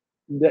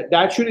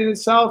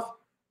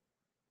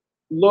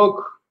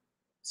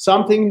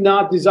something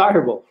not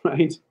desirable,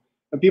 right?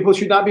 And people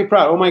should not be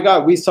proud. Oh my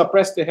God, we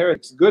suppressed the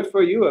heretics. Good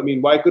for you. I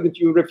mean, why couldn't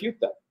you refute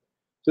that?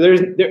 So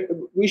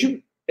we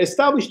should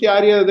establish the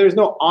idea that there's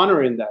no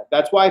honor in that.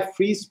 That's why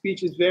free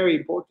speech is very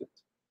important.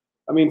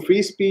 I mean,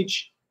 free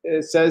speech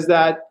says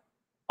that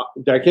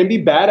there can be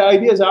bad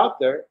ideas out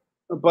there,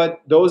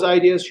 but those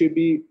ideas should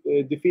be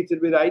defeated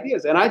with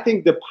ideas. And I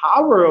think the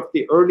power of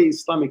the early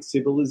Islamic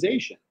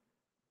civilization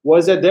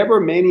was that there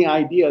were many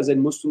ideas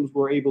and Muslims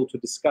were able to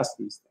discuss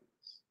these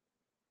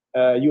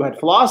things. You had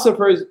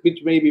philosophers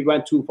which maybe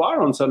went too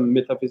far on some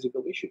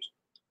metaphysical issues,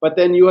 but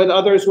then you had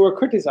others who were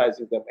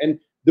criticizing them. And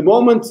the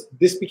moment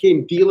this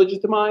became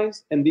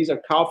delegitimized, and these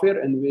are kafir,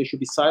 and they should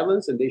be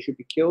silenced, and they should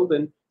be killed,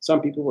 and some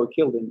people were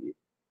killed indeed,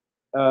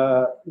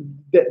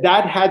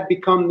 that had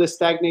become the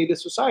stagnated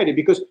society,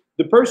 because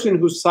the person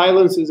who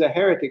silences a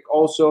heretic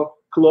also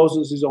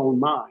closes his own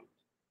mind,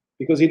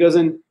 because he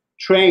doesn't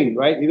train,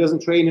 right? He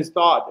doesn't train his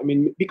thought. I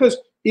mean, because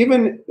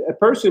even a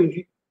person,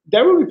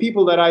 there will be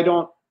people that I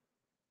don't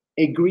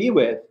agree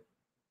with,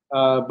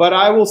 but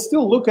I will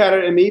still look at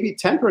it, and maybe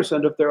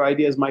 10% of their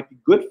ideas might be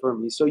good for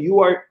me. So you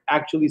are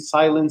actually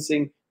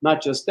silencing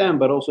not just them,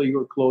 but also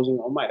you're closing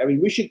your mind. I mean,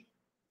 we should,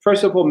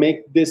 first of all,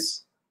 make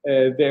this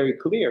very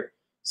clear.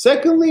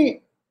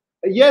 Secondly,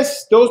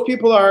 yes, those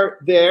people are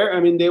there. I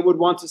mean, they would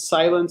want to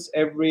silence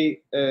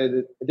every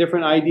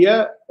different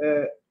idea,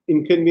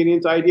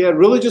 inconvenient idea,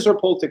 religious or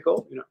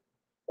political,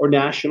 or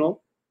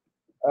national.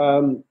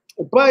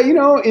 But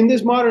in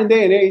this modern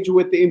day and age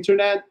with the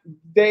internet,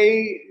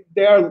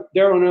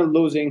 they're on a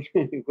losing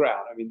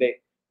ground. I mean,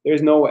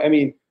 there's no. I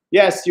mean,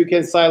 yes, you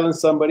can silence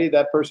somebody.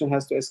 That person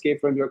has to escape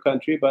from your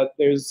country. But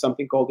there's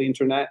something called the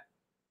internet.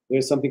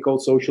 There's something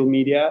called social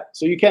media.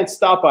 So you can't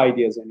stop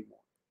ideas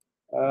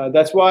anymore.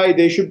 That's why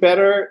they should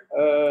better,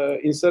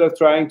 instead of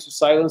trying to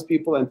silence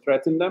people and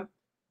threaten them,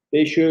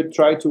 they should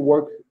try to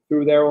work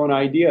through their own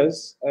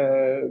ideas.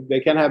 They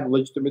can have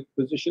legitimate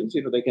positions,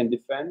 they can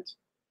defend.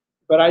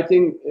 But I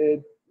think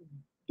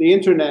the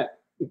internet,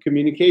 the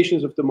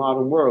communications of the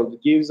modern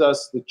world gives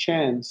us the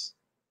chance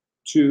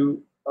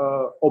to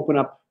open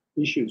up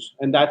issues,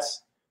 and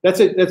that's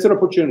an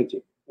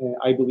opportunity,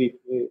 I believe,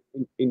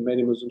 in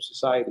many Muslim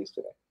societies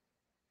today.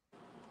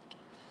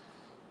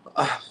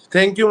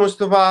 Thank you,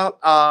 Mustafa,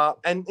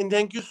 and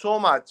thank you so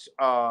much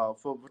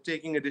for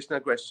taking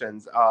additional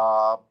questions.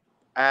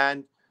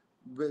 And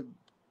we-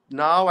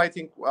 Now I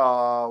think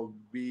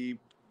we'll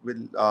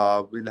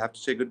have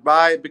to say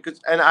goodbye, because,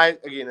 and I,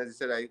 again, as I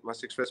said, I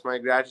must express my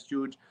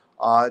gratitude.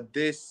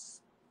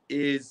 This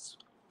is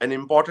an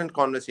important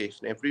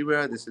conversation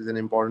everywhere. This is an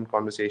important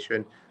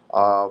conversation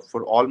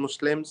for all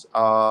Muslims.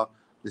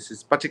 This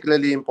is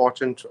particularly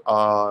important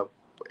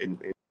in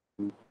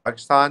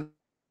Pakistan.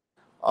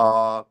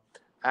 Uh,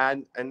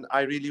 and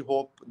I really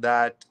hope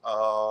that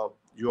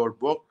your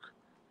book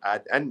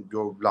and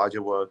your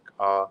larger work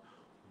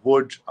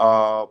would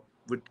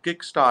would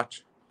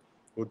kickstart,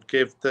 would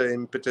give the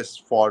impetus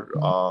for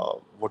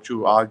what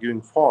you're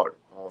arguing for.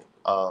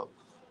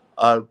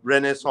 A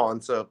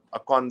renaissance, a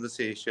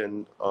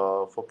conversation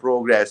for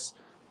progress,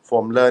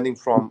 from learning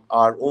from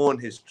our own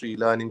history,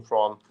 learning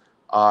from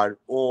our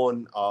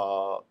own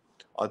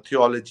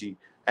theology.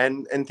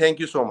 And thank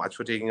you so much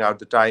for taking out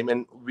the time.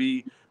 And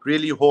we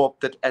really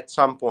hope that at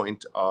some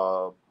point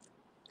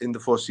in the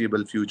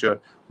foreseeable future,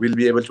 we'll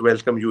be able to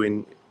welcome you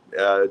in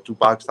to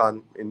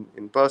Pakistan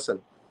in person.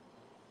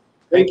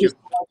 Thank Thank you you. so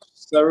much,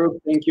 Saroop.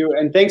 Thank you.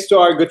 And thanks to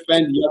our good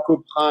friend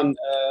Yaqub Khan,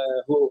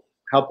 who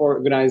helped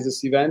organize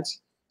this event.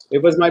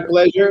 It was my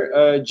pleasure.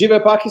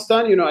 Jiva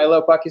Pakistan, I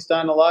love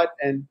Pakistan a lot.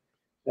 And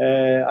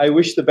I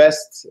wish the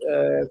best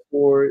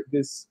for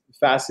this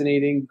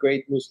fascinating,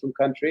 great Muslim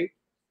country.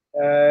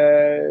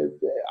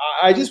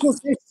 I just will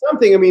say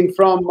something. I mean,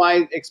 from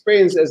my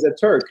experience as a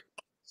Turk,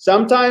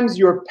 sometimes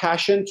your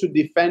passion to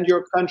defend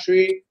your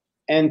country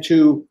and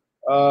to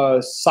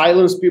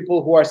silence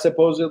people who are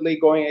supposedly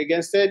going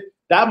against it,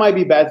 that might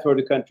be bad for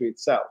the country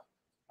itself.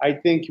 I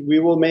think we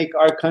will make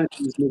our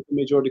countries, the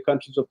majority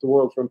countries of the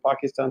world, from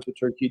Pakistan to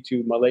Turkey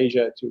to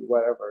Malaysia to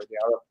whatever, the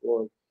Arab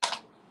world,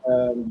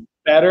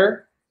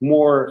 better,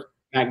 more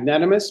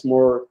magnanimous,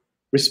 more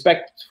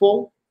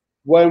respectful,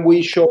 when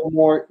we show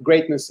more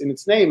greatness in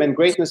its name, and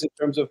greatness in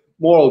terms of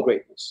moral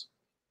greatness.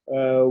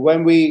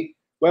 When we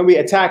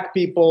attack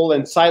people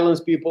and silence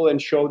people and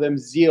show them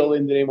zeal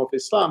in the name of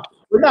Islam,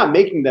 we're not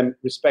making them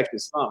respect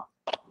Islam.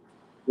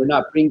 We're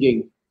not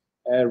bringing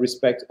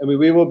respect. I mean,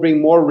 we will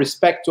bring more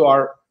respect to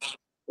our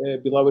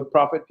beloved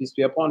Prophet, peace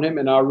be upon him,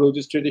 and our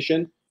religious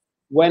tradition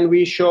when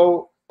we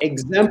show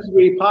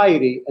exemplary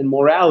piety and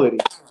morality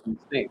in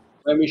its name,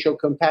 when we show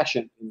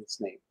compassion in its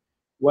name,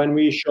 when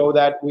we show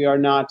that we are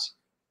not,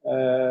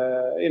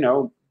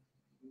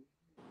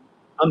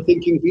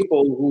 unthinking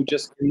people who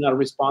just cannot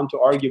respond to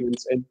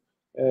arguments and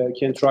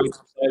can try to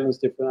silence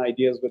different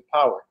ideas with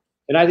power.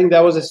 And I think that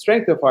was a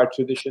strength of our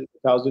tradition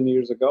 1,000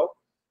 years ago.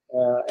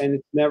 And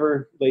it's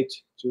never late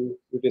to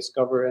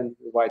rediscover and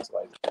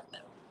revitalize it.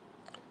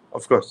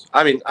 Of course.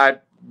 I mean, I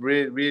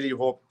really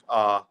hope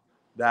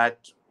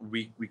that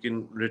we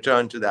can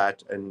return to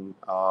that. And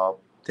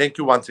thank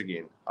you once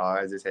again.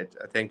 As I said,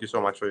 thank you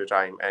so much for your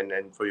time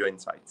and for your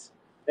insights.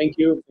 Thank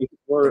you. Thank you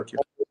for Thank you.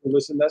 all who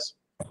listened to us.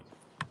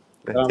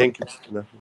 Thank you.